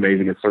he's so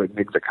amazing at certain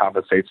things that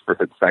compensates for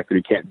the fact that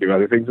he can't do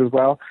other things as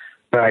well.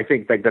 But I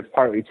think like that's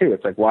partly too.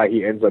 It's like why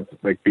he ends up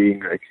like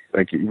being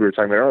like we were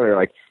talking about earlier.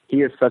 Like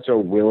he is such a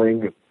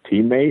willing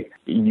teammate.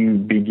 You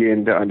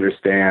begin to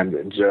understand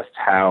just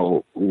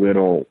how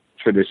little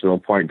traditional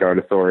point guard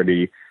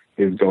authority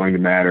is going to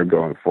matter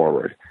going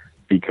forward,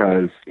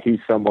 because he's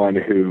someone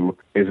who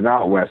is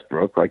not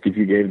Westbrook. Like if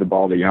you gave the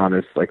ball to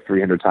Giannis like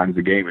 300 times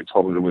a game and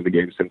told him to win the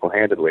game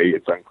single-handedly,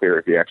 it's unclear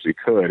if he actually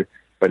could.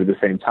 But at the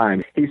same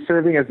time, he's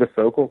serving as the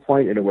focal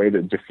point in a way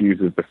that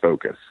diffuses the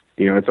focus.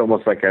 It's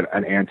almost like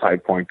an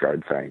anti-point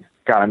guard thing.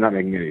 God, I'm not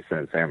making any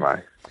sense, am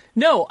I?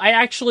 No, I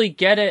actually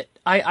get it.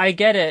 I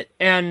get it.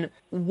 And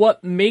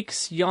what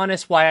makes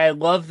Giannis, why I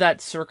love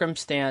that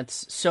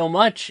circumstance so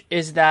much,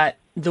 is that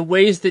the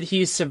ways that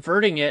he's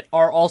subverting it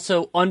are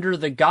also under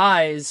the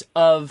guise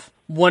of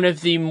one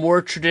of the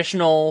more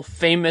traditional,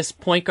 famous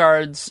point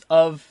guards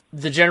of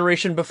the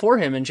generation before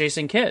him, and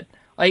Jason Kidd.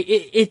 Like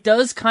it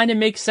does kind of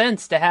make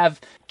sense to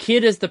have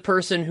Kidd as the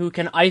person who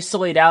can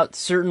isolate out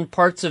certain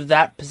parts of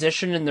that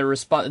position and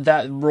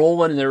that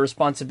role and their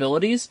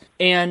responsibilities,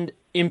 and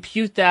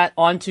impute that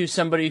onto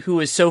somebody who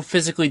is so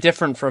physically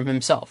different from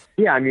himself.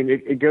 Yeah, I mean,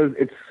 it's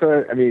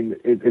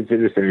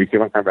interesting. We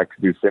keep on coming back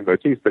to do same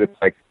motifs, but it's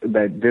like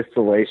that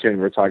distillation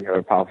we're talking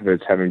about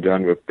Popovich having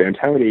done with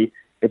D'Antoni.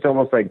 It's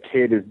almost like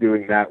Kidd is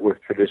doing that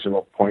with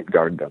traditional point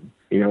guarddom.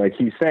 Like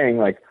he's saying,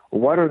 like,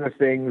 what are the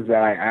things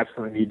that I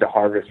absolutely need to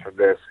harvest from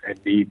this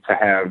and need to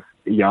have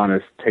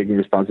Giannis taking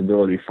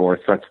responsibility for,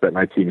 such that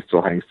my team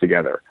still hangs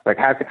together? Like,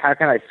 how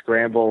can I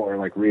scramble or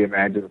like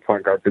reimagine the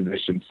point guard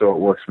position so it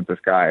works with this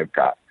guy I've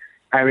got?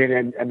 I mean,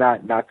 and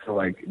not to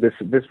like this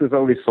was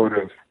always sort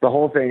of the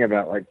whole thing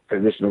about like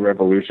positional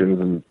revolutions,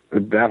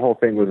 and that whole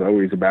thing was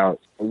always about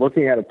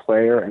looking at a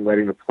player and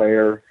letting the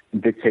player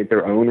dictate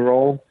their own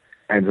role,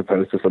 as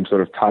opposed to some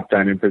sort of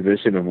top-down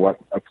imposition of what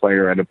a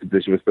player at a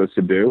position was supposed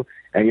to do.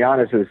 And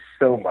Giannis is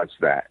so much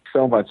that.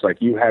 So much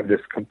like you have this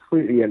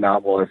completely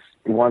anomalous,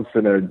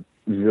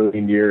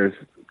 once-in-a-zillion years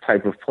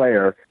type of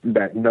player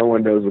that no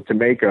one knows what to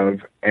make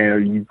of,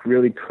 and you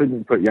really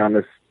couldn't put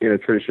Giannis in a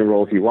traditional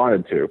role if you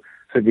wanted to.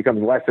 So it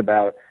becomes less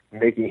about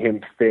making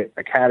him fit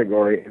a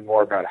category and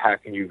more about how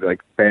can you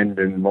like bend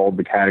and mold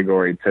the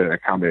category to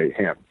accommodate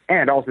him.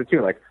 And also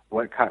too, like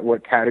what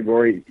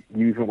category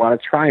you even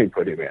want to try and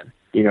put him in.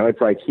 You know,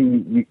 it's like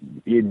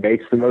it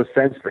makes the most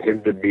sense for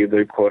him to be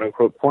the quote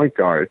unquote point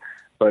guard,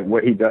 but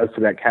what he does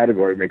to that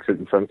category makes it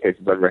in some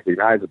cases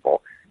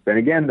unrecognizable. Then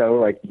again, though,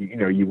 like,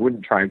 you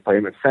wouldn't try and play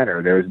him at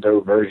center. There is no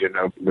version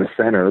of the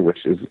center,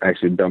 which is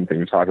actually a dumb thing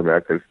to talk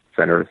about because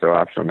center is so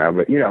optional now,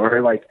 but,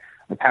 or like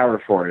a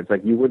power forward. It's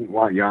like you wouldn't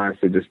want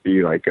Giannis to just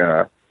be like,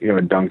 a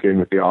Duncan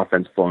with the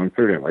offense flowing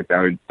through him. Like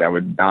that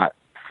would not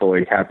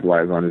fully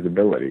capitalize on his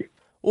ability.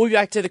 We'll be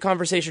back to the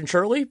conversation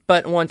shortly,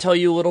 but I want to tell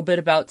you a little bit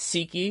about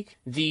SeatGeek,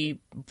 the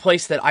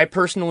place that I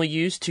personally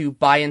use to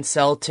buy and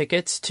sell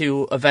tickets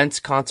to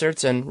events,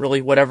 concerts, and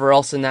really whatever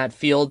else in that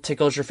field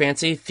tickles your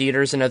fancy.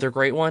 Theater's another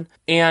great one.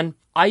 And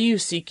I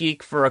use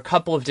SeatGeek for a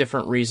couple of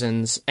different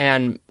reasons,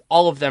 and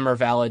all of them are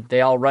valid.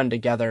 They all run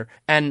together.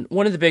 And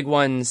one of the big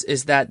ones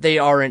is that they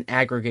are an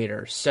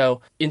aggregator.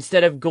 So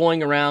instead of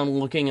going around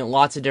looking at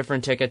lots of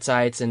different ticket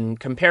sites and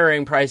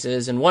comparing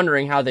prices and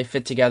wondering how they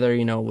fit together,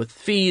 with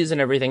fees and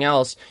everything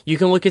else, you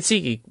can look at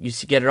SeatGeek. You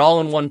get it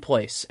all in one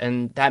place.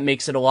 And that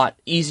makes it a lot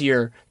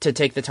easier to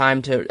take the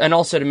time to, and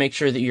also to make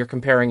sure that you're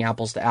comparing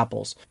apples to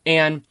apples.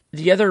 And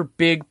the other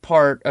big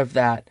part of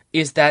that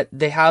is that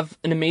they have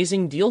an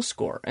amazing deal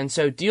score. And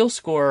so deal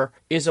score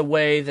is a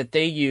way that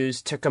they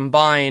use to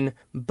combine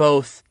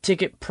both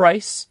ticket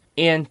price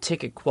and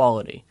ticket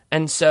quality.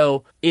 And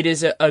so it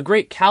is a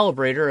great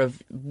calibrator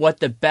of what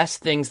the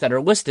best things that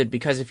are listed,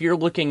 because if you're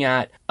looking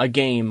at a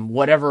game,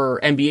 whatever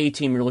NBA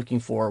team you're looking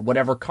for,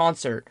 whatever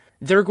concert,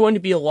 there are going to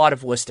be a lot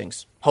of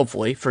listings,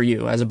 hopefully, for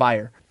you as a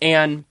buyer.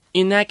 And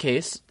in that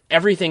case,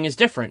 everything is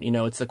different.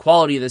 It's the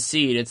quality of the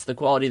seat, it's the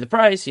quality of the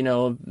price,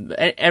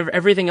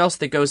 everything else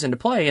that goes into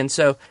play. And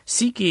so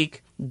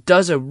SeatGeek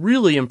does a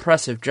really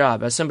impressive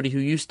job. As somebody who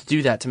used to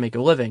do that to make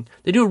a living,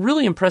 they do a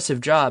really impressive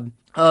job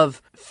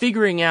of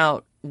figuring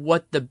out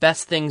what the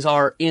best things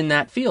are in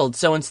that field.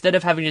 So instead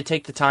of having to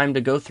take the time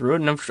to go through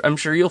it, and I'm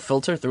sure you'll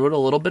filter through it a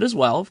little bit as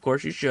well, of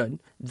course you should,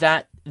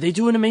 that they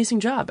do an amazing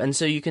job. And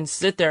so you can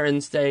sit there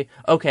and say,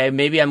 okay,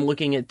 maybe I'm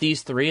looking at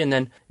these three, and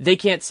then they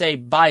can't say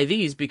buy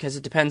these because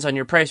it depends on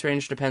your price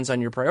range, depends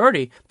on your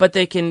priority, but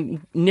they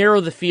can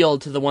narrow the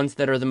field to the ones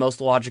that are the most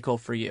logical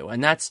for you.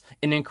 And that's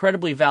an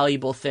incredibly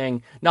valuable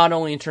thing, not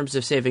only in terms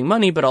of saving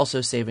money, but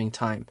also saving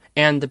time.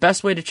 And the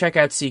best way to check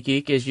out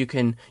SeatGeek is you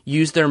can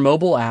use their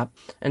mobile app.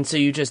 And so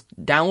you just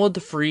download the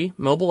free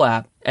mobile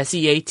app,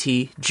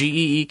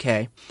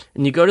 SeatGeek,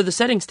 and you go to the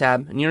settings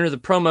tab and you enter the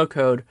promo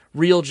code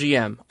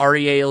REALGM,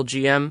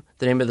 REALGM,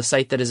 the name of the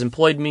site that has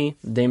employed me.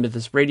 The name of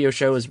this radio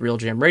show is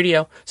RealGM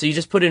Radio. So you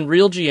just put in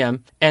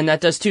RealGM, and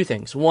that does two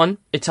things. One,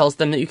 it tells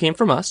them that you came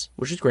from us,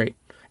 which is great.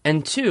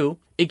 And two,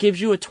 it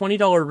gives you a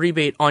 $20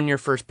 rebate on your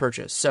first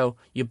purchase. So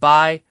you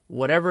buy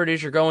whatever it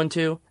is you're going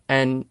to,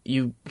 and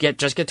you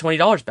just get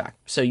 $20 back.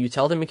 So you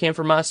tell them you came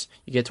from us,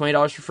 you get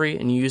 $20 for free,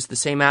 and you use the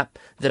same app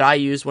that I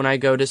use when I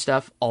go to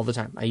stuff all the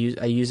time. I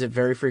use it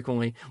very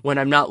frequently when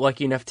I'm not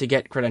lucky enough to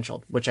get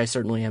credentialed, which I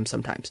certainly am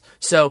sometimes.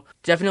 So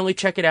definitely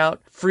check it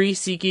out. Free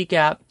SeatGeek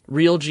app,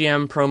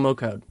 RealGM promo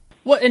code.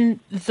 Well, and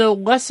the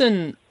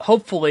lesson,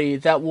 hopefully,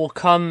 that will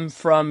come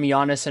from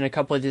Giannis and a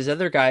couple of these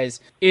other guys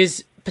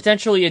is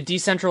potentially a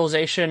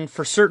decentralization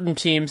for certain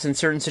teams in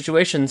certain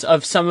situations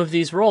of some of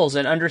these roles,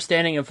 and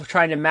understanding of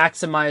trying to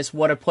maximize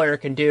what a player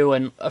can do.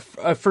 And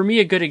for me,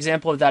 a good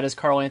example of that is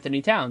Karl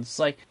Anthony Towns. It's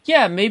like,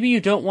 yeah, maybe you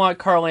don't want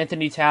Karl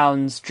Anthony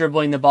Towns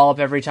dribbling the ball up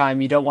every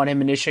time. You don't want him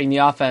initiating the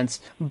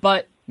offense,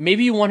 but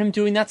maybe you want him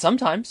doing that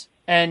sometimes.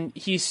 And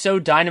he's so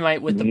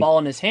dynamite with the ball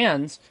in his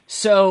hands.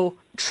 So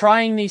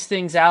trying these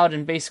things out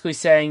and basically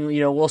saying,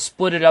 we'll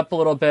split it up a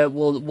little bit.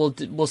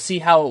 We'll see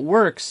how it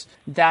works.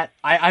 That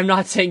I'm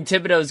not saying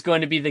Thibodeau is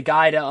going to be the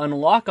guy to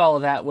unlock all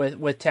of that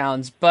with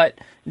Towns, but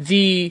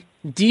the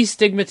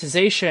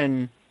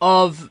destigmatization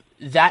of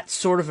that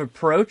sort of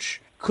approach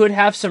could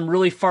have some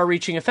really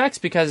far-reaching effects,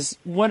 because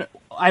when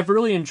I've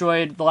really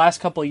enjoyed the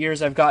last couple of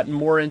years, I've gotten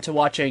more into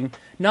watching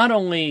not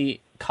only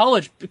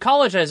college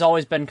has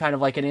always been kind of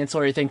like an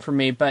ancillary thing for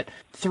me, but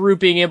through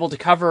being able to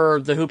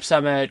cover the Hoop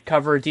Summit,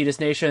 cover Adidas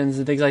Nations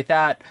and things like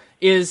that,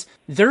 is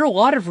there are a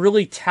lot of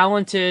really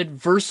talented,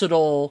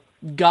 versatile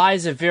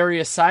guys of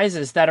various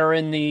sizes that are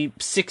in the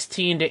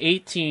 16 to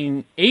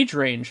 18 age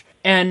range.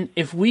 And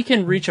if we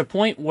can reach a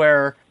point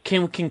where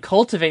can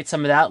cultivate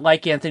some of that,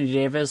 like Anthony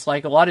Davis,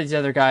 like a lot of these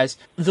other guys,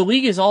 the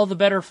league is all the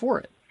better for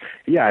it.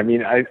 Yeah, I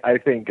mean, I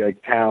think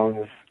like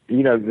Towns,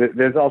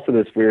 there's also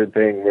this weird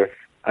thing with,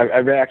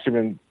 I've actually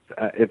been,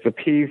 it's a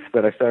piece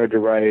that I started to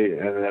write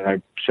and then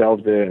I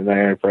shelved it, and then I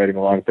ended up writing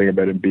a long thing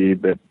about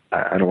Embiid that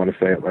I don't want to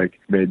say it like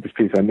made this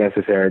piece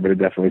unnecessary, but it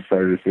definitely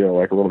started to feel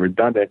like a little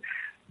redundant.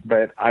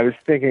 But I was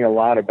thinking a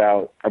lot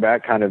about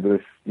kind of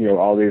this,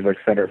 all these like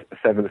center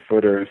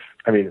 7-footers.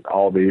 I mean,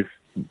 all these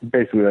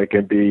basically like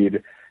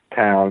Embiid,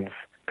 Towns,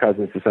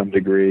 Cousins to some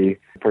degree,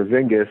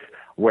 Porzingis,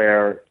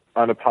 where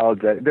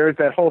unapologetic. There's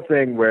that whole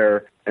thing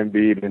where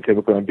Embiid, in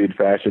typical Embiid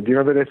fashion, do you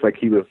remember this? Like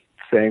he was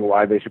saying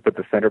why they should put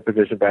the center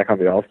position back on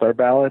the All-Star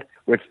ballot,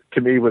 which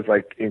to me was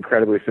like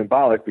incredibly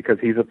symbolic because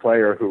he's a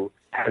player who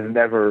has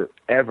never,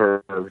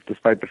 ever,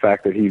 despite the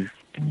fact that he's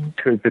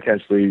could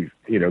potentially,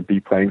 be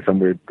playing some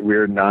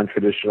weird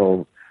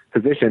non-traditional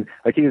position,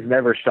 like he has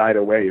never shied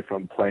away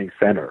from playing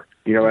center.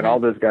 And all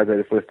those guys I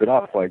just listed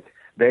off, like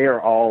they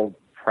are all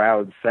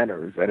proud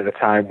centers, and at a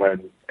time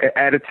when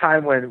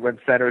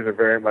centers are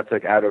very much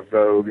like out of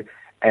vogue.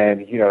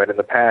 And, and in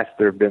the past,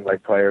 there have been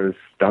like players,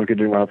 Duncan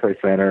didn't want to play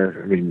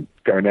center. I mean,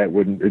 Garnett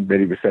wouldn't admit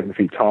he was 7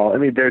 feet tall. I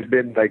mean, there's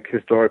been like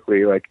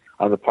historically, like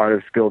on the part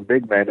of skilled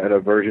big men, an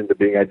aversion to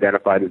being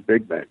identified as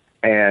big men.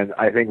 And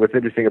I think what's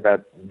interesting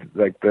about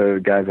like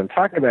the guys I'm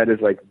talking about is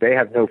like they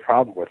have no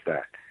problem with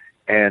that.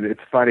 And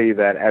it's funny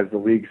that as the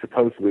league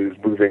supposedly is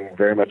moving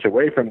very much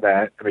away from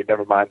that, I mean,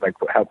 never mind like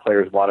how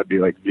players want to be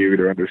like viewed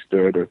or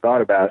understood or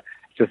thought about,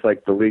 it's just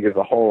like the league as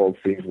a whole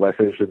seems less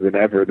interested than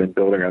ever than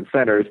building on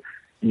centers.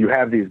 You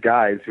have these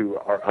guys who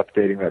are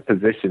updating that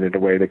position in a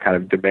way that kind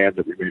of demands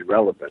that we be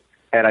relevant.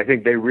 And I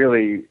think they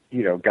really,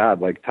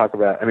 talk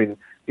about, I mean,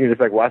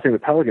 just like watching the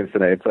Pelicans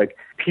today, it's like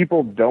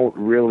people don't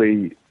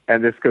really,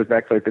 and this goes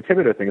back to like the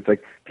Thibodeau thing, it's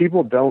like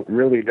people don't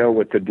really know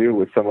what to do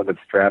with someone that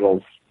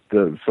straddles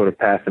the sort of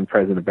past and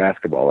present of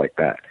basketball like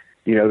that.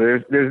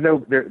 There's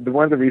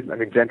one of the reasons, I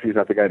mean, Gentry's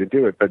not the guy to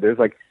do it, but there's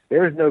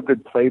no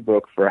good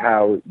playbook for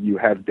how you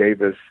have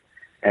Davis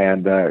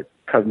and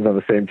Cousins on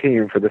the same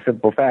team for the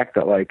simple fact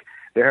that like,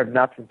 there have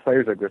not been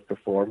players like this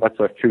before, much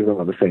less two of them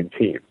on the same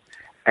team.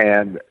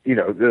 And,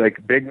 they're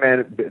like big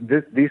men,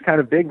 these kind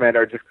of big men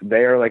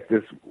they are like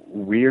this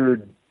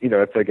weird,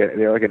 it's like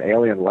they're like an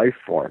alien life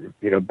form.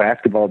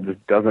 Basketball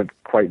just doesn't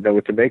quite know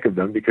what to make of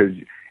them because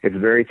it's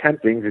very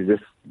tempting to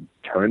just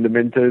turn them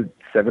into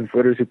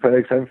 7-footers who play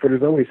like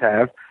 7-footers always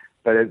have.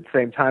 But at the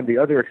same time, the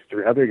other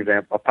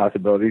example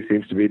possibility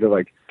seems to be to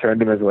like turn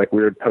them into like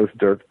weird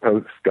post-Dirk,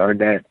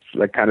 post-Garnett,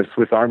 like kind of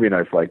Swiss Army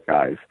knife-like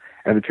guys.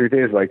 And the truth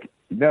is, like,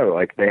 no,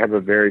 like they have a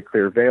very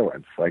clear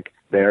valence. Like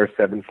they are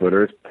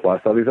 7-footers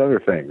plus all these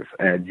other things,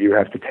 and you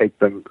have to take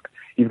them.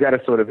 You've got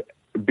to sort of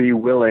be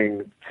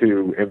willing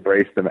to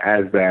embrace them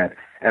as that,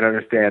 and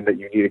understand that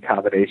you need a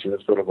combination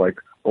of sort of like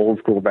old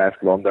school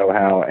basketball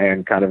know-how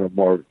and kind of a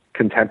more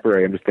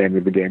contemporary understanding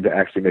of the game to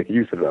actually make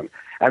use of them.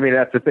 I mean,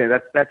 that's the thing.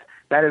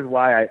 That is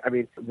why I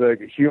mean, the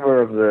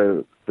humor of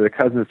the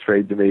Cousins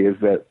trade to me is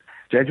that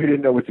Gentry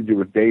didn't know what to do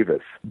with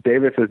Davis.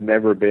 Davis has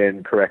never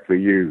been correctly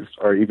used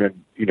or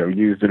even,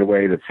 used in a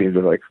way that seems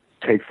to like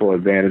take full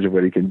advantage of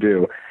what he can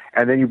do.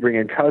 And then you bring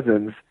in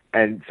Cousins,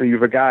 and so you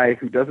have a guy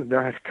who doesn't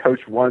know how to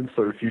coach one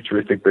sort of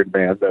futuristic big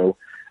man, though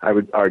I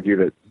would argue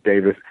that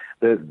Davis,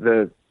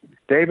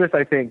 Davis,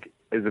 I think,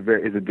 is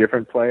a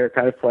different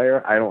kind of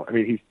player.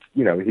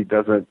 He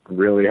doesn't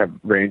really have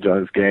range on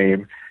his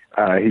game.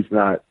 He's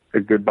not a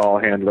good ball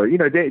handler.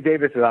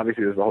 Davis is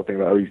obviously, there's the whole thing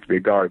about, he used to be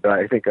a guard, but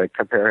I think I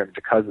compare him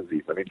to Cousins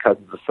even. I mean,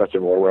 Cousins is such a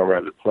more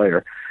well-rounded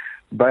player.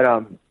 But,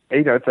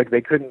 it's like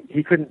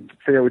he couldn't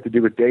figure out what to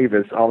do with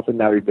Davis. All of a sudden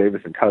now he's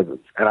Davis and Cousins.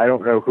 And I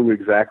don't know who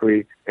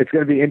exactly, it's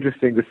going to be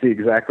interesting to see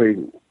exactly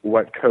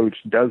what coach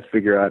does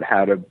figure out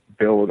how to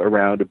build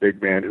around a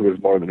big man who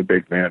is more than a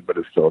big man, but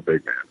is still a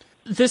big man.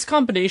 This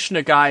combination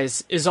of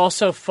guys is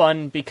also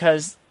fun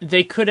because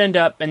they could end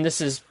up, and this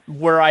is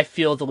where I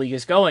feel the league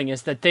is going,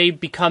 is that they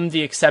become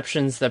the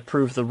exceptions that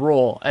prove the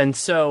rule. And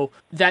so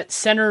that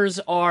centers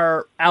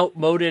are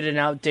outmoded and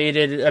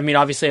outdated. I mean,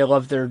 obviously I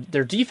love their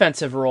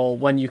defensive role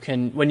when you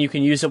can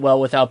use it well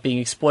without being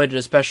exploited,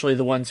 especially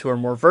the ones who are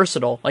more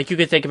versatile. Like you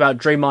could think about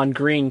Draymond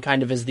Green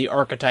kind of as the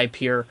archetype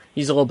here.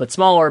 He's a little bit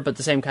smaller, but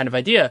the same kind of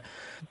idea.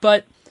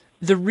 But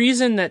the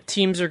reason that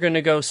teams are going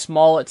to go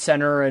small at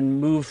center and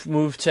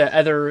move to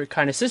other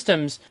kind of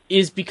systems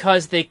is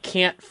because they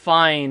can't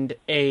find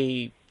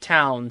a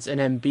Towns, an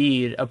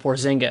Embiid, a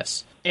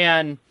Porzingis.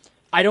 And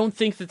I don't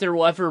think that there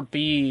will ever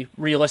be,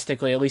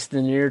 realistically, at least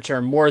in the near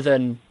term, more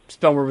than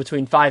somewhere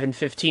between 5 and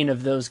 15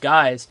 of those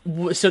guys.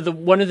 So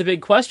one of the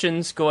big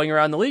questions going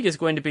around the league is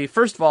going to be,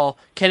 first of all,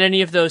 can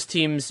any of those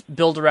teams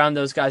build around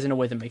those guys in a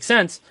way that makes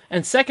sense?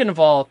 And second of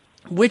all,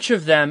 which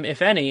of them, if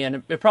any,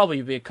 and it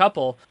probably be a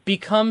couple,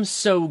 become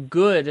so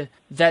good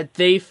that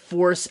they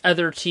force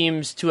other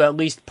teams to at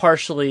least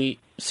partially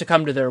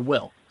succumb to their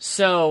will?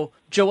 So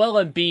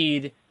Joel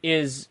Embiid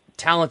is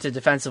talented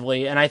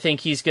defensively, and I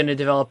think he's going to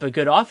develop a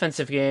good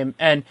offensive game.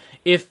 And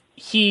if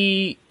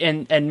he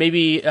and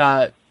maybe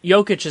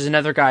Jokic is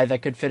another guy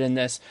that could fit in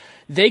this,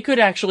 they could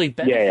actually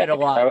benefit a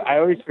lot. I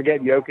always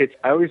forget Jokic,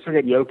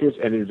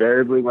 and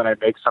invariably when I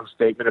make some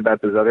statement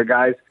about those other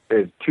guys,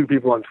 there's two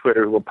people on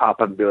Twitter who will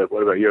pop up and be like,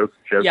 "What about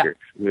Jokic?"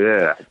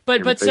 Yeah.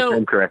 But so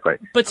incorrectly.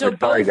 But so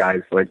sorry,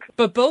 guys.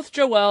 But both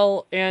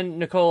Joel and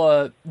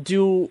Nikola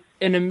do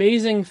an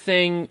amazing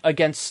thing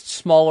against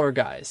smaller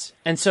guys.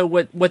 And so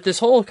what this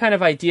whole kind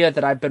of idea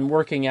that I've been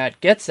working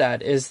at gets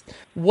at is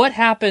what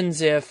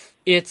happens if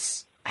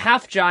it's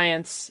half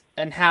giants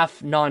and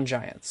half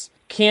non-giants?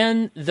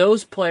 Can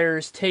those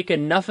players take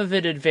enough of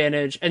an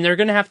advantage, and they're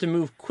going to have to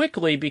move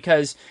quickly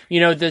because,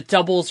 the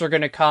doubles are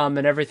going to come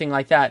and everything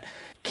like that.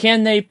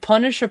 Can they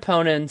punish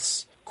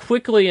opponents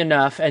quickly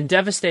enough and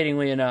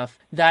devastatingly enough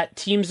that other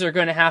teams are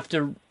going to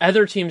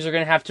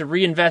have to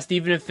reinvest,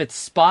 even if it's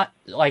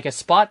a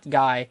spot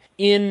guy,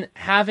 in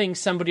having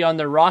somebody on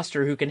their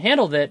roster who can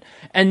handle that.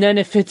 And then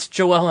if it's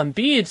Joel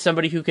Embiid,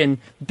 somebody who can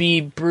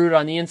be brute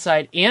on the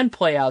inside and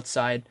play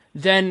outside,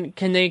 then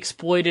can they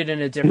exploit it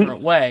in a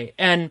different way?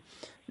 And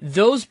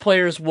those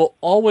players will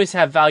always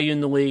have value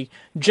in the league,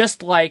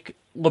 just like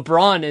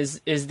LeBron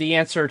is the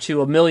answer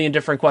to a million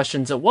different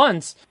questions at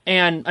once.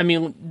 And I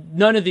mean,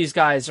 none of these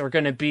guys are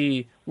going to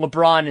be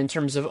LeBron in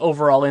terms of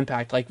overall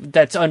impact. Like,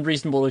 that's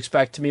unreasonable to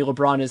expect. To me,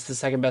 LeBron is the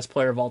second best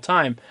player of all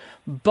time.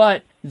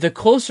 But the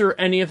closer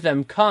any of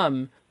them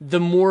come, the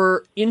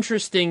more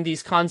interesting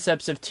these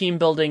concepts of team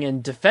building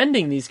and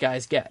defending these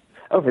guys get.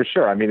 Oh, for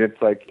sure. I mean,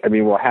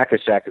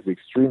 Hack-a-Shack is the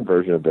extreme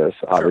version of this,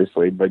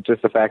 obviously, sure. But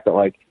just the fact that,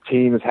 like,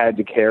 teams had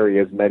to carry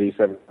as many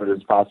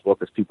 7-footers as possible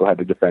because people had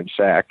to defend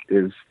Shaq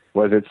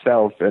was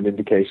itself an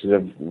indication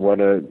of what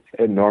an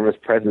enormous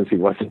presence he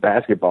was in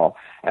basketball.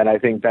 And I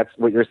think that's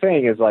what you're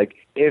saying is, like,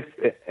 if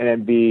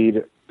an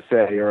Embiid,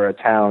 say, or a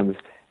Towns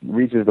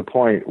reaches the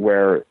point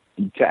where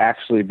to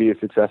actually be a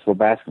successful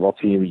basketball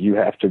team, you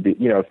have to be,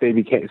 if they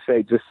became,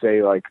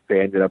 say, like,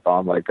 they ended up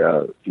on, like,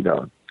 a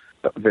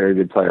very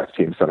good playoff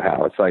team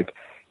somehow. It's like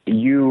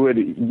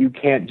you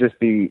can't just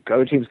be,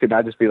 other teams could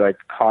not just be like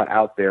caught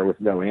out there with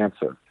no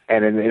answer.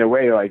 And in a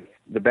way, like,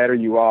 the better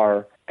you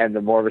are and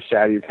the more of a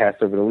shadow you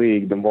cast over the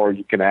league, the more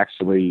you can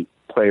actually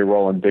play a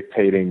role in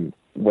dictating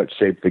what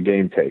shape the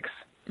game takes.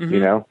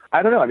 Mm-hmm.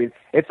 I don't know. I mean,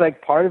 it's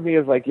like part of me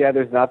is like, yeah,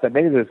 there's not that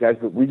many of those guys,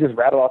 but we just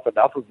rattle off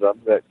enough of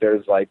them that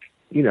there's like,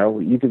 you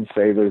can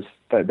say there's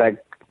that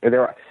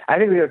I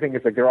think the other thing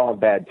is like they're all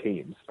bad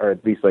teams, or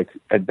at least like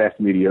at best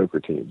mediocre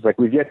teams. Like,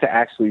 we've yet to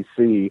actually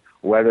see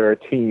whether a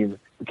team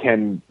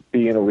can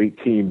be an elite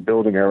team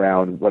building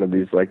around one of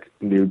these like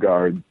new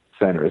guard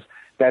centers.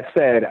 That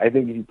said, I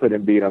think if you put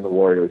Embiid on the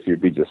Warriors,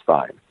 he'd be just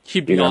fine.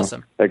 He'd be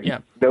awesome. Like,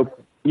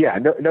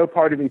 no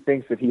part of me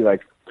thinks that he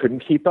like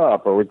couldn't keep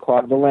up or would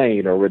clog the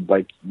lane or would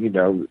like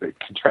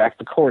contract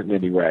the court in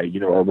any way,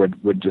 or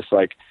would just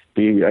like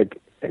be like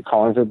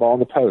calling for the ball in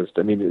the post.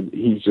 I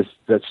mean,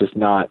 that's just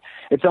not.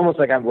 It's almost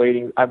like I'm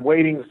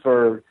waiting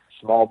for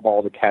small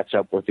ball to catch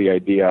up with the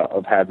idea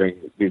of having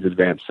these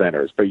advanced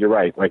centers. But you're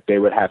right. Like, they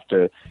would have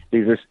to.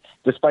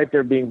 Despite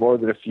there being more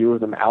than a few of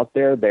them out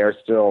there, they are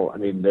still. I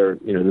mean, they're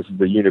this is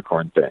the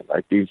unicorn thing.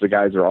 Like, the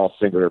guys are all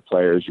singular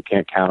players. You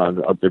can't count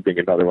on there being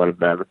another one of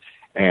them,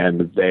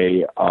 and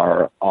they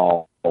are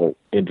all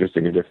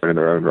interesting and different in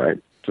their own right,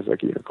 just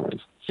like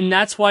unicorns. And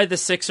that's why the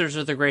Sixers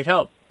are the great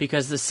hope,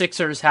 because the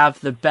Sixers have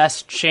the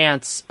best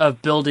chance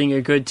of building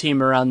a good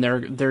team around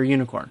their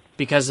unicorn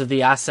because of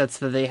the assets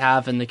that they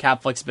have and the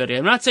cap flexibility.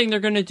 I'm not saying they're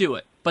going to do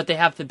it, but they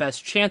have the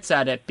best chance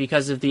at it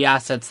because of the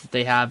assets that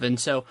they have. And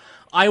so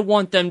I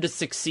want them to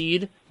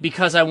succeed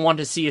because I want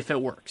to see if it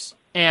works.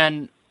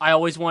 And I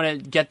always want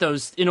to get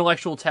those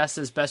intellectual tests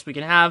as best we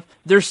can have.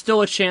 There's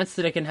still a chance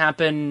that it can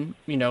happen,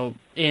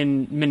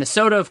 in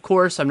Minnesota, of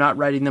course. I'm not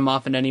writing them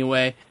off in any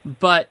way,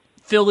 but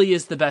Philly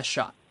is the best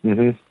shot.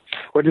 Mm-hmm.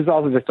 Which is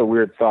also just a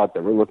weird thought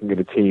that we're looking at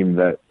a team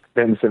that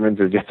Ben Simmons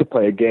has yet to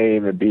play a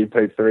game, and Embiid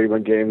played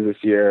 31 games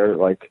this year.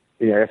 Like,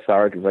 I guess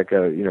Sark is like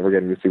we're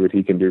getting to see what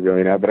he can do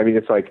really now. But I mean,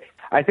 it's like,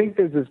 I think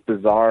there's this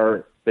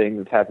bizarre thing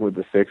that's happened with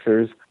the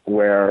Sixers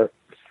where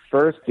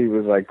first he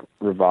was like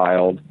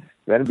reviled,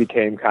 then it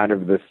became kind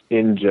of this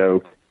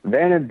in-joke.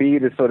 Then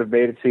Embiid has sort of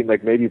made it seem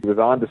like maybe he was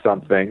onto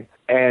something.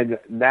 And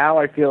now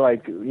I feel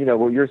like,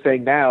 what you're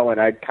saying now, and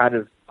I kind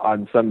of,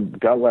 on some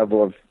gut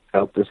level, have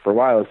felt this for a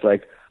while, it's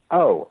like,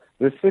 oh,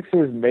 the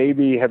Sixers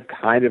maybe have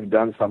kind of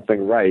done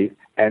something right,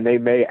 and they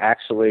may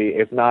actually,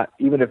 if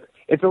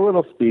it's a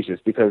little specious,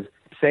 because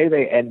say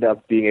they end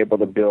up being able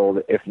to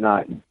build, if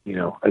not,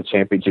 a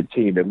championship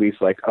team, at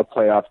least like a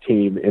playoff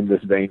team in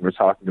this vein we're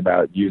talking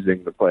about,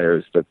 using the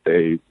players that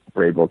they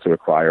were able to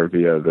acquire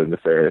via the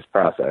nefarious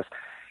process.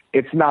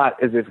 It's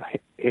not as if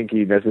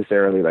Hinkie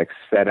necessarily like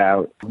set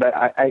out, but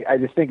I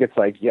just think it's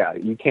like, yeah,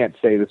 you can't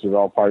say this was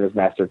all part of his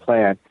master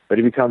plan, but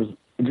it becomes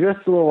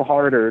just a little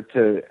harder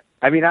to,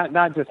 I mean,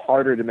 not just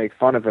harder to make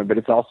fun of him, but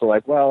it's also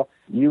like, well,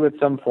 you at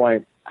some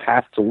point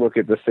have to look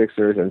at the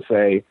Sixers and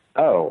say,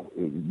 oh,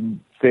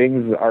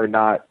 things are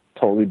not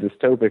totally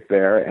dystopic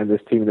there, and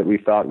this team that we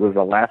thought was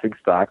a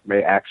laughingstock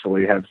may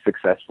actually have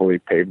successfully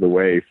paved the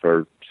way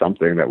for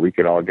something that we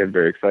could all get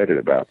very excited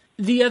about.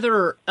 The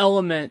other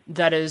element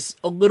that is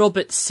a little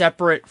bit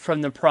separate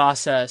from the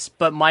process,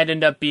 but might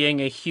end up being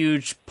a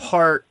huge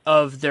part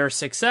of their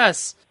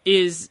success,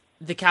 is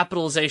the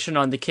capitalization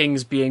on the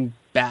Kings being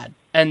bad.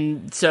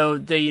 And so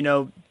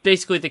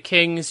basically the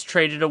Kings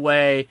traded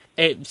away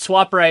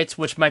swap rights,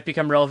 which might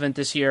become relevant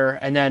this year,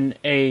 and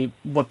then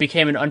what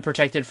became an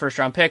unprotected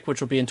first-round pick,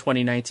 which will be in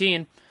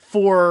 2019,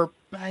 for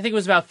I think it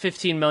was about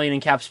 $15 million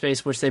in cap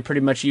space, which they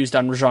pretty much used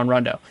on Rajon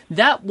Rondo.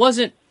 That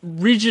wasn't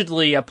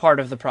rigidly a part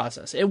of the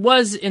process. It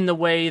was in the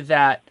way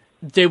that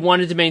they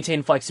wanted to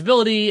maintain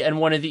flexibility, and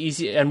one of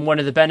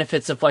the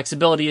benefits of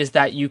flexibility is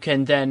that you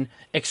can then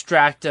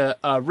extract a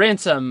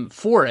ransom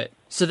for it.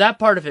 So that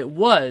part of it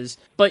was,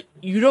 but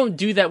you don't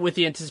do that with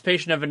the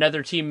anticipation of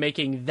another team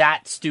making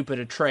that stupid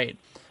a trade.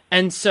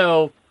 And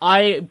so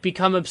I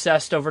become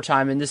obsessed over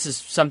time, and this is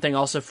something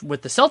also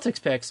with the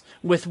Celtics picks,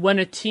 with when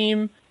a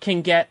team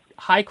can get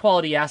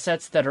high-quality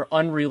assets that are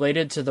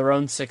unrelated to their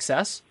own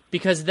success,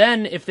 because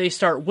then if they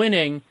start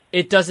winning,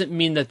 it doesn't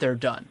mean that they're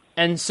done.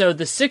 And so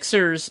the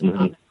Sixers,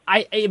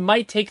 it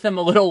might take them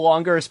a little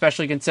longer,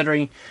 especially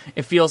considering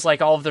it feels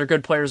like all of their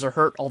good players are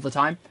hurt all the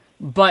time.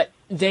 But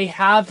they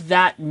have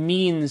that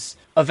means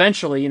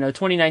eventually,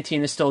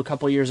 2019 is still a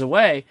couple years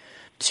away,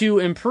 to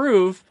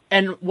improve.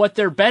 And what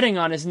they're betting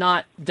on is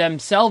not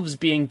themselves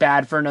being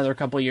bad for another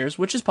couple years,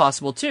 which is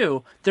possible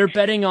too. They're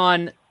betting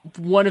on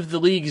one of the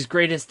league's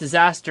greatest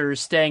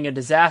disasters staying a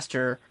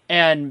disaster,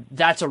 and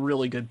that's a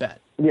really good bet.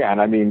 Yeah,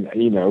 and I mean,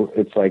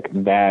 it's like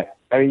that.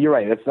 I mean, you're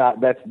right.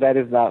 That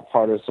is not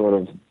part of sort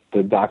of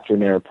the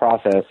doctrinaire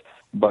process,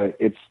 but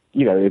it's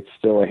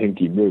still a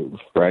Hinkie move,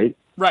 right?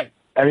 Right.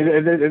 I mean,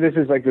 this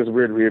is like this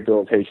weird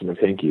rehabilitation of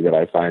Hinkie that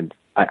I find.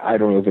 I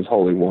don't know if it's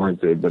wholly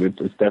warranted, but it's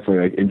definitely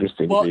like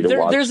interesting to me to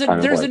watch.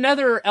 There's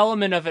another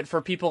element of it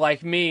for people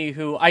like me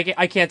who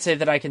I can't say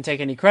that I can take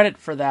any credit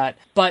for that,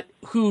 but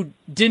who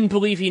didn't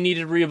believe he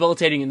needed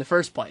rehabilitating in the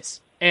first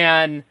place.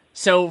 And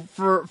so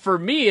for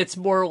me, it's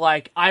more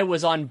like I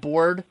was on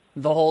board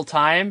the whole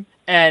time.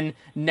 And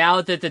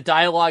now that the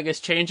dialogue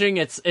is changing,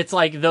 it's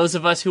like those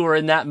of us who are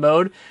in that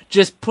mode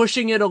just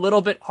pushing it a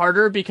little bit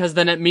harder, because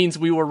then it means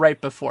we were right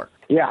before.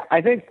 Yeah,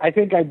 I think I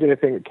did a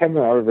thing. Kevin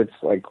Arnovitz,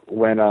 like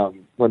when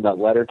that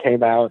letter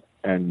came out,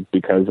 and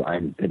because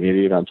I'm an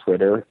idiot on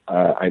Twitter,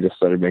 I just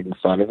started making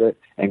fun of it.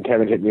 And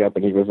Kevin hit me up,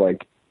 and he was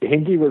like,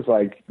 Hinkie was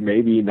like,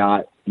 maybe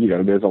not.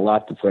 There's a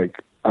lot that's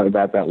like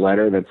about that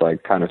letter that's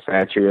like kind of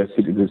fatuous.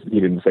 He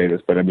didn't say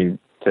this, but I mean,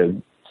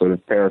 to sort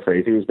of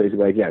paraphrase, he was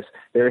basically like, yes,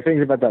 there are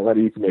things about that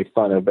letter you can make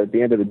fun of, but at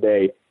the end of the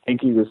day,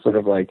 Hinkie was sort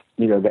of like,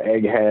 the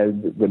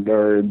egghead, the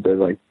nerd, the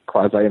like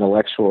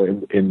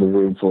quasi-intellectual in the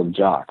room full of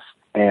jocks.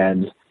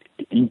 And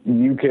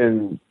you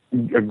can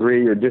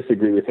agree or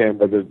disagree with him,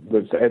 but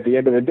at the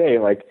end of the day,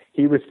 like,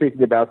 he was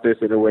speaking about this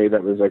in a way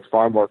that was like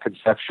far more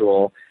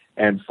conceptual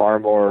and far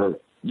more,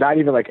 not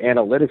even like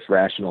analytics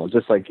rational,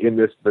 just like in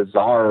this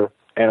bizarre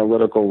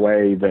analytical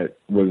way that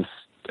was,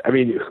 I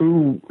mean,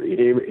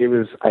 it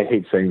was, I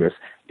hate saying this,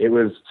 it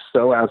was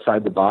so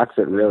outside the box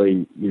that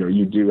really,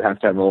 you do have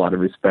to have a lot of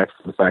respect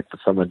for the fact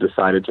that someone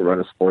decided to run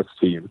a sports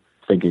team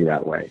thinking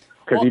that way.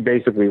 Because he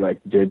basically like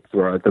did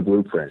throw out the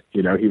blueprint.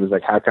 He was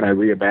like, how can I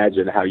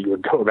reimagine how you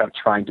would go about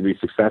trying to be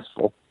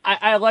successful?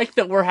 I like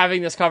that we're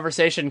having this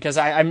conversation, because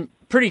I'm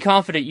pretty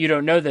confident you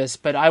don't know this,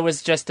 but I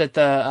was just at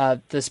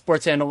the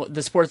Sports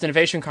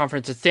Innovation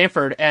Conference at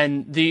Stanford,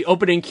 and the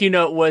opening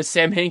keynote was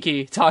Sam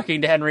Hinkie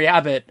talking to Henry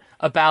Abbott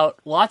about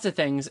lots of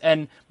things.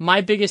 And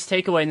my biggest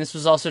takeaway, and this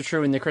was also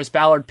true in the Chris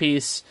Ballard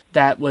piece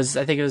that was,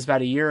 I think it was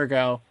about a year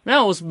ago.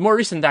 No, it was more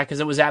recent than that, because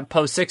it was at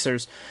Post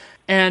Sixers.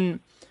 And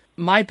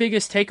my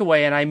biggest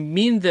takeaway, and I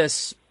mean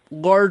this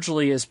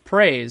largely as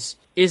praise,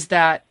 is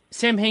that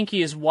Sam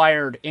Hinkie is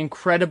wired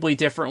incredibly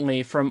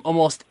differently from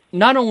almost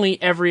not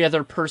only every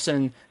other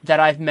person that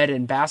I've met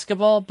in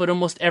basketball, but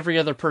almost every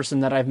other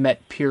person that I've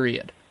met,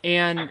 period.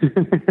 And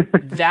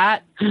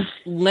that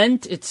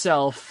lent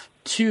itself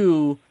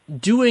to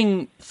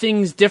doing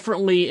things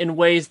differently in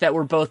ways that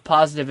were both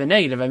positive and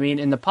negative. I mean,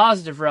 in the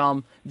positive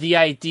realm, the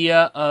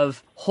idea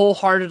of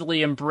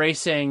wholeheartedly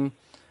embracing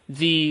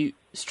the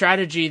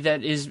strategy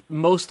that is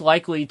most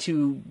likely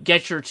to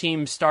get your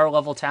team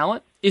star-level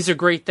talent is a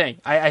great thing.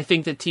 I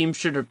think that teams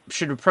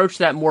should approach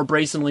that more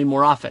brazenly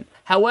more often.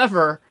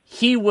 However,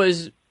 he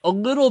was a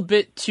little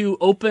bit too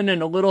open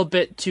and a little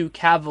bit too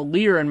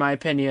cavalier, in my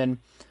opinion,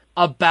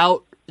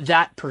 about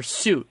that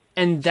pursuit.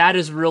 And that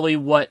is really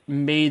what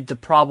made the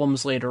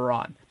problems later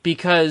on,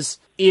 because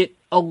it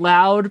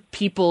allowed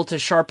people to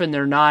sharpen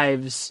their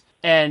knives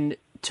and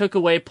took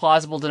away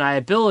plausible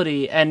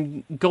deniability.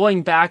 And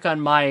going back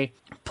on my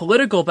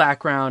political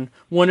background,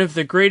 one of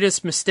the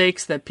greatest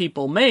mistakes that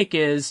people make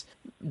is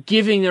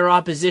giving their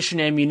opposition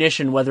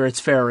ammunition, whether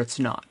it's fair or it's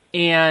not.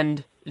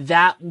 And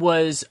that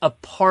was a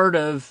part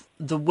of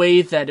the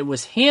way that it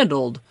was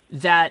handled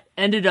that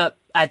ended up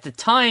at the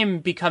time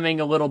becoming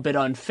a little bit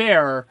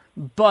unfair,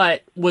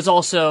 but was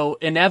also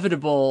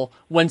inevitable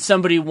when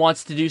somebody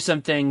wants to do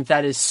something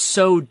that is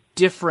so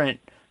different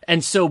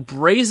and so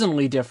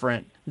brazenly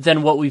different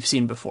than what we've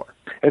seen before.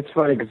 It's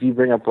funny because you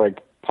bring up like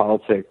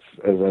politics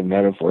as a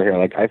metaphor here.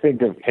 Like, I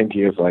think of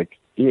Hinkie as like,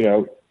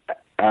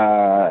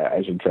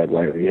 I should tread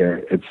lightly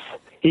here. It's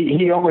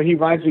he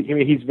reminds me. I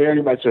mean, he's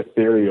very much a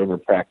theory over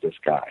practice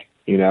guy.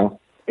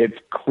 It's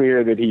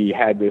clear that he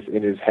had this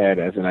in his head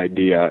as an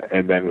idea,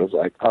 and then was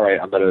like, all right,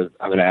 I'm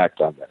gonna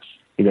act on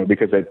this.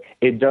 Because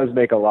it does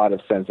make a lot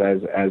of sense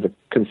as a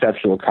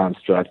conceptual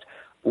construct.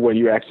 When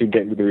you actually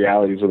get into the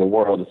realities of the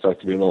world, it starts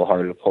to be a little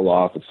harder to pull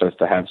off. It starts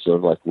to have sort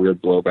of like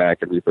weird blowback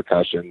and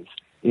repercussions.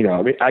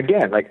 I mean,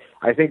 again, like,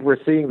 I think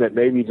we're seeing that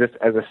maybe just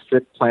as a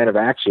strict plan of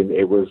action,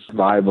 it was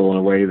viable in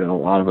a way that a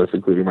lot of us,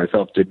 including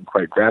myself, didn't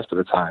quite grasp at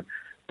the time.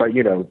 But,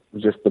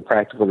 just the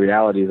practical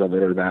realities of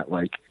it are that,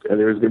 like,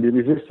 there was going to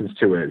be resistance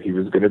to it. He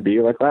was going to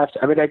be, like, laughed.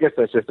 I mean, I guess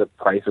that's just the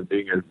price of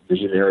being a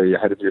visionary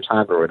ahead of your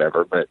time or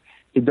whatever. But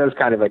he does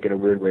kind of, like, in a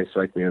weird way,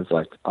 strike me as,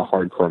 like, a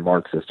hardcore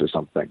Marxist or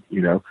something,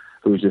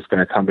 who's just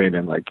going to come in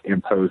and, like,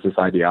 impose this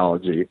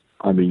ideology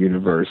on the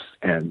universe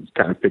and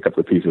kind of pick up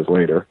the pieces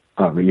later.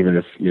 Even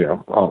if,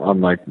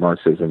 unlike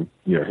Marxism,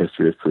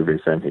 history is proving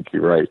Sam Hinkie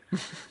right.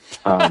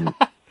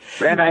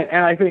 And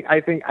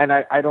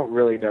I don't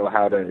really know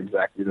how to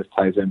exactly this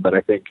ties in, but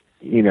I think,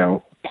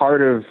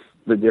 part of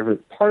the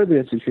difference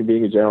between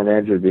being a general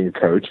manager and being a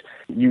coach,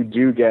 you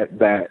do get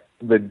that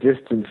the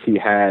distance he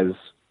has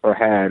or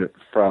had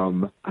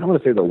from, I don't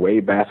want to say the way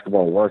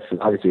basketball works,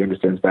 because obviously he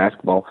understands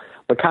basketball,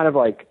 but kind of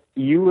like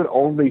you would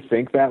only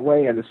think that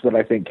way, and this is what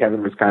I think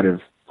Kevin was kind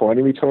of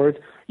pointing me towards,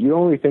 you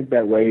only think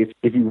that way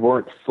if you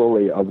weren't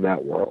fully of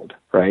that world,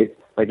 right?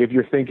 Like if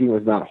your thinking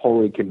was not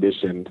wholly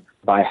conditioned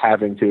by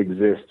having to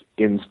exist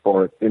in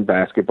sport, in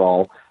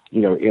basketball,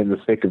 in the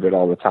thick of it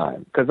all the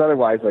time. Because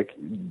otherwise, like,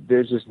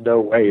 there's just no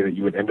way that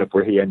you would end up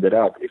where he ended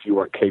up if you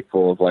weren't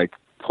capable of, like,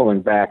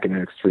 pulling back in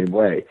an extreme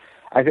way.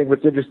 I think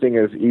what's interesting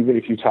is even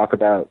if you talk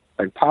about,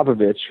 like,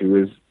 Popovich,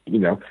 who is,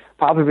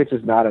 Popovich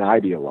is not an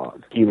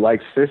ideologue. He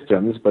likes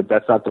systems, but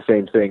that's not the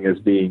same thing as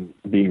being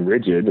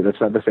rigid.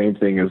 That's not the same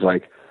thing as,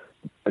 like,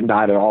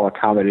 not at all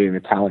accommodating the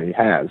talent he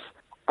has.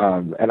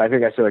 And I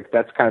think I feel like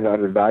that's kind of the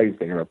undervalued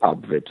thing about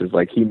Popovich is,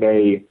 like, he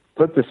may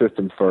put the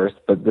system first,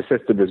 but the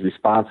system is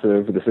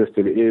responsive. The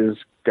system is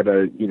going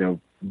to,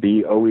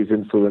 be always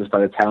influenced by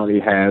the talent he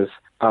has.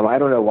 I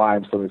don't know why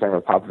I'm still talking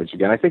about Popovich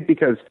again. I think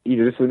because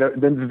just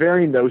the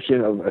very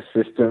notion of a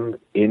system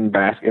in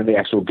the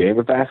actual game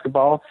of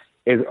basketball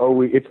is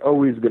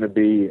always going to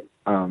be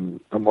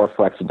a more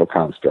flexible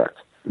construct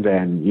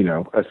than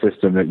a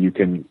system that you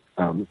can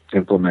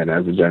implement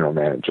as a general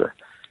manager.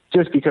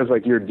 Just because,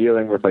 like, you're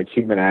dealing with, like,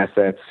 human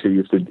assets who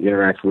you have to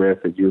interact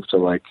with, that you have to,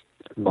 like,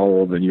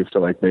 mold, and you have to,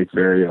 like, make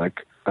very,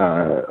 like,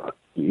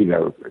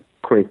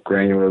 quick,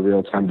 granular,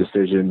 real-time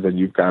decisions, and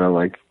you've got to,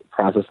 like,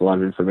 process a lot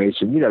of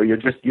information. You're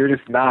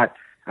just not.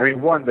 I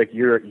mean, one, like,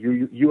 you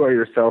are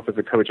yourself as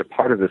a coach a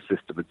part of the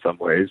system in some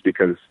ways,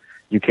 because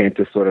you can't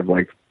just sort of,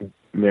 like,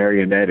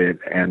 marionette it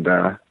and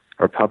or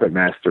puppet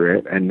master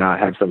it and not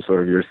have some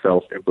sort of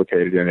yourself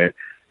implicated in it.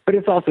 But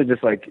it's also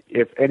just like,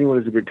 if anyone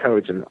is a good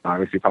coach, and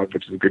obviously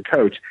Popovich is a good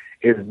coach,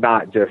 it's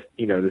not just,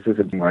 this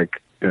isn't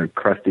like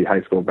crusty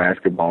high school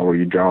basketball where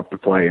you draw up the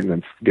play and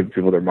then give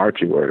people their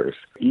marching orders.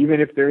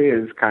 Even if there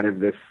is kind of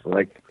this,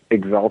 like,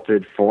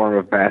 exalted form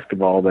of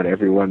basketball that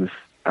everyone's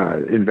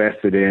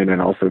invested in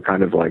and also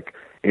kind of, like,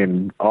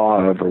 in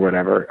awe of or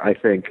whatever, I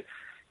think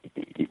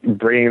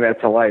bringing that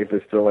to life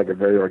is still, like, a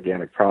very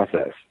organic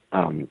process.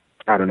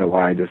 I don't know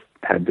why I just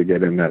had to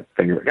get in that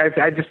thing.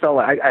 I just felt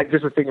like I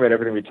just was thinking about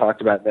everything we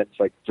talked about, and then it's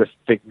like just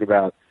thinking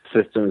about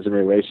systems in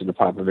relation to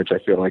Popovich. I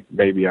feel like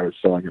maybe I was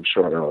selling him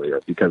short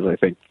earlier, because I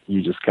think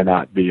you just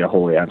cannot be a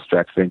wholly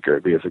abstract thinker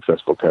and be a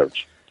successful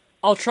coach.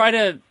 I'll try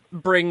to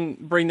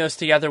bring those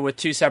together with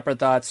two separate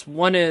thoughts.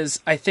 One is,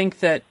 I think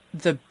that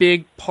the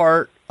big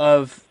part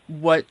of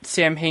what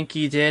Sam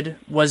Hinkie did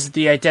was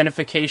the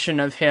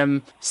identification of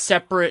him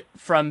separate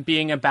from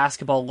being a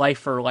basketball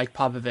lifer like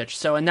Popovich.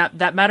 So, and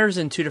that matters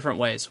in two different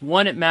ways.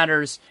 One, it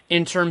matters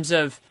in terms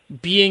of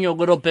being a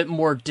little bit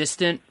more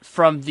distant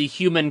from the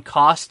human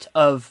cost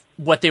of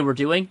what they were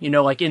doing,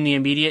 like in the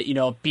immediate,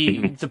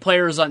 being the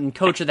players and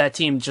coach of that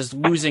team just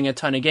losing a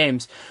ton of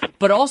games,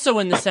 but also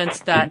in the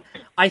sense that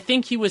I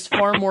think he was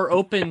far more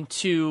open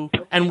to,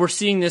 and we're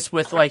seeing this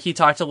with, like, he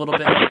talked a little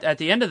bit at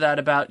the end of that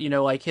about,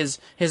 like his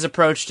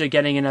approach to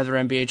getting another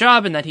NBA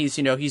job, and that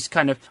he's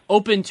kind of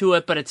open to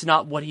it, but it's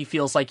not what he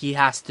feels like he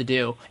has to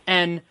do.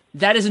 And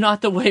that is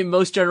not the way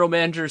most general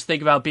managers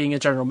think about being a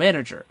general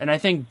manager. And I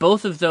think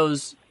both of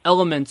those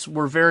elements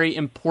were very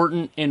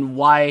important in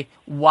why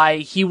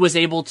he was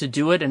able to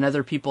do it and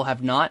other people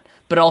have not,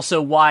 but also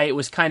why it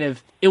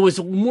was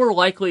more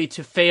likely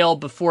to fail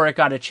before it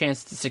got a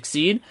chance to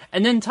succeed.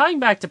 And then tying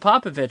back to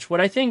Popovich,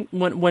 what I think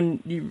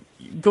when you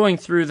going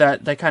through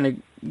that kind of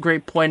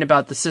great point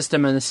about the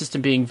system and the system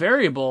being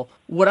variable,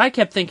 what I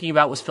kept thinking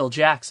about was Phil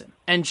Jackson.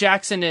 And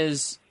Jackson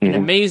is an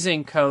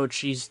amazing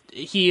coach.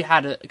 He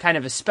had a kind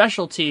of a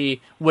specialty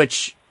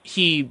which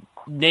he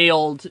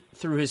nailed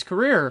through his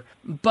career,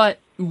 but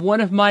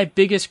one of my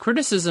biggest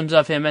criticisms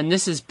of him, and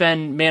this has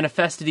been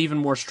manifested even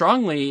more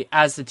strongly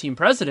as the team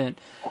president,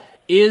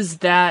 is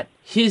that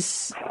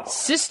his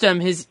system,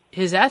 his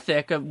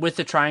ethic with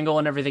the triangle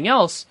and everything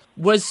else,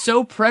 was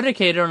so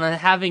predicated on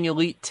having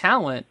elite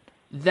talent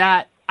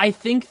that I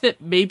think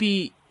that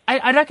maybe,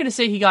 I'm not going to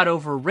say he got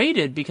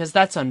overrated because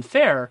that's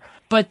unfair,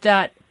 but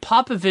that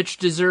Popovich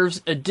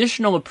deserves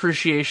additional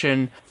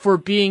appreciation for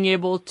being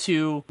able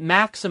to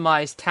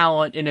maximize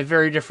talent in a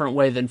very different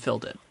way than Phil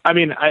did. I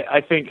mean, I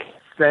think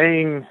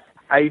it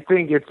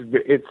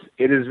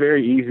is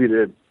very easy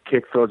to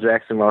kick Phil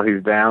Jackson while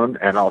he's down,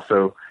 and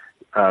also,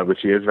 which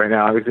he is right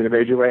now, obviously in a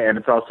major way, and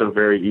it's also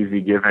very easy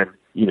given,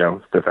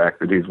 the fact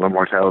that he's won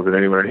more titles than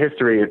anywhere in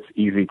history. It's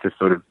easy to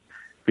sort of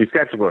be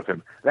skeptical of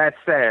him. That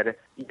said,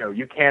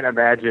 you can't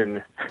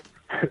imagine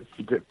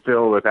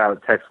Phil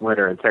without Tex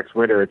Winter, and Tex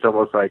Winter, it's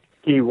almost like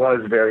he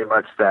was very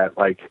much that,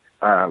 like,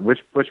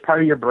 which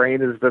part of your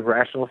brain is the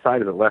rational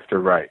side? Is it left or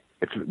right?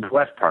 It's the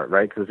left part,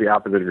 right? Because it's the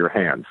opposite of your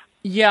hands.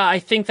 Yeah, I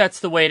think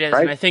that's the way it is,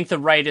 right? And I think the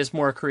right is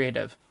more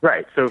creative.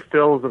 Right. So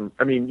Phil's,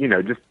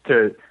 just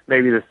to,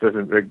 maybe this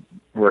doesn't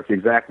work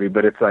exactly,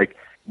 but it's like,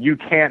 you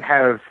can't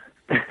have,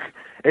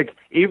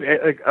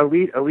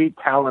 elite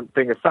talent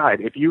thing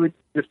aside, if you would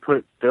just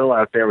put Phil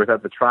out there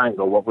without the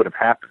triangle, what would have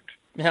happened?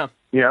 Yeah.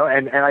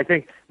 And I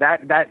think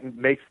that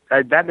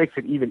makes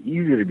it even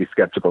easier to be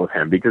skeptical of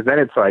him, because then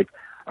it's like,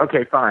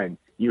 okay, fine.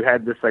 You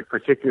had this like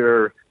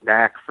particular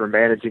knack for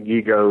managing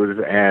egos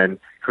and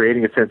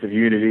creating a sense of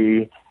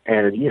unity.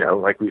 And,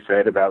 like we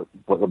said about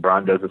what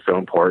LeBron does is so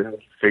important,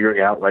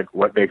 figuring out like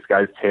what makes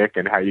guys tick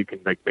and how you can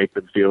like make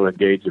them feel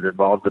engaged and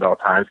involved at all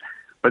times.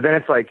 But then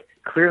it's like,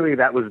 clearly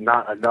that was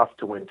not enough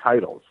to win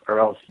titles, or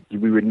else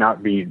we would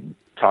not be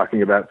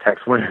talking about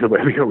Tex Winter the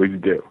way we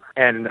always do.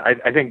 And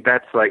I think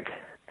that's like,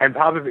 and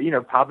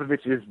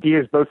Popovich he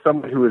is both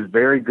someone who is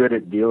very good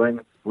at dealing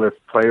with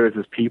players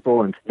as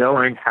people and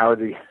knowing how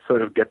to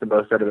sort of get the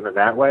most out of them in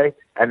that way.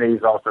 And then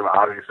he's also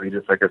obviously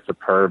just like a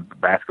superb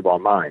basketball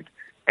mind.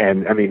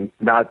 And I mean,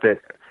 not that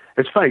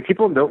it's funny,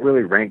 people don't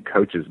really rank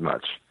coaches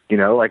much.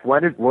 Like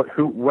when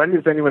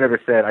has anyone ever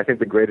said, I think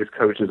the greatest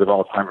coaches of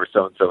all time are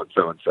so and so and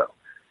so and so?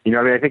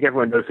 I think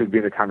everyone knows who'd be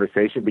in the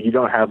conversation, but you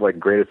don't have like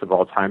greatest of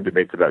all time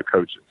debates about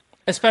coaches.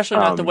 Especially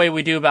not the way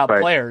we do about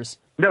players.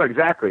 No,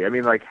 exactly. I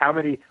mean, like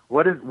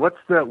what's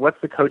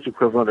the coach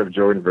equivalent of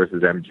Jordan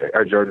versus MJ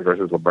or Jordan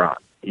versus LeBron?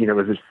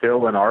 Is it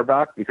Phil and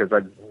Auerbach? Because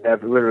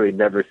I've literally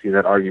never seen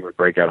that argument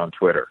break out on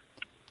Twitter.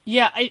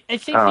 Yeah, I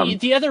think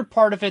the other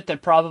part of it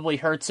that probably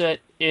hurts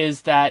it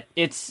is that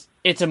it's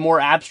a more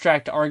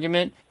abstract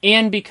argument,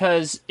 and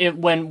because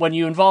when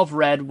you involve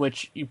Red,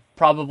 which you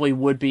probably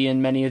would be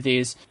in many of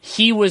these,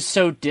 he was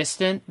so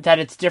distant that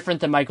it's different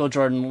than Michael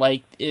Jordan.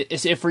 Like,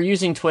 if we're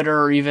using Twitter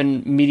or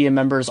even media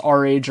members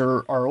our age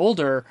or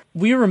older,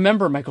 we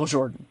remember Michael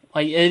Jordan.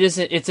 Like,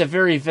 it's a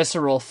very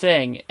visceral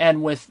thing,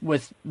 and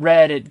with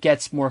Red, it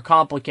gets more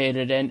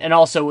complicated, and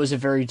also it was a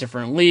very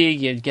different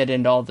league. You'd get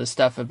into all this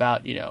stuff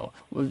about,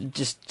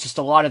 just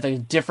a lot of the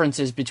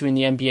differences between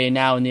the NBA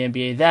now and the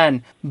NBA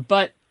then,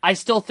 but I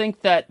still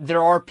think that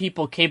there are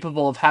people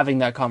capable of having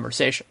that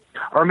conversation.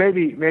 Or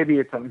maybe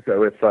it's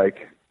so. It's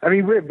like, I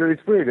mean, but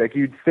it's weird. Like,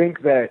 you'd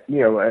think that,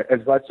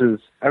 as much as,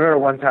 I remember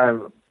one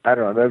time, I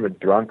don't know, I was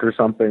drunk or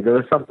something. There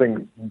was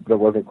something that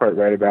wasn't quite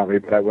right about me,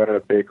 but I went on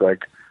a big,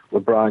 like,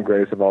 LeBron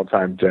greatest of all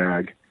time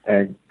jag.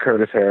 And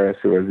Curtis Harris,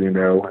 who, as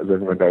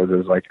everyone knows,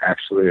 is like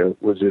actually a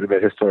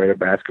legitimate historian of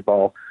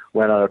basketball,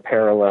 went on a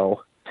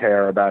parallel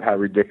tear about how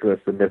ridiculous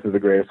the myth of the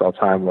greatest of all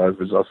time was,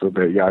 which is also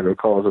that Iago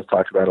Coles has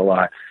talked about a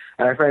lot.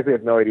 And I frankly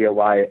have no idea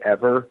why I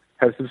ever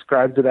have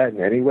subscribed to that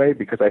in any way,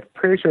 because I'm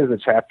pretty sure there's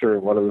a chapter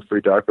in one of the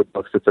 3 Darkwood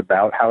books that's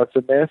about how it's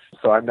a myth.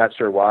 So I'm not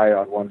sure why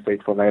on one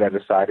fateful night I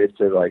decided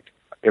to like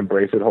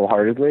embrace it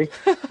wholeheartedly.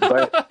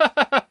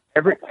 But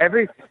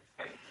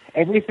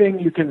everything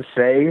you can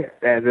say,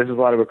 and this is a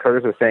lot of what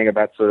Curtis was saying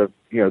about sort of,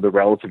 the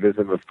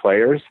relativism of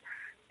players,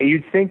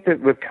 you'd think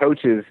that with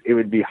coaches it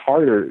would be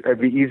harder,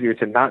 it'd be easier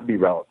to not be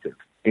relative,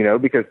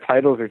 because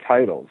titles are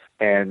titles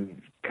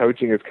and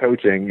coaching is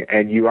coaching,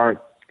 and you aren't,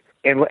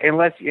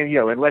 unless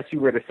you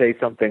were to say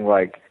something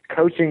like,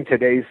 coaching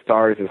today's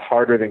stars is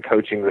harder than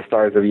coaching the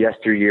stars of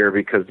yesteryear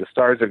because the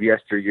stars of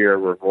yesteryear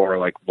were more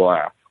like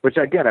blah. Which,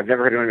 again, I've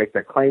never heard anyone make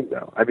that claim,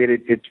 though. I mean,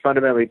 it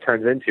fundamentally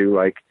turns into,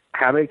 like,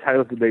 how many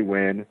titles did they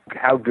win?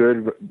 How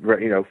good,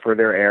 for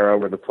their era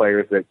were the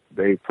players that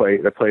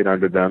played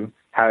under them?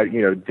 How,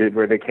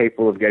 were they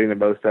capable of getting the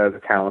most out of the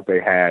talent they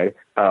had?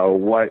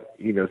 What,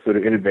 sort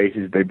of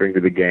innovations did they bring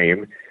to the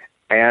game?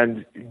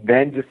 And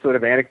then just sort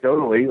of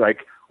anecdotally,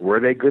 like, were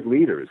they good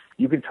leaders?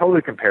 You can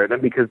totally compare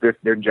them because they're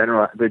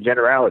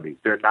generalities.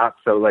 They're not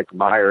so like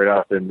mired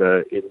up in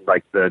the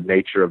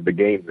nature of the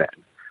game then.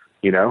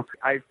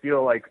 I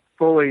feel like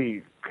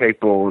fully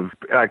capable of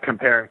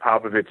comparing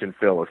Popovich and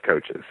Phil as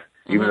coaches.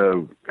 Mm-hmm. Even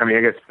though, I mean,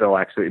 I guess Phil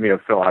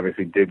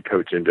obviously did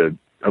coach into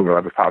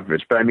overlap with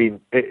Popovich, but I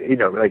mean,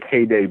 like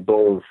heyday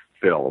Bulls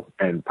Phil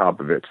and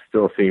Popovich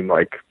still seem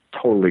like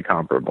totally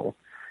comparable.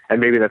 And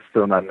maybe that's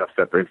still not enough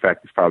separation. In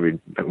fact, it's probably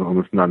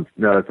almost none.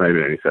 No, that's not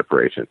even any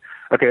separation.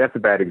 Okay, that's a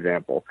bad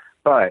example.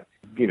 But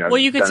well,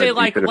 you could say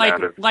like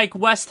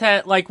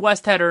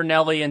Westhead or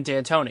Nelly and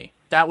D'Antoni.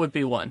 That would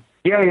be one.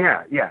 Yeah,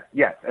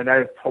 and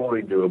that is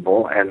totally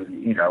doable. And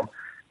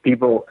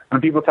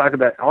when people talk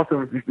about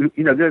also,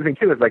 the other thing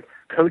too is like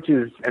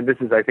coaches, and this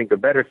is I think the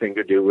better thing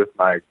to do with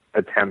my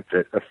attempt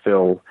at a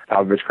Phil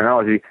Popovich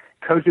chronology.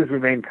 Coaches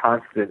remain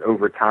constant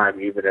over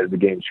time, even as the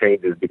game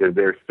changes, because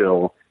they're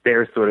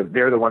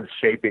the ones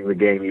shaping the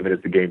game, even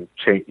as the game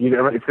changes.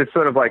 It's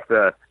sort of like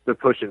the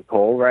push and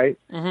pull, right?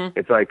 Mm-hmm.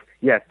 It's like,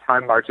 yes,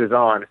 time marches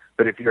on,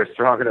 but if you're a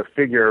strong enough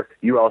figure,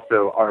 you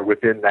also are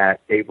within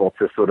that able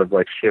to sort of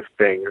like shift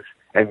things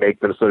and make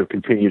them sort of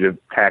continue to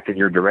tack in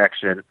your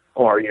direction.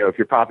 Or, if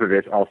you're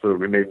Popovich, also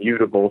remain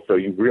mutable, so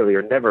you really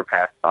are never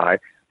passed by.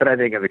 But I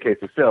think in the case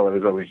of Phil, it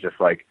was always just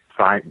like,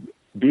 fine,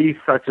 be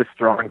such a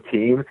strong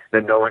team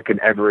that no one can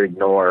ever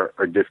ignore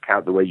or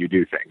discount the way you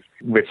do things,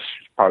 which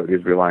partly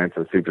is reliance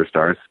on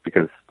superstars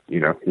because,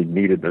 he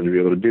needed them to be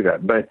able to do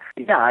that. But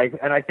yeah,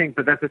 I think,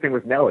 but that's the thing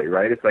with Nelly,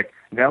 right? It's like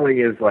Nelly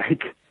is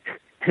like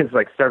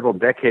several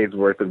decades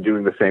worth of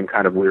doing the same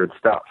kind of weird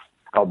stuff,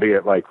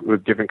 albeit like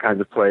with different kinds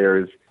of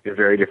players in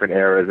very different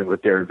eras and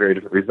with their very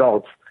different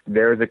results.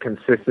 There's a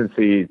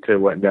consistency to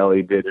what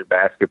Nelly did in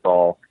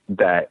basketball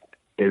that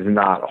is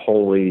not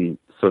wholly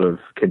sort of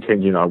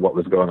contingent on what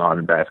was going on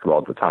in basketball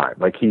at the time.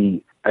 Like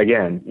he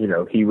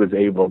was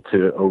able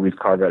to always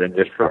carve out a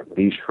niche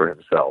for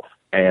himself.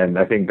 And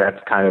I think that's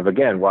kind of,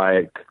 again,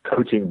 why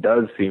coaching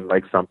does seem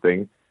like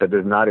something that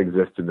does not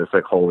exist in this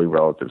like wholly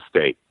relative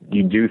state.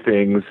 You do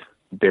things,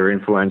 they're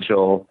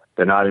influential,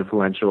 they're not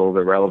influential,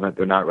 they're relevant,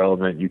 they're not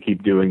relevant, you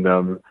keep doing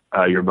them,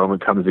 your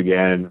moment comes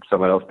again,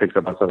 someone else picks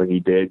up on something you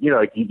did.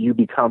 You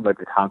become like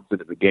a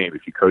constant of the game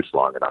if you coach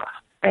long enough.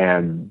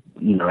 And,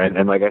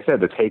 and like I said,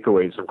 the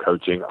takeaways from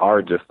coaching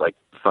are just like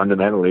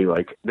fundamentally,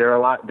 like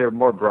they're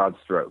more broad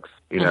strokes,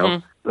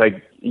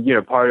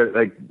 part of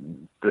like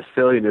the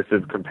silliness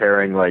of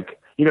comparing, like,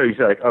 you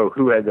say like, oh,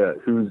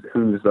 whose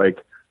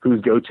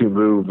go-to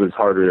move was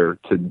harder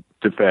to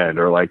defend,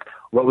 or like,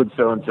 what would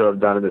so-and-so have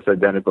done in this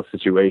identical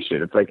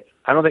situation? It's like,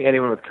 I don't think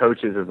anyone with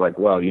coaches is like,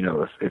 well,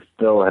 if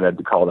Phil had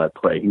to call that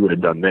play, he would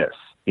have done this.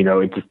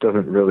 It just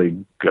doesn't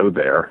really go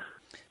there.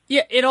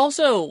 Yeah, it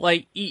also,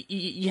 like,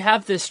 you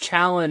have this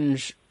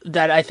challenge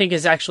that I think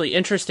is actually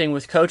interesting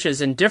with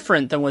coaches and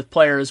different than with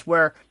players,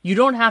 where you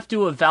don't have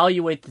to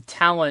evaluate the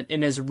talent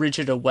in as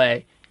rigid a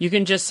way. You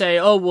can just say,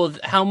 oh, well,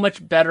 how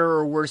much better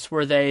or worse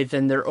were they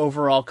than their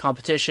overall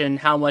competition?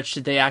 How much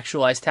did they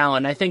actualize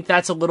talent? And I think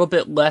that's a little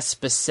bit less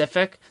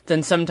specific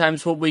than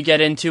sometimes what we get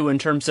into in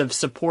terms of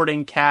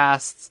supporting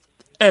casts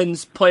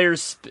and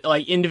players,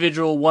 like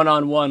individual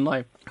one-on-one,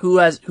 like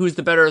who's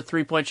the better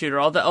three-point shooter,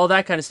 all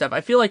that kind of stuff.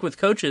 I feel like with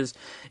coaches,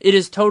 it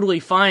is totally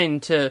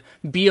fine to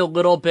be a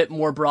little bit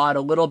more broad,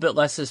 a little bit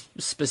less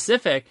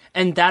specific,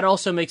 and that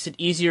also makes it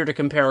easier to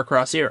compare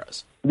across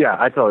eras. Yeah,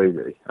 I totally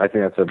agree. I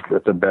think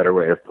that's a better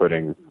way of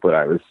putting what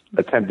I was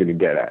attempting to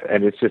get at.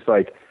 And it's just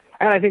like,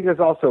 and I think there's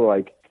also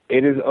like,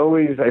 it is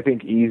always, I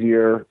think,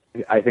 easier.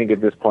 I think at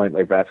this point,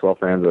 like, basketball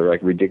fans are like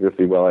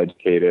ridiculously well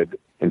educated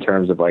in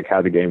terms of like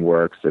how the game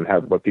works and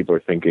what people are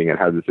thinking and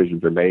how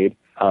decisions are made.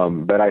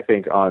 But I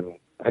think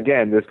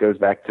again, this goes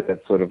back to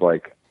that sort of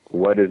like,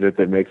 what is it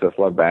that makes us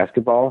love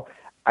basketball?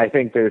 I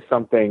think there's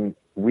something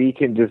we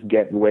can just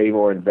get way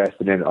more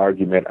invested in an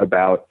argument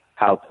about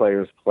how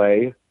players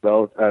play,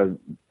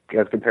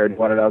 as compared to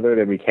one another,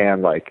 than we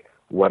can like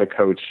what a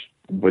coach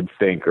would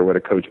think or what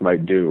a coach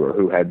might do or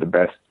who had the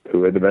best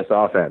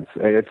offense.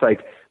 And it's like,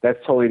 that's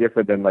totally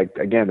different than like,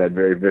 again, that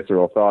very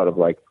visceral thought of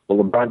like,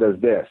 well, LeBron does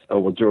this. Oh,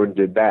 well, Jordan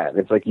did that. And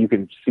it's like, you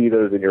can see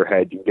those in your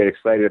head. You can get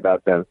excited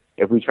about them.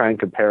 If we try and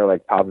compare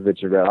like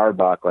Popovich and Red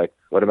Auerbach, like,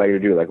 what am I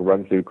going to do? Like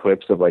run through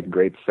clips of like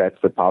great sets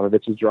that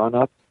Popovich has drawn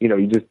up?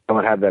 You just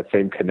don't have that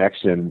same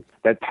connection.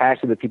 That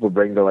passion that people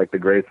bring to like the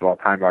greatest of all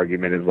time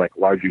argument is like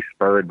largely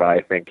spurred by,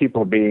 I think,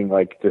 people being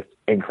like just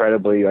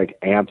incredibly like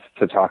amped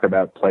to talk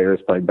about players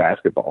playing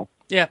basketball.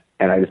 Yeah.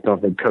 And I just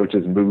don't think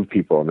coaches move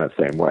people in that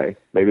same way.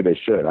 Maybe they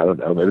should. I don't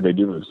know. Maybe they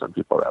do move some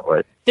people that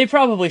way. They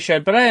probably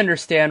should, but I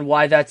understand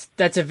why that's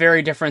a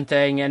very different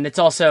thing, and it's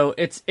also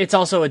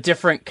a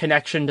different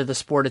connection to the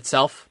sport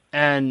itself.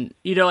 And,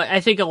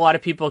 I think a lot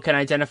of people can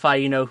identify,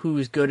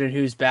 who's good and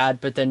who's bad,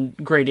 but then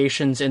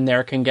gradations in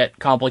there can get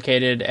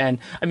complicated. And,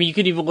 I mean, you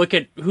could even look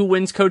at who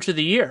wins Coach of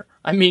the Year.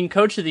 I mean,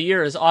 Coach of the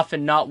Year is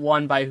often not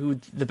won by who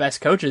the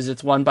best coach is.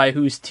 It's won by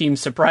whose team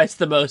surprised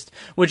the most,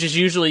 which is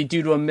usually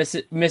due to a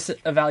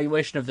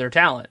misevaluation of their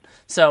talent.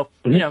 So,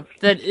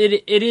 that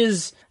it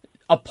is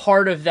a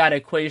part of that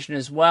equation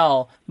as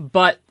well,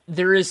 but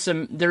there is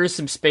some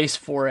space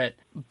for it.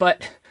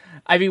 But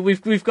I mean,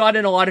 we've gone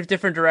in a lot of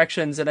different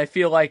directions, and I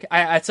feel like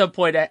at some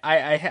point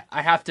I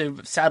have to,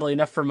 sadly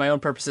enough for my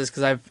own purposes,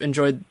 because I've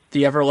enjoyed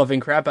the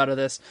ever-loving crap out of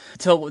this,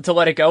 to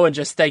let it go and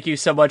just thank you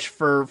so much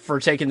for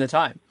taking the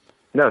time.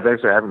 No,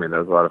 thanks for having me. That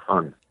was a lot of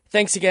fun.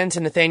 Thanks again to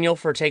Nathaniel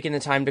for taking the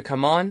time to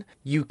come on.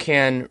 You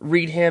can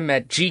read him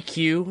at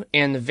GQ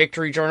and the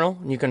Victory Journal.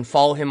 You can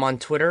follow him on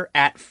Twitter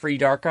at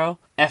Freedarko,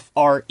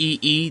 FREEDARKO.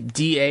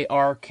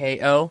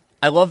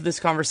 I love this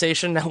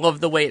conversation. I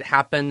love the way it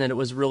happened, and it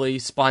was really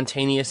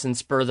spontaneous and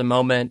spur of the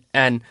moment.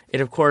 And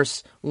it, of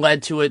course,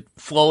 led to it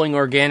flowing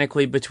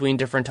organically between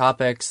different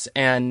topics.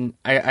 And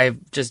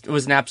it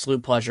was an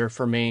absolute pleasure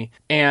for me.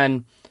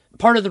 And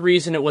part of the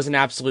reason it was an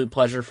absolute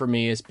pleasure for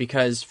me is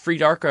because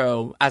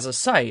Freedarko as a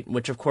site,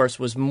 which of course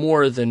was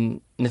more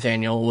than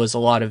Nathaniel, was a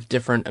lot of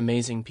different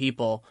amazing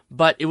people,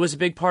 but it was a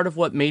big part of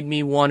what made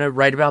me want to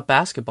write about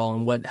basketball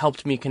and what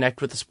helped me connect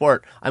with the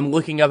sport. I'm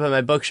looking up at my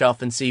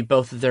bookshelf and see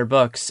both of their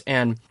books,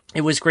 and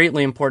it was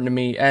greatly important to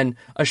me. And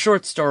a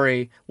short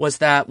story was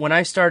that when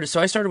I started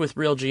with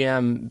Real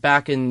GM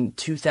back in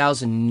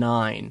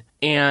 2009,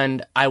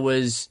 and I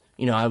was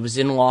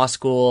in law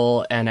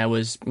school, and I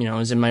was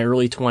in my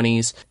early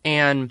 20s,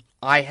 and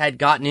I had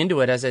gotten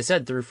into it, as I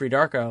said, through Free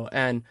Darko,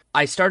 and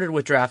I started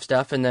with draft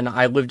stuff, and then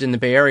I lived in the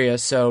Bay Area,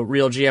 so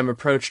Real GM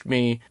approached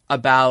me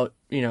about,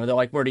 they're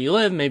like, where do you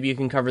live? Maybe you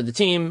can cover the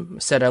team.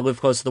 Said I live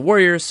close to the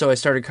Warriors, so I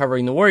started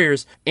covering the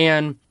Warriors.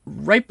 And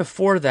right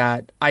before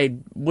that, I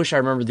wish I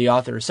remembered the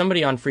author.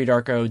 Somebody on Free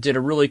Darko did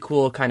a really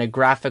cool kind of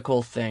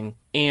graphical thing,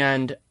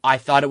 and I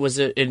thought it was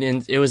an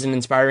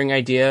inspiring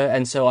idea,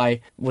 and so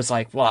I was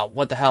like, wow,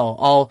 what the hell?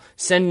 I'll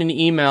send an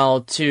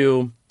email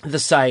to the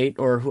site,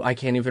 or I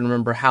can't even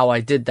remember how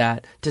I did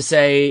that, to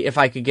say if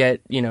I could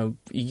get,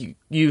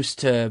 used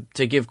to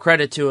give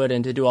credit to it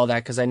and to do all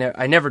that, because I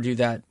never do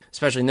that,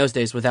 especially in those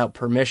days, without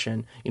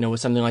permission, with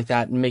something like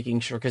that, and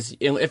making sure, because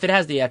if it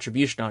has the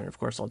attribution on it, of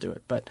course I'll do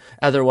it, but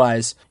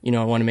otherwise,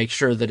 I want to make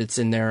sure that it's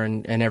in there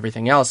and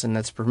everything else, and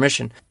that's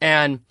permission.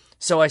 And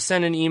so I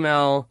sent an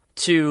email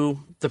to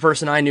the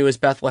person I knew as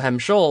Bethlehem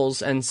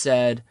Scholes and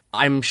said,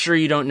 I'm sure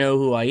you don't know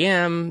who I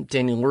am,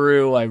 Daniel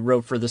LaRue. I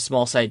wrote for the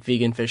small site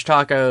Vegan Fish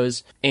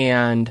Tacos,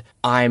 and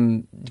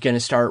I'm going to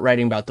start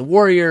writing about the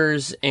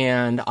Warriors,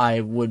 and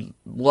I would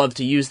love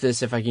to use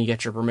this if I can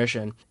get your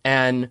permission.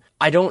 And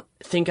I don't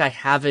think I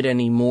have it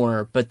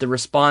anymore, but the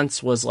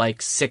response was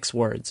like 6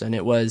 words, and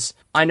it was,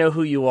 I know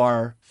who you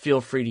are,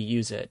 feel free to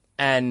use it.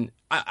 And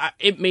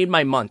it made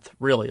my month,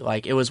 really.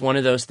 Like, it was one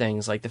of those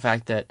things, like the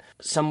fact that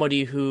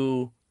somebody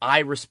who I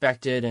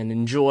respected and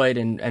enjoyed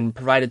and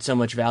provided so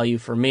much value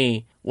for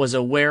me was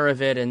aware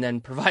of it and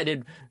then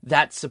provided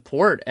that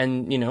support.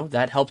 And,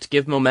 that helped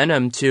give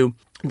momentum to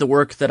the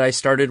work that I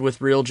started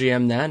with Real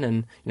GM then,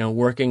 and,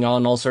 working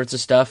on all sorts of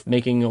stuff,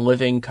 making a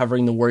living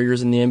covering the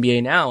Warriors in the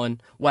NBA now. And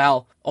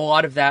while a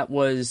lot of that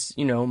was,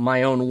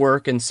 my own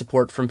work and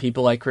support from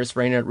people like Chris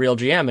Raina at Real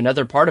GM,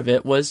 another part of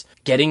it was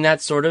getting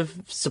that sort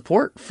of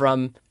support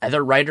from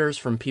other writers,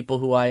 from people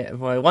who I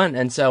want.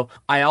 And so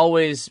I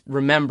always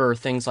remember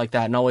things like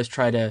that and always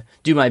try to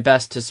do my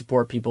best to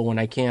support people when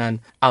I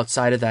can.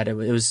 Outside of that, it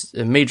was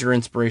a major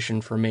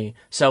inspiration for me.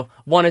 So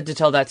wanted to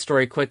tell that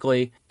story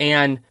quickly.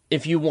 And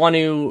if you want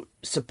to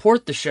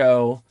support the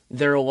show,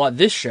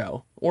 this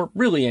show, or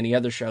really any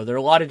other show, there are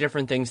a lot of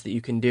different things that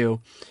you can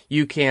do.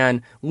 You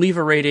can leave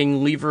a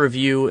rating, leave a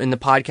review in the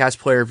podcast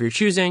player of your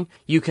choosing.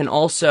 You can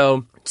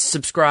also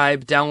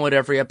subscribe, download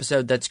every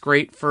episode. That's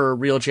great for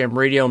Real Jam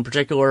Radio in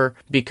particular,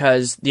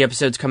 because the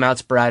episodes come out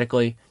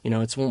sporadically.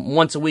 It's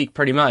once a week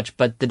pretty much,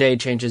 but the day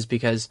changes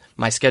because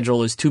my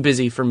schedule is too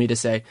busy for me to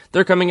say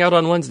they're coming out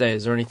on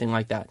Wednesdays or anything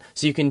like that.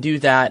 So you can do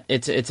that.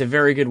 It's a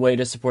very good way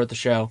to support the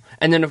show.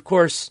 And then, of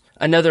course,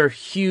 another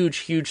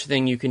huge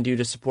thing you can do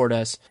to support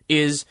us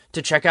is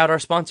to check out our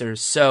sponsors.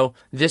 So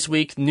this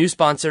week, new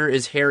sponsor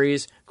is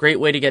Harry's.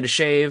 Great way to get a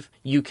shave.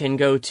 You can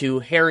go to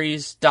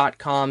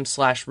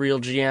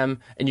harrys.com/realgm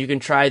and you can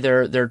try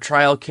their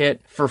trial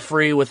kit for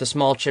free with a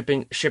small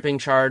shipping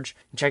charge.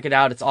 Check it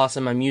out. It's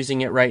awesome. I'm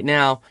using it right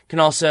now. You can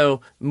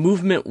also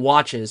Movement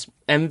Watches,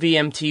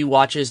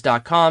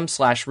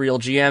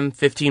 mvmtwatches.com/realgm,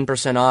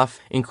 15% off,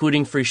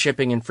 including free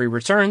shipping and free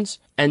returns.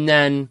 And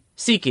then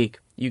SeatGeek.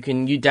 You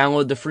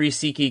download the free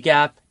SeatGeek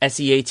app,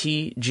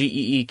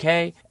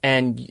 SeatGeek,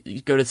 and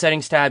you go to the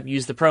settings tab,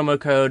 use the promo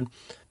code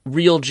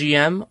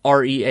REALGM,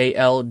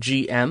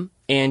 REALGM,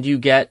 and you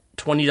get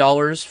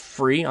 $20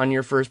 free on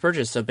your first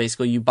purchase. So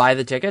basically you buy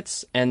the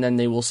tickets and then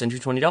they will send you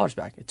 $20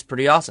 back. It's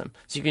pretty awesome.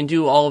 So you can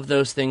do all of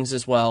those things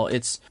as well.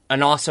 It's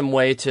an awesome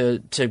way to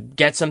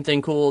get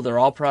something cool. They're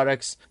all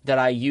products that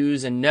I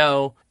use and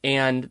know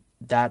and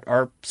that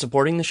are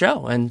supporting the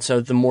show. And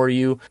so the more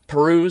you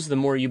peruse, the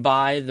more you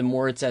buy, the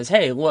more it says,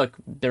 hey, look,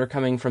 they're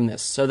coming from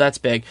this. So that's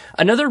big.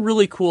 Another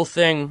really cool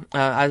thing,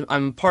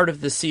 I'm part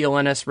of the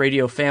CLNS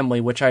radio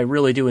family, which I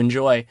really do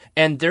enjoy,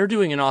 and they're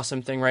doing an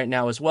awesome thing right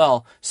now as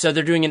well. So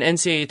they're doing an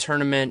NCAA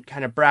tournament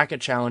kind of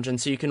bracket challenge,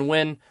 and so you can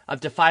win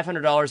up to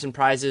 $500 in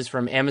prizes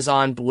from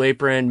Amazon, Blue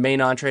Apron,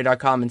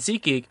 MainEntrée.com, and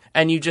SeatGeek,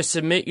 and you just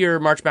submit your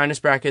March Madness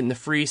bracket in the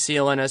free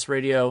CLNS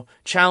radio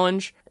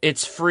challenge.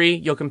 It's free.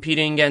 You're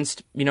competing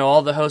against,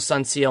 all the hosts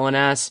on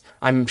CLNS.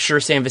 I'm sure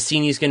Sam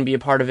Vecini is going to be a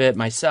part of it,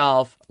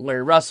 myself,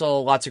 Larry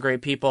Russell, lots of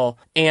great people.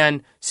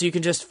 And so you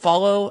can just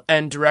follow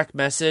and direct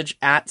message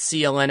at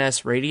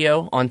CLNS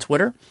Radio on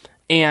Twitter,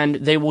 and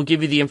they will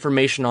give you the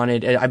information on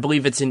it. I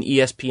believe it's an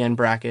ESPN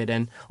bracket,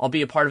 and I'll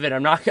be a part of it. I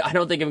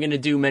don't think I'm going to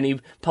do many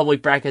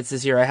public brackets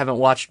this year. I haven't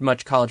watched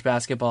much college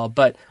basketball,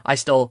 but I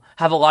still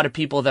have a lot of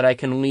people that I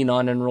can lean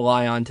on and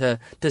rely on to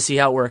see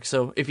how it works.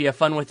 So if you have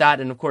fun with that,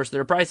 and of course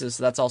there are prizes,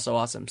 so that's also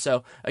awesome.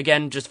 So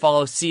again, just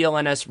follow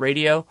CLNS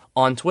Radio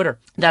on Twitter.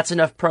 That's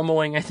enough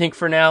promoing, I think,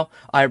 for now.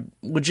 I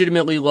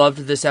legitimately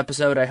loved this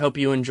episode. I hope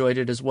you enjoyed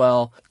it as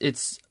well.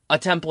 It's a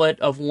template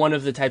of one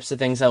of the types of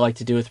things I like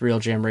to do with Real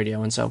Jam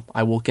Radio, and so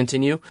I will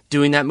continue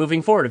doing that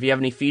moving forward. If you have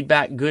any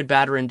feedback, good,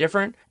 bad, or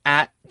indifferent,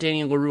 at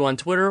Daniel LaRue on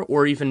Twitter,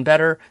 or even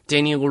better,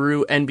 Daniel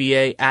LaRue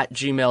NBA at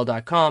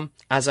gmail.com.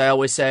 As I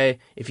always say,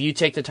 if you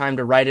take the time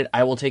to write it,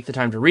 I will take the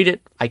time to read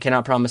it. I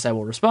cannot promise I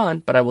will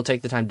respond, but I will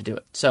take the time to do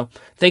it. So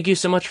thank you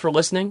so much for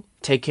listening.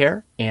 Take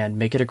care, and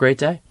make it a great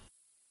day.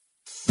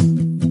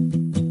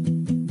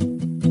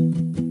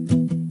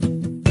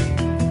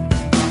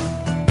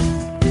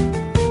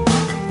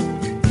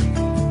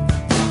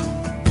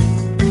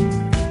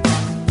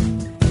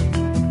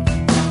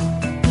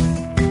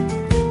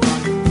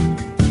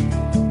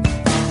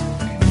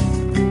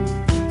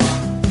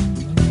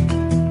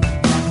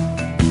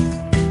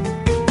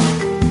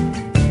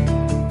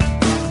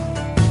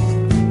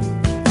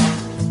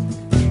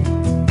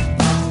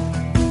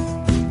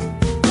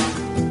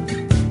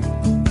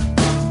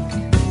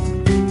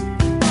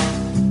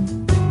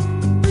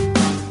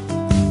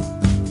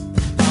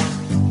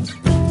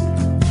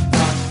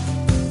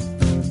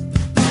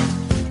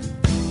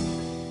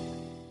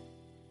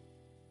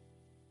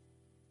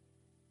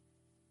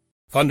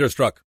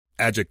 Thunderstruck.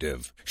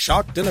 Adjective.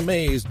 Shocked and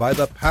amazed by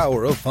the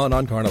power of fun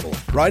on Carnival.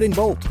 Riding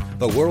Bolt,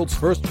 the world's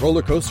first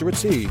roller coaster at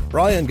sea,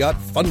 Brian got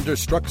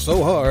thunderstruck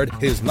so hard,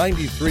 his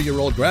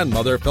 93-year-old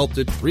grandmother felt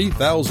it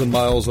 3,000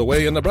 miles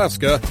away in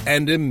Nebraska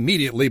and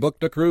immediately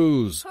booked a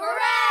cruise.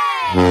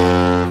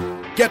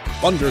 Hooray! Get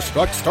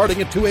thunderstruck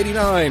starting at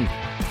 $289.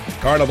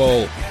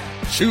 Carnival.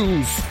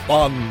 Choose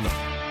fun.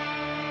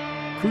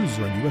 Cruises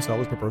are in U.S.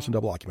 dollars per person,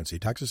 double occupancy.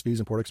 Taxes,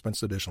 fees, and port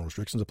expenses additional.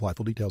 Restrictions apply.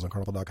 Full details on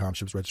Carnival.com.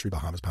 Ships registry,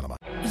 Bahamas, Panama.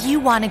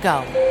 You want to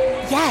go.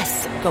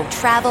 Yes. Go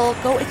travel.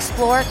 Go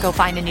explore. Go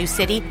find a new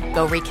city.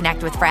 Go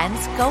reconnect with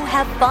friends. Go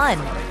have fun.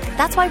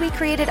 That's why we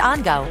created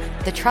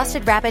OnGo, the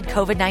trusted rapid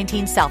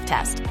COVID-19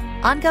 self-test.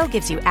 OnGo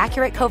gives you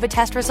accurate COVID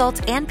test results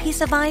and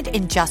peace of mind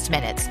in just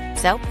minutes.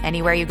 So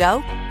anywhere you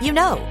go, you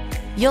know.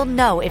 You'll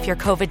know if you're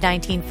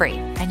COVID-19 free,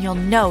 and you'll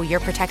know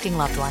you're protecting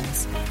loved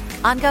ones.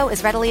 OnGo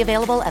is readily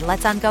available at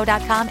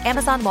letsongo.com,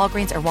 Amazon,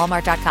 Walgreens, or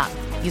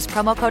Walmart.com. Use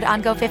promo code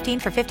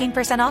ONGO15 for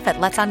 15% off at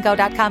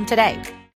letsongo.com today.